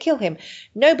 why didn't they kill him?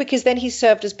 No, because then he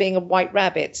served as being a white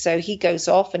rabbit. So he goes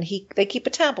off and they keep a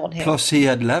tab on him. Plus he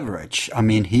had leverage. I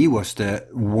mean, he was the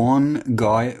one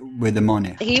guy with the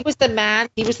money. He was the man.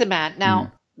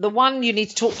 Now, the one you need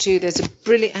to talk to, there's a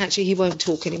brilliant, actually, he won't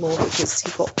talk anymore because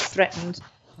he got threatened.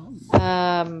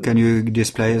 Can you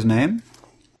display his name?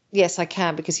 Yes, I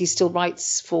can, because he still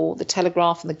writes for The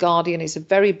Telegraph and The Guardian. He's a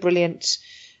very brilliant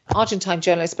Argentine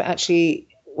journalist, but actually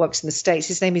works in the States.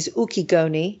 His name is Uki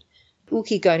Goni.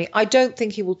 I don't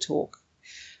think he will talk.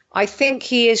 I think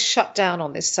he is shut down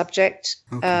on this subject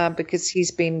because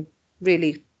he's been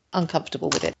really uncomfortable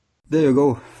with it. There you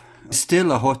go.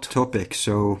 Still a hot topic,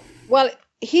 so... Well,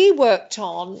 he worked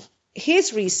on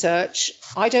his research.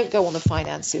 I don't go on the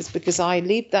finances because I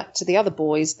leave that to the other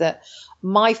boys. That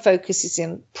my focus is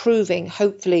in proving,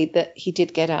 hopefully, that he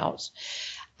did get out.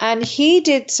 And he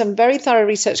did some very thorough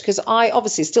research, because I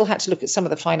obviously still had to look at some of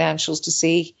the financials to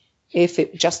see if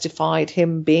it justified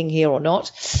him being here or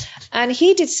not. And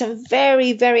he did some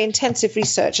very, very intensive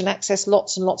research and accessed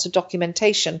lots and lots of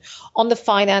documentation on the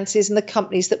finances and the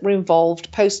companies that were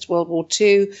involved post-World War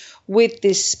II with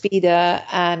this speeder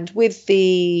and with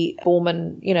the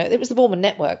Bormann, it was the Bormann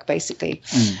network, basically.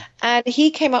 And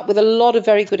he came up with a lot of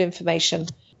very good information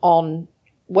on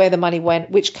where the money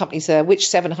went, which companies there, which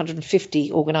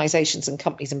 750 organizations and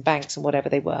companies and banks and whatever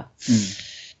they were.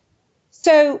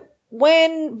 So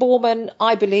when Bormann,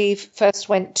 I believe, first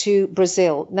went to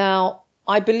Brazil. Now,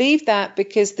 I believe that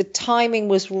because the timing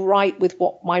was right with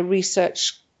what my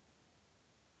research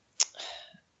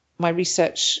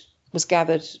was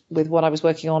gathered with what I was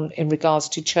working on in regards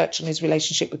to Churchill and his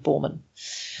relationship with Bormann.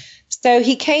 So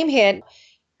he came here.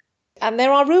 And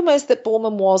there are rumors that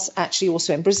Bormann was actually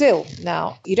also in Brazil.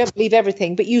 Now, you don't believe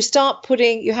everything, but you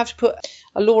have to put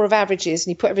a law of averages,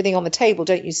 and you put everything on the table,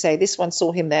 don't you? Say, this one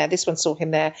saw him there, this one saw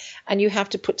him there. And you have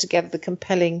to put together the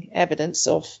compelling evidence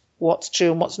of what's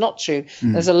true and what's not true.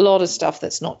 There's a lot of stuff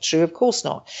that's not true. Of course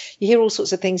not. You hear all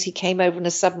sorts of things. He came over in a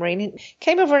submarine. He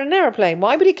came over in an aeroplane.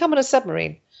 Why would he come on a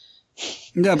submarine?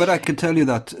 Yeah, but I can tell you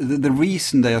that the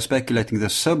reason they are speculating the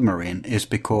submarine is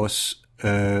because...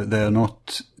 they're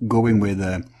not going with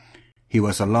he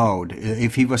was allowed.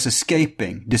 If he was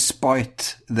escaping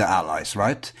despite the Allies,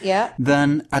 right? Yeah.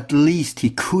 Then at least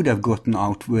he could have gotten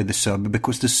out with the sub,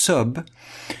 because the sub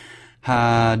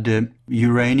had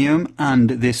uranium, and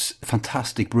this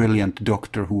fantastic, brilliant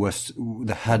doctor who was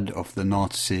the head of the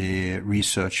Nazi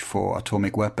research for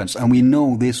atomic weapons. And we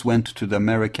know this went to the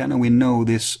American, and we know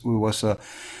this was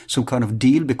some kind of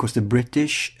deal because the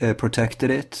British protected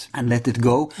it and let it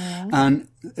go. And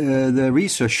the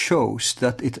research shows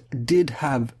that it did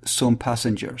have some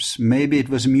passengers. Maybe it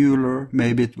was Mueller,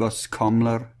 maybe it was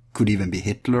Kammler, could even be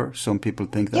Hitler. Some people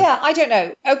think that. Yeah, I don't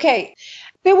know. Okay.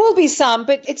 There will be some,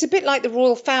 but it's a bit like the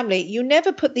royal family. You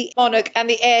never put the monarch and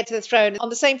the heir to the throne on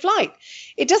the same flight.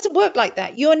 It doesn't work like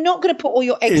that. You're not going to put all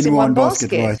your eggs in one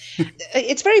basket. Right.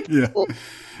 It's very possible.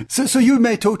 Yeah. So you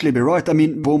may totally be right. I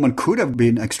mean, Bormann could have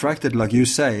been extracted, like you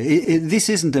say. This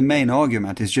isn't the main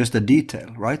argument. It's just a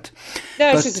detail, right?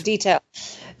 No, it's just a detail.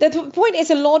 The point is,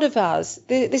 a lot of us,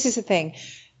 this is the thing,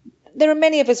 there are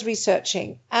many of us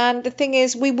researching. And the thing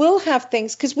is, we will have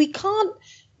things, because we can't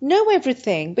know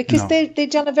everything, because they've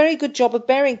done a very good job of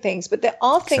burying things, but there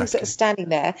are things that are standing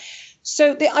there.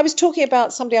 So I was talking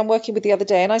about somebody I'm working with the other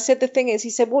day, and I said, the thing is,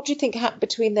 he said, what do you think happened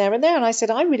between there and there? And I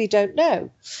said, I really don't know,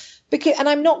 and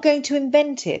I'm not going to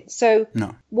invent it. So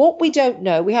what we don't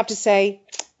know, we have to say,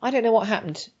 I don't know what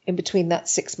happened in between that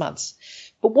 6 months.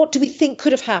 but what do we think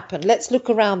could have happened? Let's look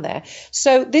around there.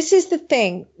 So this is the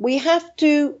thing. We have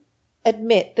to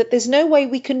admit that there's no way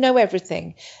we can know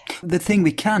everything. The thing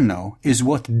we can know is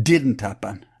what didn't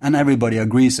happen. And everybody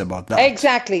agrees about that.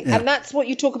 Exactly. Yeah. And that's what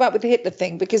you talk about with the Hitler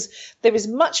thing, because there is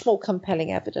much more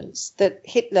compelling evidence that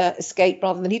Hitler escaped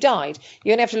rather than he died.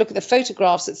 You only have to look at the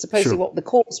photographs that's supposedly what the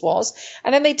corpse was.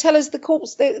 And then they tell us the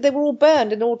corpse, they were all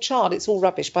burned and all charred. It's all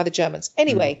rubbish by the Germans.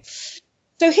 Anyway,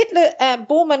 so Hitler,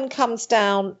 Bormann comes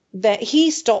down there. He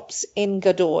stops in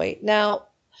Godoy. Now,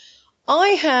 I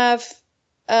have...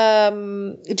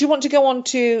 do you want to go on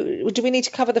to, do we need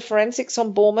to cover the forensics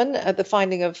on Bormann, the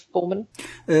finding of Bormann?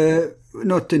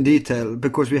 Not in detail,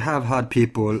 because we have had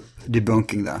people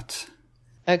debunking that.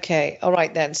 Okay, all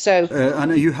right then. So,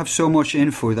 and you have so much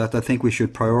info that I think we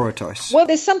should prioritize. Well,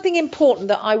 there's something important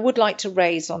that I would like to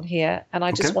raise on here, and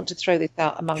I just want to throw this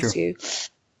out amongst you.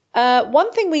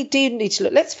 One thing we do need to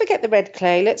look, let's forget the red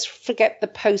clay, let's forget the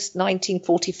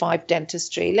post-1945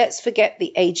 dentistry, let's forget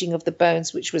the aging of the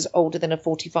bones, which was older than a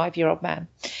 45-year-old man.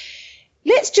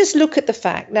 Let's just look at the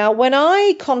fact. Now, when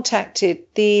I contacted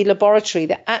the laboratory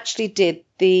that actually did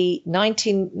the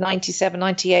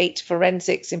 1997-98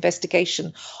 forensics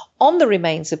investigation on the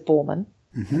remains of Bormann,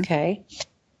 okay,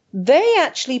 they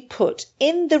actually put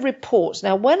in the report.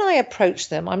 Now, when I approached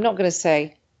them, I'm not going to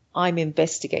say I'm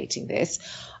investigating this.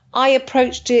 I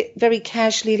approached it very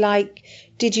casually, like,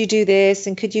 did you do this?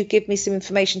 And could you give me some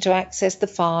information to access the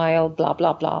file? Blah,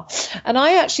 blah, blah. And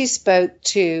I actually spoke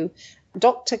to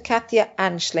Dr. Katja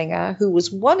Anschlinger, who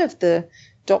was one of the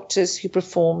doctors who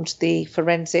performed the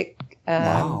forensic,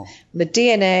 the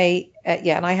DNA.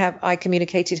 And I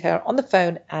communicated her on the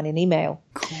phone and in email.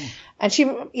 Cool. And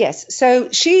so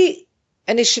she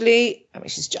initially,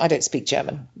 I don't speak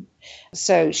German.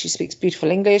 So she speaks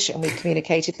beautiful English and we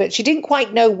communicated, but she didn't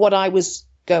quite know what I was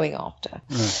going after.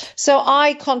 Right. So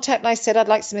I said, I'd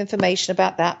like some information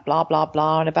about that, blah, blah,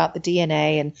 blah, and about the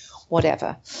DNA and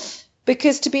whatever.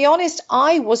 Because to be honest,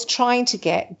 I was trying to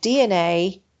get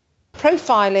DNA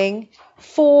profiling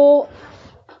for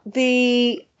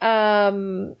the,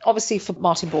 obviously for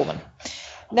Martin Bormann.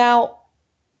 Now,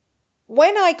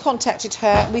 when I contacted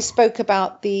her, we spoke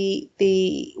about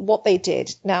what they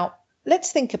did. Now,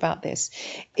 let's think about this.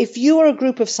 If you are a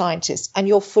group of scientists and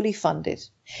you're fully funded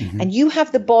and you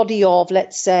have the body of,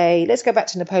 let's go back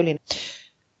to Napoleon.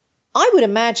 I would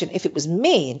imagine if it was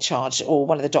me in charge or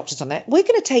one of the doctors on that, we're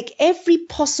going to take every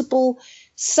possible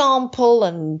sample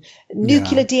and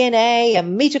nuclear DNA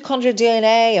and mitochondrial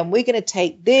DNA, and we're going to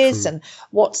take this and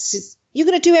you're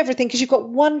going to do everything because you've got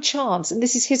one chance, and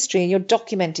this is history and you're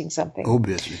documenting something.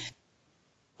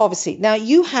 Obviously. Now,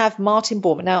 you have Martin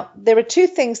Bormann. Now, there are two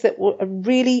things that are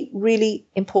really, really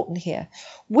important here.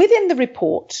 Within the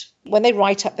report, when they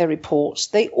write up their report,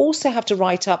 they also have to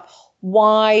write up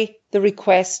why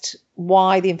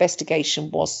the investigation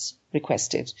was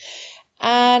requested.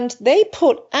 And they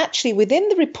put actually within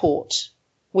the report,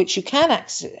 which you can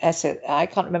access, I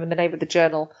can't remember the name of the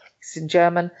journal, it's in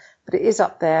German, but it is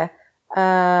up there.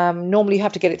 Normally you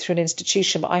have to get it through an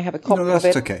institution, but I have a copy of it.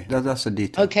 That's okay. That's a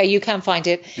detail. Okay, you can find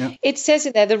it. Yeah. It says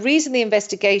in there, the reason the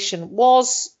investigation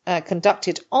was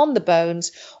conducted on the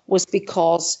bones was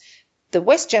because the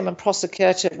West German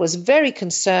prosecutor was very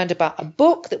concerned about a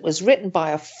book that was written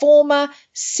by a former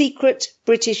secret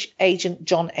British agent,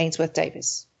 John Ainsworth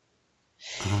Davis.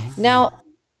 Now,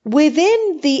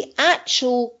 within the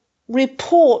actual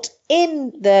report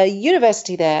in the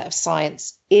University there of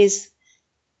Science is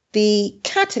the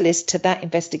catalyst to that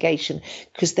investigation,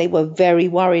 because they were very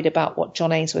worried about what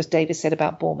John Ainsworth Davis said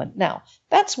about Bormann. Now,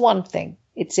 that's one thing.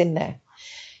 It's in there.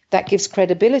 That gives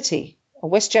credibility. A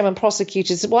West German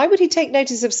prosecutor said, why would he take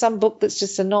notice of some book that's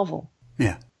just a novel?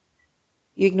 Yeah.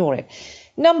 You ignore it.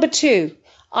 Number two,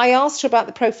 I asked her about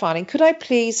the profiling. Could I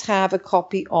please have a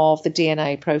copy of the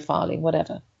DNA profiling,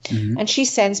 whatever? And she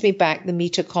sends me back the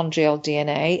mitochondrial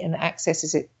DNA and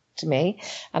accesses it to me.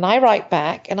 And I write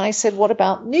back and I said, what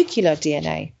about nuclear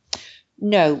DNA?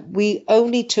 No, we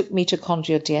only took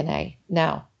mitochondrial DNA.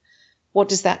 Now, what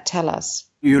does that tell us?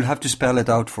 You'll have to spell it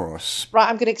out for us. Right,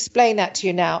 I'm going to explain that to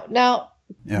you now. Now,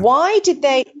 why did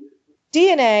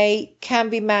DNA can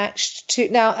be matched to,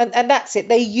 now, and that's it.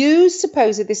 They used,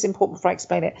 supposedly, this is important before I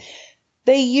explain it,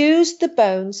 they used the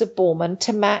bones of Bormann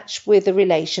to match with a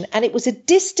relation, and it was a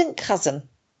distant cousin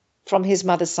from his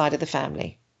mother's side of the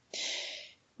family.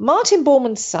 Martin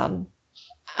Bormann's son,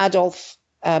 Adolf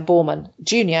Bormann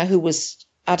Jr., who was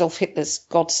Adolf Hitler's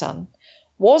godson,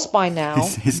 was by now...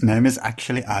 His name is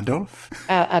actually Adolf?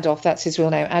 Adolf, that's his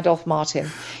real name, Adolf Martin.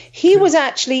 He was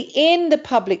actually in the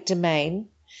public domain.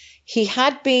 He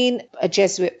had been a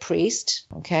Jesuit priest,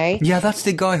 okay? Yeah, that's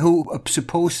the guy who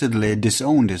supposedly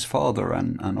disowned his father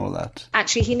and all that.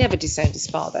 Actually, he never disowned his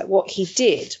father. What he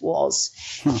did was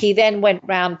he then went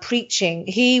round preaching.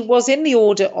 He was in the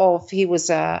order of,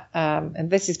 and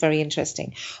this is very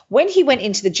interesting. When he went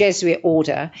into the Jesuit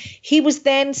order, he was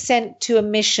then sent to a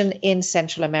mission in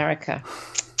Central America.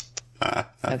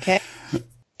 Okay.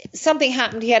 Something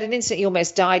happened. He had an incident. He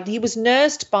almost died. He was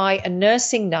nursed by a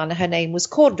nursing nun. Her name was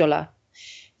Cordula.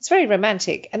 It's very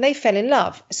romantic. And they fell in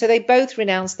love. So they both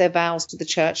renounced their vows to the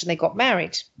church and they got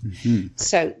married. Mm-hmm.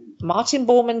 So Martin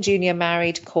Bormann Jr.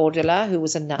 married Cordula, who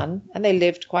was a nun, and they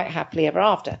lived quite happily ever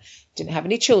after. Didn't have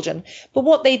any children. But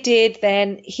what they did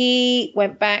then, he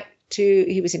went back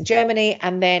he was in Germany,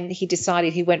 and then he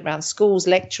decided he went around schools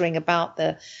lecturing about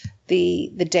the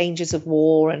dangers of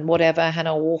war and whatever, and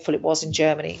how awful it was in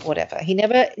Germany, whatever. He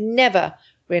never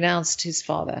renounced his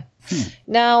father.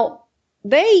 Now,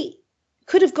 they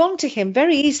could have gone to him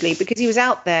very easily because he was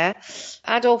out there.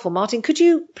 Adolf or Martin, could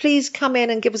you please come in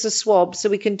and give us a swab so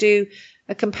we can do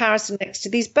a comparison next to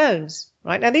these bones,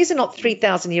 right? Now, these are not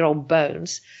 3,000-year-old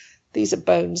bones. These are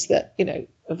bones that,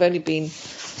 have only been,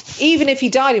 even if he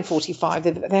died in 45,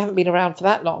 they haven't been around for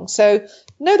that long. So,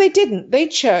 no, they didn't. They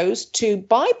chose to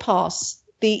bypass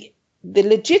the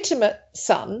legitimate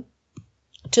son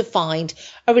to find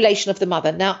a relation of the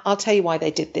mother. Now, I'll tell you why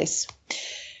they did this.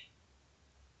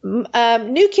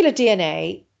 Nuclear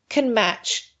DNA can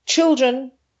match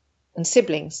children and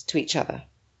siblings to each other.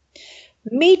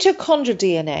 Mitochondrial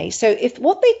DNA, so if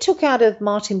what they took out of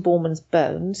Martin Bormann's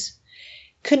bones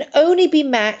can only be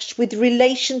matched with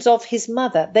relations of his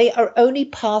mother. They are only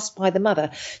passed by the mother.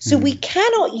 So we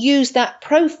cannot use that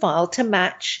profile to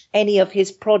match any of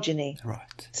his progeny.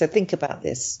 Right. So think about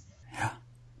this. Yeah.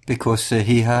 Because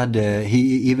he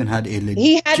even had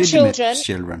illegitimate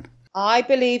children. I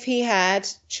believe he had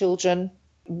children.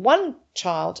 One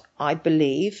child, I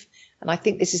believe, and I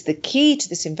think this is the key to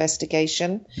this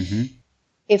investigation,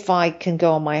 if I can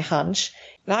go on my hunch.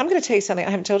 Now, I'm going to tell you something I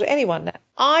haven't told anyone now.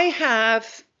 I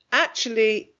have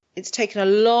actually, it's taken a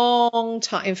long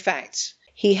time. In fact,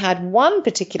 he had one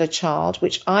particular child,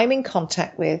 which I'm in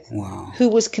contact with, who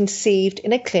was conceived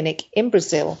in a clinic in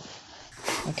Brazil,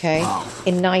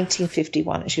 in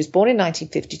 1951. She was born in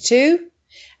 1952,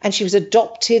 and she was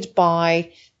adopted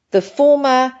by the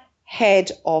former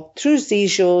head of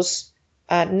Trujillo's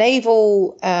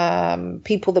naval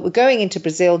people that were going into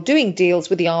Brazil, doing deals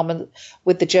with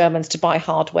the Germans to buy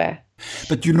hardware.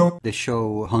 But the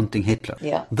show Hunting Hitler.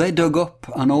 Yeah. They dug up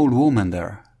an old woman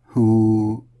there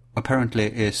who apparently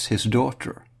is his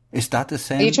daughter. Is that the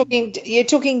same? You're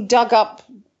talking dug up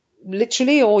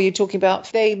literally, or you're talking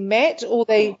about they met or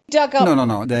they dug up?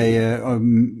 No.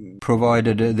 They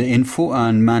provided the info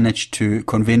and managed to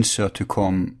convince her to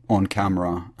come on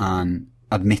camera and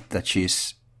admit that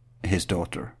she's his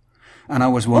daughter. And I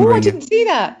was wondering... I didn't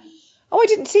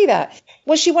see that.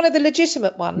 Was she one of the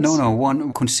legitimate ones? No,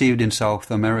 one conceived in South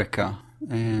America.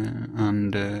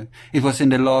 And it was in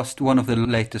one of the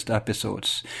latest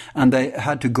episodes. And they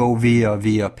had to go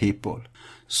via people.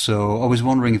 So I was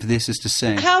wondering if this is the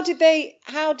same. How did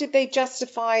they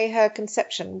justify her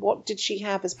conception? What did she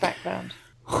have as background?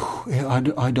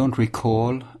 I don't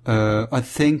recall. I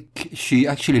think she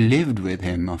actually lived with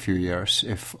him a few years,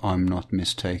 if I'm not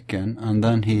mistaken. And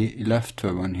then he left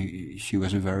her when she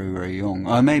was very, very young.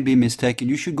 I may be mistaken.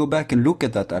 You should go back and look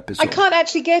at that episode. I can't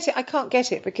actually get it. I can't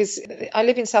get it because I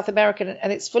live in South America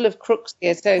and it's full of crooks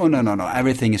here. So. Oh, no.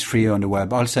 Everything is free on the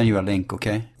web. I'll send you a link,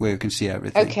 okay? Where you can see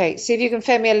everything. Okay, see if you can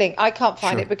send me a link. I can't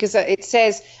find it because it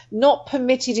says not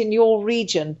permitted in your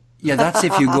region. Yeah, that's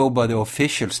if you go by the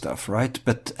official stuff, right?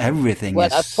 But everything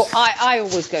is... I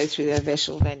always go through the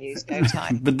official venues, no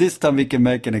time. But this time we can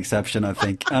make an exception, I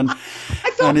think. And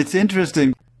and it's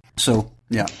interesting. So,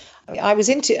 yeah. I was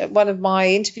one of my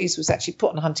interviews was actually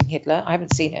put on Hunting Hitler. I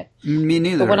haven't seen it. Me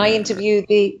neither. But when I interviewed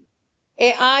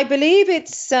I believe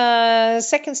it's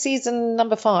second season,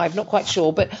 number 5, not quite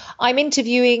sure. But I'm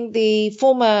interviewing the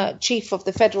former chief of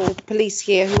the federal police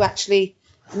here who actually...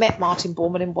 met Martin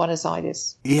Bormann in Buenos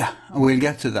Aires. Yeah, we'll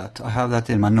get to that. I have that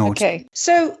in my notes. Okay,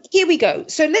 so here we go.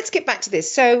 So let's get back to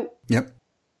this. So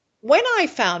when I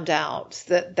found out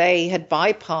that they had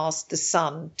bypassed the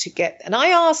son to get, and I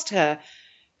asked her,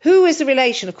 who is the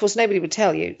relation? Of course, nobody would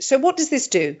tell you. So what does this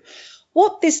do?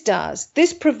 What this does,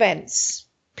 this prevents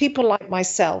people like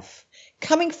myself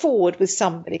coming forward with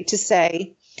somebody to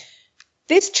say,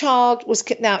 this child was,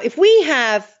 now if we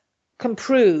can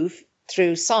prove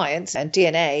through science and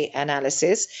DNA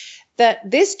analysis that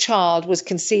this child was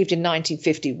conceived in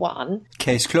 1951.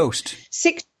 Case closed.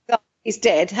 is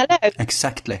dead. Hello.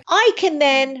 Exactly. I can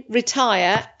then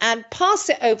retire and pass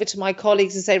it over to my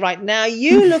colleagues and say, right, now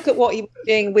you look at what you're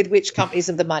doing with which companies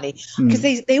of the money. Because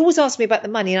they always ask me about the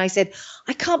money. And I said,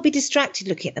 I can't be distracted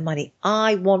looking at the money.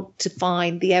 I want to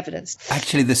find the evidence.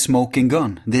 Actually, the smoking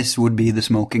gun. This would be the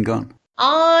smoking gun.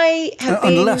 I have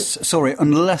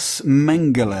unless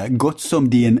Mengele got some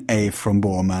DNA from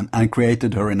Bormann and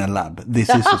created her in a lab. This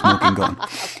is a smoking gun.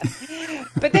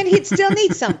 But then he'd still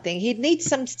need something. He'd need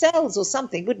some cells or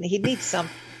something, wouldn't he? He'd need some.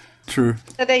 True.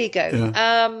 So there you go.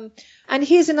 Yeah. And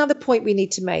here's another point we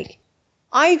need to make.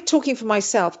 I'm talking for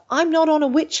myself. I'm not on a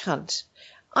witch hunt.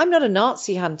 I'm not a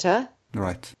Nazi hunter.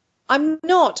 Right. I'm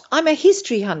not. I'm a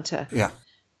history hunter. Yeah.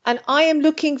 And I am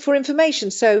looking for information.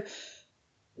 So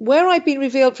where I've been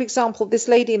revealed, for example, this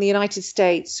lady in the United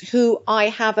States, who I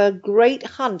have a great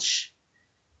hunch,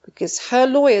 because her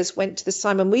lawyers went to the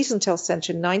Simon Wiesenthal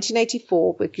Center in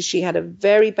 1984 because she had a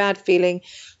very bad feeling.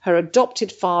 Her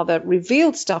adopted father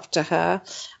revealed stuff to her,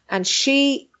 and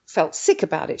she felt sick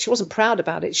about it. She wasn't proud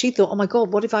about it. She thought, oh, my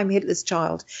God, what if I'm Hitler's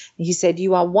child? And he said,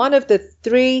 you are one of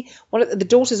the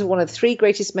daughters of one of the three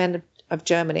greatest men of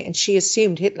Germany. And she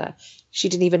assumed Hitler. She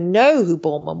didn't even know who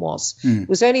Bormann was. It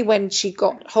was only when she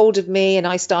got hold of me and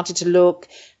I started to look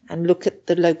at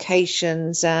the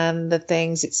locations and the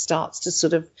things, it starts to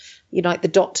sort of, like the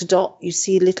dot to dot, you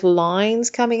see little lines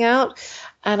coming out.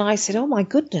 And I said, oh, my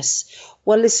goodness.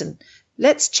 Well, listen,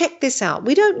 let's check this out.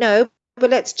 We don't know, but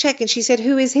let's check. And she said,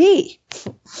 who is he?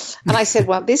 And I said,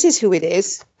 well, this is who it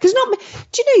is. Because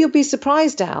do you know, you'll be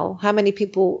surprised, Al, how many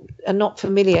people are not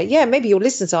familiar. Yeah, maybe your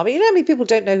listeners are, but you know how many people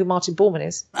don't know who Martin Bormann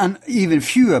is? And even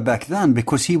fewer back then,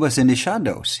 because he was in the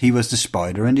shadows. He was the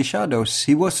spider in the shadows.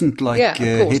 He wasn't like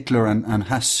Hitler and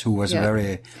Hess, who was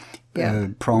very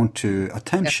prone to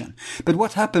attention. Yeah. But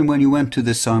what happened when you went to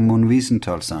the Simon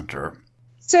Wiesenthal Center?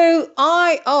 So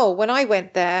when I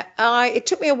went there, it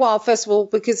took me a while, first of all,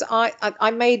 because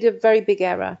I made a very big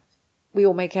error. We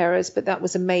all make errors, but that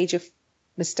was a major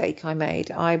mistake I made.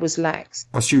 I was lax.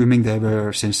 Assuming they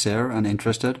were sincere and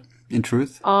interested in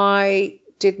truth? I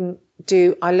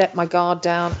let my guard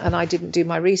down and I didn't do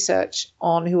my research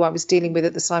on who I was dealing with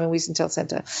at the Simon Wiesenthal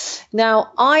Center.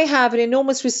 Now, I have an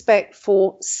enormous respect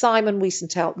for Simon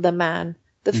Wiesenthal, the man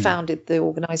that founded the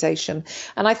organization.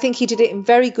 And I think he did it in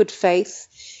very good faith.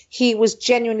 He was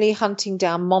genuinely hunting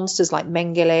down monsters like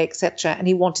Mengele, etc., and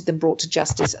he wanted them brought to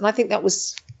justice. And I think that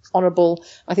was honorable.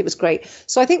 I think it was great.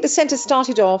 So I think the center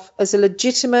started off as a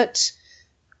legitimate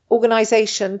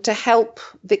organization to help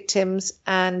victims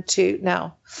and to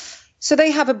now. So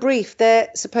they have a brief. They're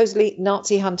supposedly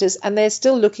Nazi hunters, and they're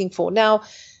still looking for. Now,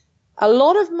 a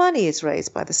lot of money is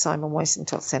raised by the Simon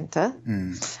Wiesenthal Center.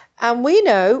 And we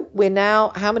know we're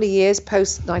now, how many years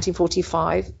post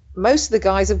 1945, most of the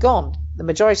guys have gone. The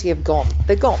majority have gone.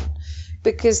 They're gone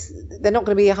because they're not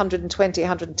going to be 120,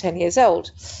 110 years old.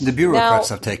 The bureaucrats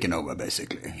have taken over,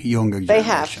 basically. Younger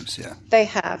generations, They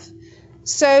have.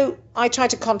 So I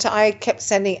tried to contact, I kept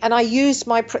sending, and I used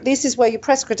this is where your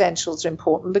press credentials are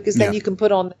important because then you can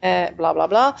put on blah, blah,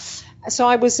 blah. So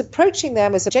I was approaching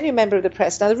them as a genuine member of the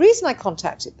press. Now, the reason I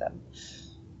contacted them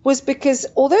was because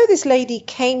although this lady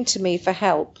came to me for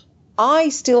help, I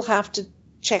still have to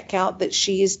check out that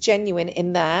she is genuine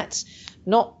in that,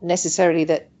 not necessarily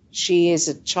that she is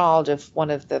a child of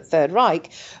one of the Third Reich,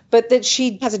 but that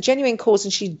she has a genuine cause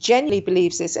and she genuinely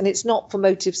believes this, and it's not for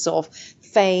motives of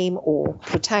fame or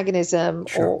protagonism.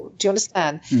 Sure. Or do you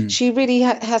understand? She really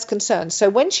has concerns. So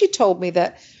when she told me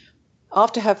that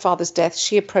after her father's death,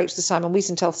 she approached the Simon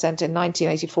Wiesenthal Center in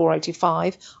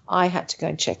 1984-85, I had to go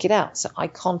and check it out. So I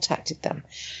contacted them.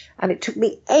 And it took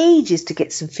me ages to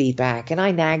get some feedback. And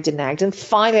I nagged and nagged. And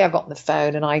finally I got on the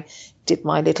phone and I did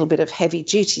my little bit of heavy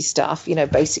duty stuff. You know,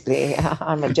 basically,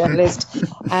 I'm a journalist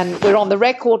and we're on the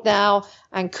record now.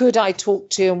 And could I talk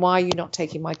to, and why are you not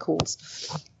taking my calls?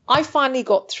 I finally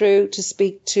got through to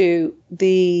speak to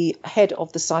the head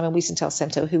of the Simon Wiesenthal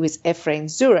Center, who is Efraim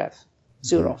Zuroff,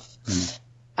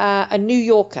 a New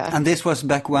Yorker. And this was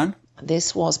back when?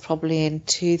 This was probably in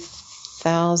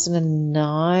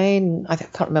 2009. I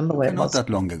can't remember when it was. Not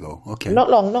that long ago. Okay. Not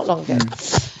long ago.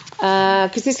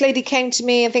 Because this lady came to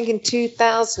me, I think in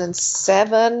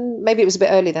 2007. Maybe it was a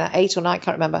bit earlier than that, 8 or 9, I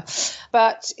can't remember.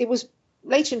 But it was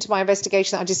later into my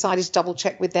investigation that I decided to double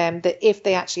check with them that if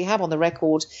they actually have on the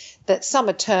record that some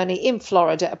attorney in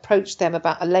Florida approached them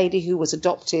about a lady who was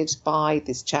adopted by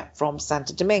this chap from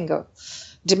Santo Domingo,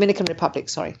 Dominican Republic,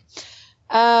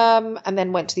 and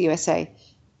then went to the USA.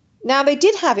 Now, they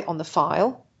did have it on the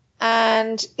file,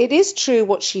 and it is true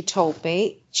what she told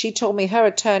me. She told me her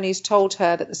attorneys told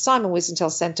her that the Simon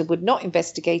Wiesenthal Center would not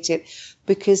investigate it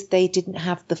because they didn't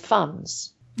have the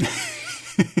funds.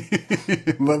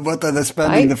 What are they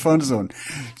spending the funds on?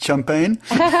 Champagne?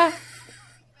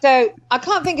 So I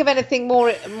can't think of anything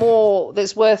more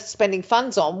that's worth spending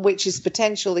funds on, which is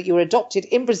potential that you were adopted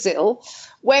in Brazil,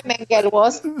 where Mengele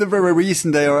was. The very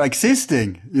reason they are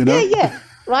existing, you know? Yeah,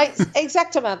 right,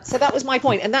 exactamente. So that was my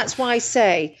point. And that's why I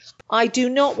say I do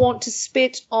not want to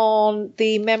spit on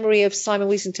the memory of Simon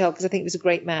Wiesenthal, because I think he was a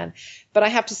great man. But I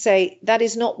have to say that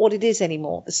is not what it is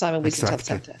anymore, the Simon Wiesenthal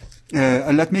Centre.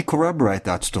 Let me corroborate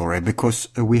that story, because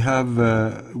we have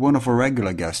one of our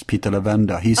regular guests, Peter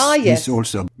Lavenda. He's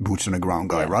also a boots on the ground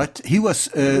guy, right? He was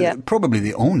probably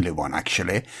the only one,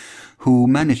 actually, who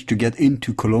managed to get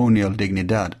into Colonial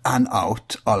Dignidad and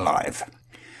out alive.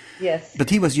 Yes. But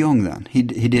he was young then. He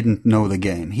didn't know the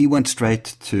game. He went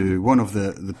straight to one of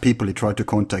the people he tried to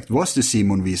contact was the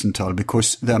Simon Wiesenthal,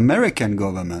 because the American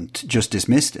government just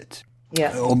dismissed it.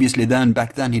 Yeah. Obviously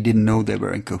back then he didn't know they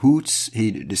were in cahoots.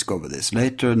 He discovered this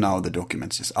later. Now the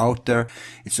documents is out there.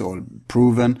 It's all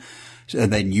proven. So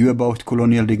they knew about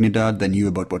Colonial Dignidad. They knew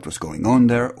about what was going on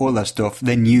there. All that stuff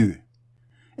they knew.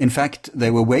 In fact,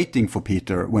 they were waiting for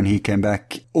Peter when he came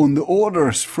back on the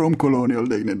orders from Colonial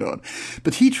Dignidad.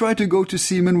 But he tried to go to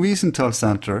Simon Wiesenthal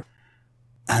Center,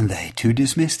 and they too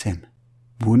dismissed him.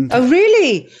 Oh,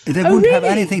 really? They wouldn't have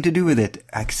anything to do with it.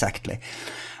 Exactly.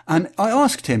 And I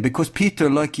asked him, because Peter,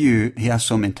 like you, he has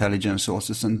some intelligence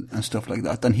sources and stuff like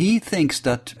that. And he thinks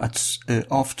that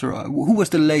who was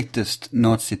the latest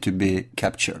Nazi to be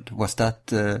captured? Was that...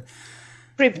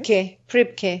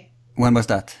 Pribke. When was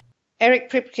that?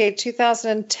 Eric Pribke,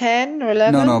 2010 or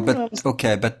 11? No,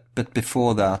 but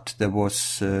before that, there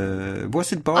was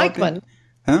it Barbie? Eichmann.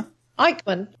 Huh?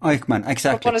 Eichmann,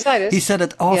 exactly. Buenos Aires. He said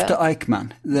that after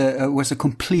Eichmann, there was a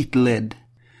complete lid.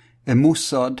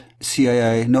 Mossad,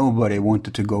 CIA, nobody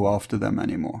wanted to go after them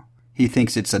anymore. He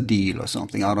thinks it's a deal or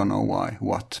something. I don't know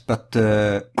what. But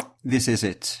this is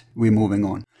it. We're moving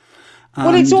on.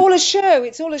 Well, it's all a show.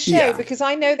 Because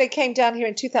I know they came down here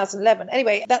in 2011.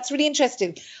 Anyway, that's really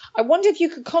interesting. I wonder if you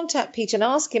could contact Peter and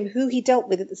ask him who he dealt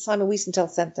with at the Simon Wiesenthal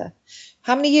Centre.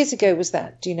 How many years ago was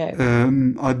that? Do you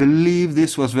know? I believe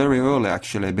this was very early,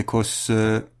 actually, because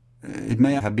it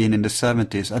may have been in the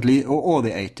 70s, at least, or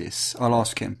the 80s. I'll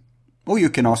ask him. Or you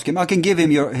can ask him. I can give him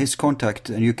his contact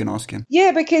and you can ask him.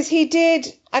 Yeah, because he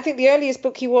did, I think the earliest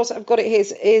book I've got it here,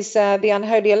 is The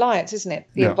Unholy Alliance, isn't it?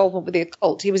 The involvement with the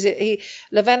occult.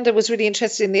 Lavender was really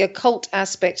interested in the occult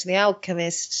aspect and the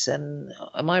alchemists, and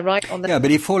am I right on that? Yeah, but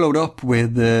he followed up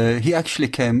with, he actually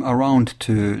came around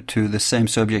to the same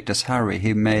subject as Harry.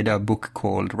 He made a book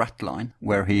called Ratline,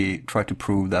 where he tried to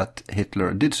prove that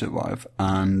Hitler did survive,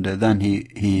 and then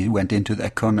he went into the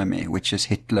economy, which is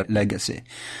Hitler legacy.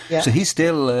 Yeah. So he's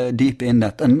still deep in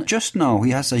that. And just now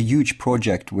he has a huge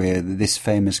project with this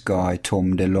famous guy,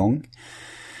 Tom DeLonge,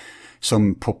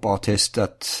 some pop artist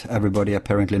that everybody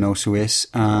apparently knows who is.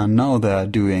 And now they're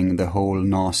doing the whole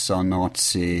NASA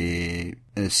Nazi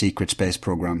secret space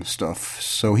program stuff.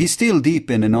 So he's still deep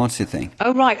in the Nazi thing.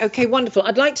 Oh, right. Okay, wonderful.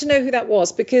 I'd like to know who that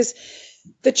was, because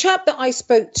the chap that I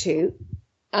spoke to,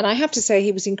 and I have to say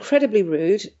he was incredibly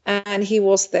rude, and he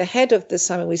was the head of the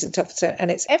Simon Wiesenthal Center,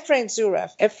 and it's Efrain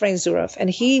Zuraf, and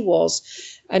he was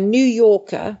a New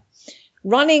Yorker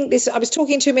running this. I was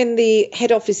talking to him in the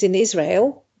head office in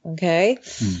Israel, okay,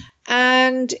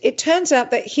 and it turns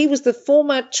out that he was the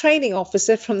former training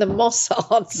officer from the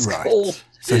Mossad school. Right.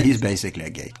 So he's basically a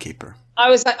gatekeeper. I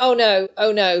was like, oh no,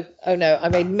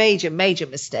 I made major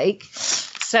mistake.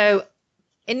 So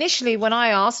initially, when I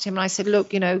asked him, I said,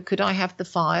 look, could I have the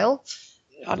file?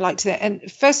 I'd like to.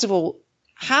 And first of all,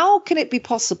 how can it be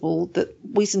possible that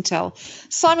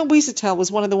Simon Wiesenthal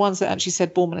was one of the ones that actually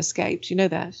said Bormann escaped? You know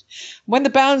that? When the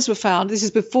bones were found, this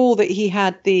is before that he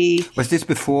had the... Was this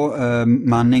before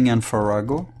Manning and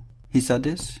Farrago? He said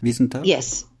this, Wiesenthal?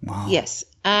 Yes. Wow. Yes.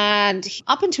 And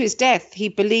up until his death, he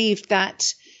believed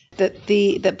that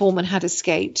Bormann had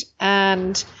escaped.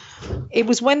 And it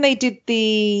was when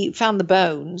they found the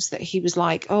bones that he was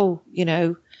like,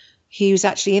 he was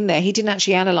actually in there. He didn't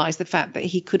actually analyze the fact that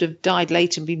he could have died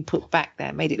later and been put back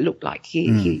there, made it look like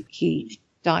he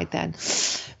died then.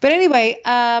 But anyway,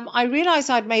 I realized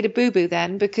I'd made a boo-boo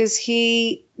then, because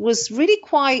he was really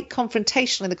quite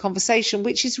confrontational in the conversation,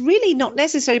 which is really not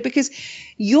necessary, because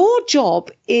your job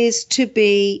is to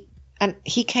be, and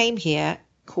he came here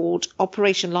called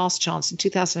Operation Last Chance in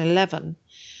 2011,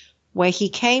 where he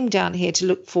came down here to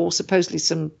look for supposedly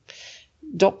some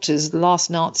doctors, the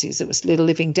last Nazis that were still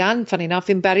living down, funny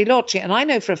enough, in Bariloche. And I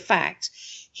know for a fact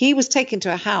he was taken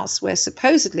to a house where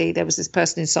supposedly there was this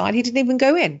person inside. He didn't even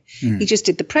go in. He just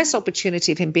did the press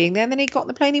opportunity of him being there, and then he got on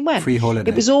the plane, he went. Free holiday.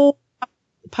 It was all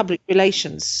public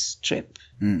relations trip.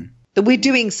 that we're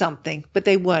doing something, but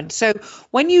they weren't. So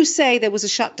when you say there was a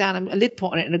shutdown and a lid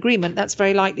put on it, an agreement, that's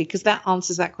very likely because that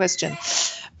answers that question.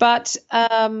 But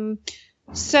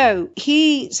so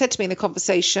he said to me in the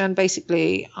conversation,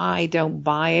 basically, I don't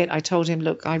buy it. I told him,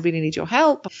 look, I really need your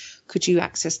help. Could you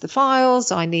access the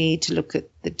files? I need to look at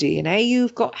the DNA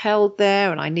you've got held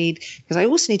there. And because I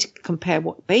also need to compare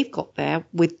what they've got there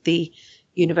with the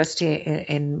university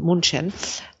in München.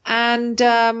 And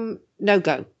no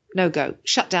go,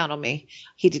 shut down on me.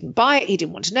 He didn't buy it. He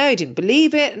didn't want to know. He didn't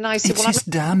believe it. And I said, it's his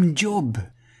damn job.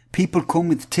 People come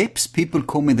with tips. People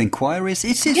come with inquiries.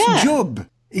 It's his job.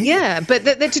 Yeah, but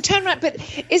to turn around, but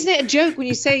isn't it a joke when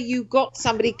you say you got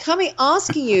somebody coming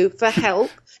asking you for help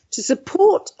to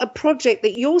support a project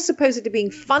that you're supposedly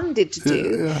being funded to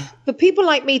do, for people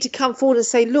like me to come forward and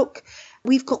say, look,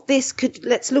 we've got this,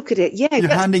 let's look at it. Yeah. You're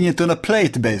handing it on a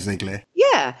plate, basically.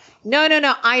 Yeah. No,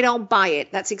 I don't buy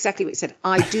it. That's exactly what he said.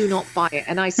 I do not buy it.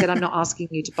 And I said, I'm not asking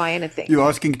you to buy anything. You're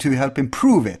asking to help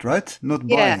improve it, right? Not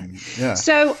buying. Yeah.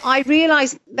 So I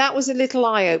realized that was a little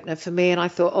eye-opener for me. And I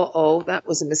thought, that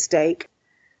was a mistake.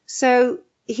 So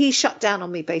he shut down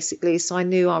on me, basically. So I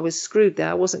knew I was screwed there.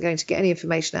 I wasn't going to get any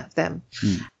information out of them.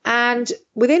 And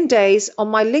within days, on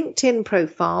my LinkedIn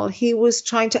profile, he was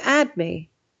trying to add me.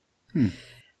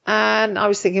 And I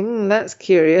was thinking, that's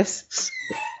curious.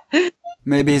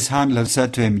 Maybe his handler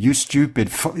said to him, you stupid,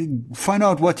 find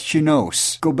out what she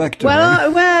knows. Go back to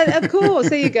her. Well, of course,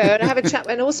 there you go. And have a chat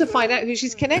and also find out who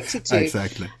she's connected to.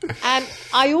 Exactly. And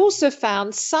I also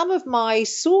found some of my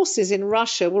sources in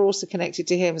Russia were also connected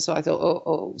to him. So I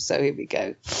thought, so here we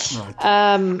go.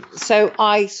 Right. So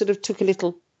I sort of took a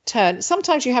little turn.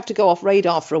 Sometimes you have to go off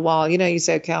radar for a while. You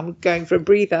say, okay, I'm going for a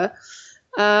breather.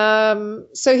 So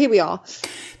here we are.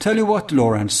 Tell you what,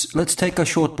 Lawrence, let's take a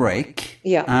short break.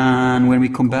 Yeah. And when we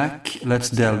come back,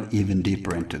 let's delve even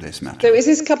deeper into this matter. So is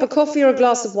this a cup of coffee or a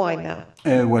glass of wine now?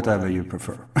 Whatever you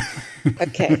prefer.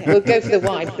 Okay, we'll go for the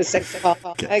wine for the second half.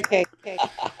 Okay.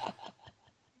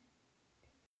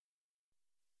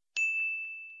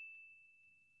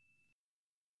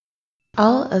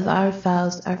 All of our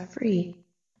files are free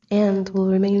and will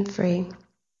remain free.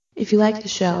 If you like the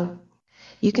show,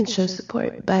 you can show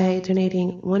support by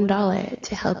donating $1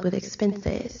 to help with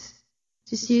expenses.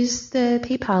 Just use the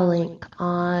PayPal link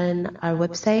on our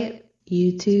website,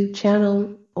 YouTube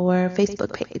channel, or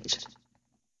Facebook page.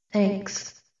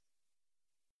 Thanks.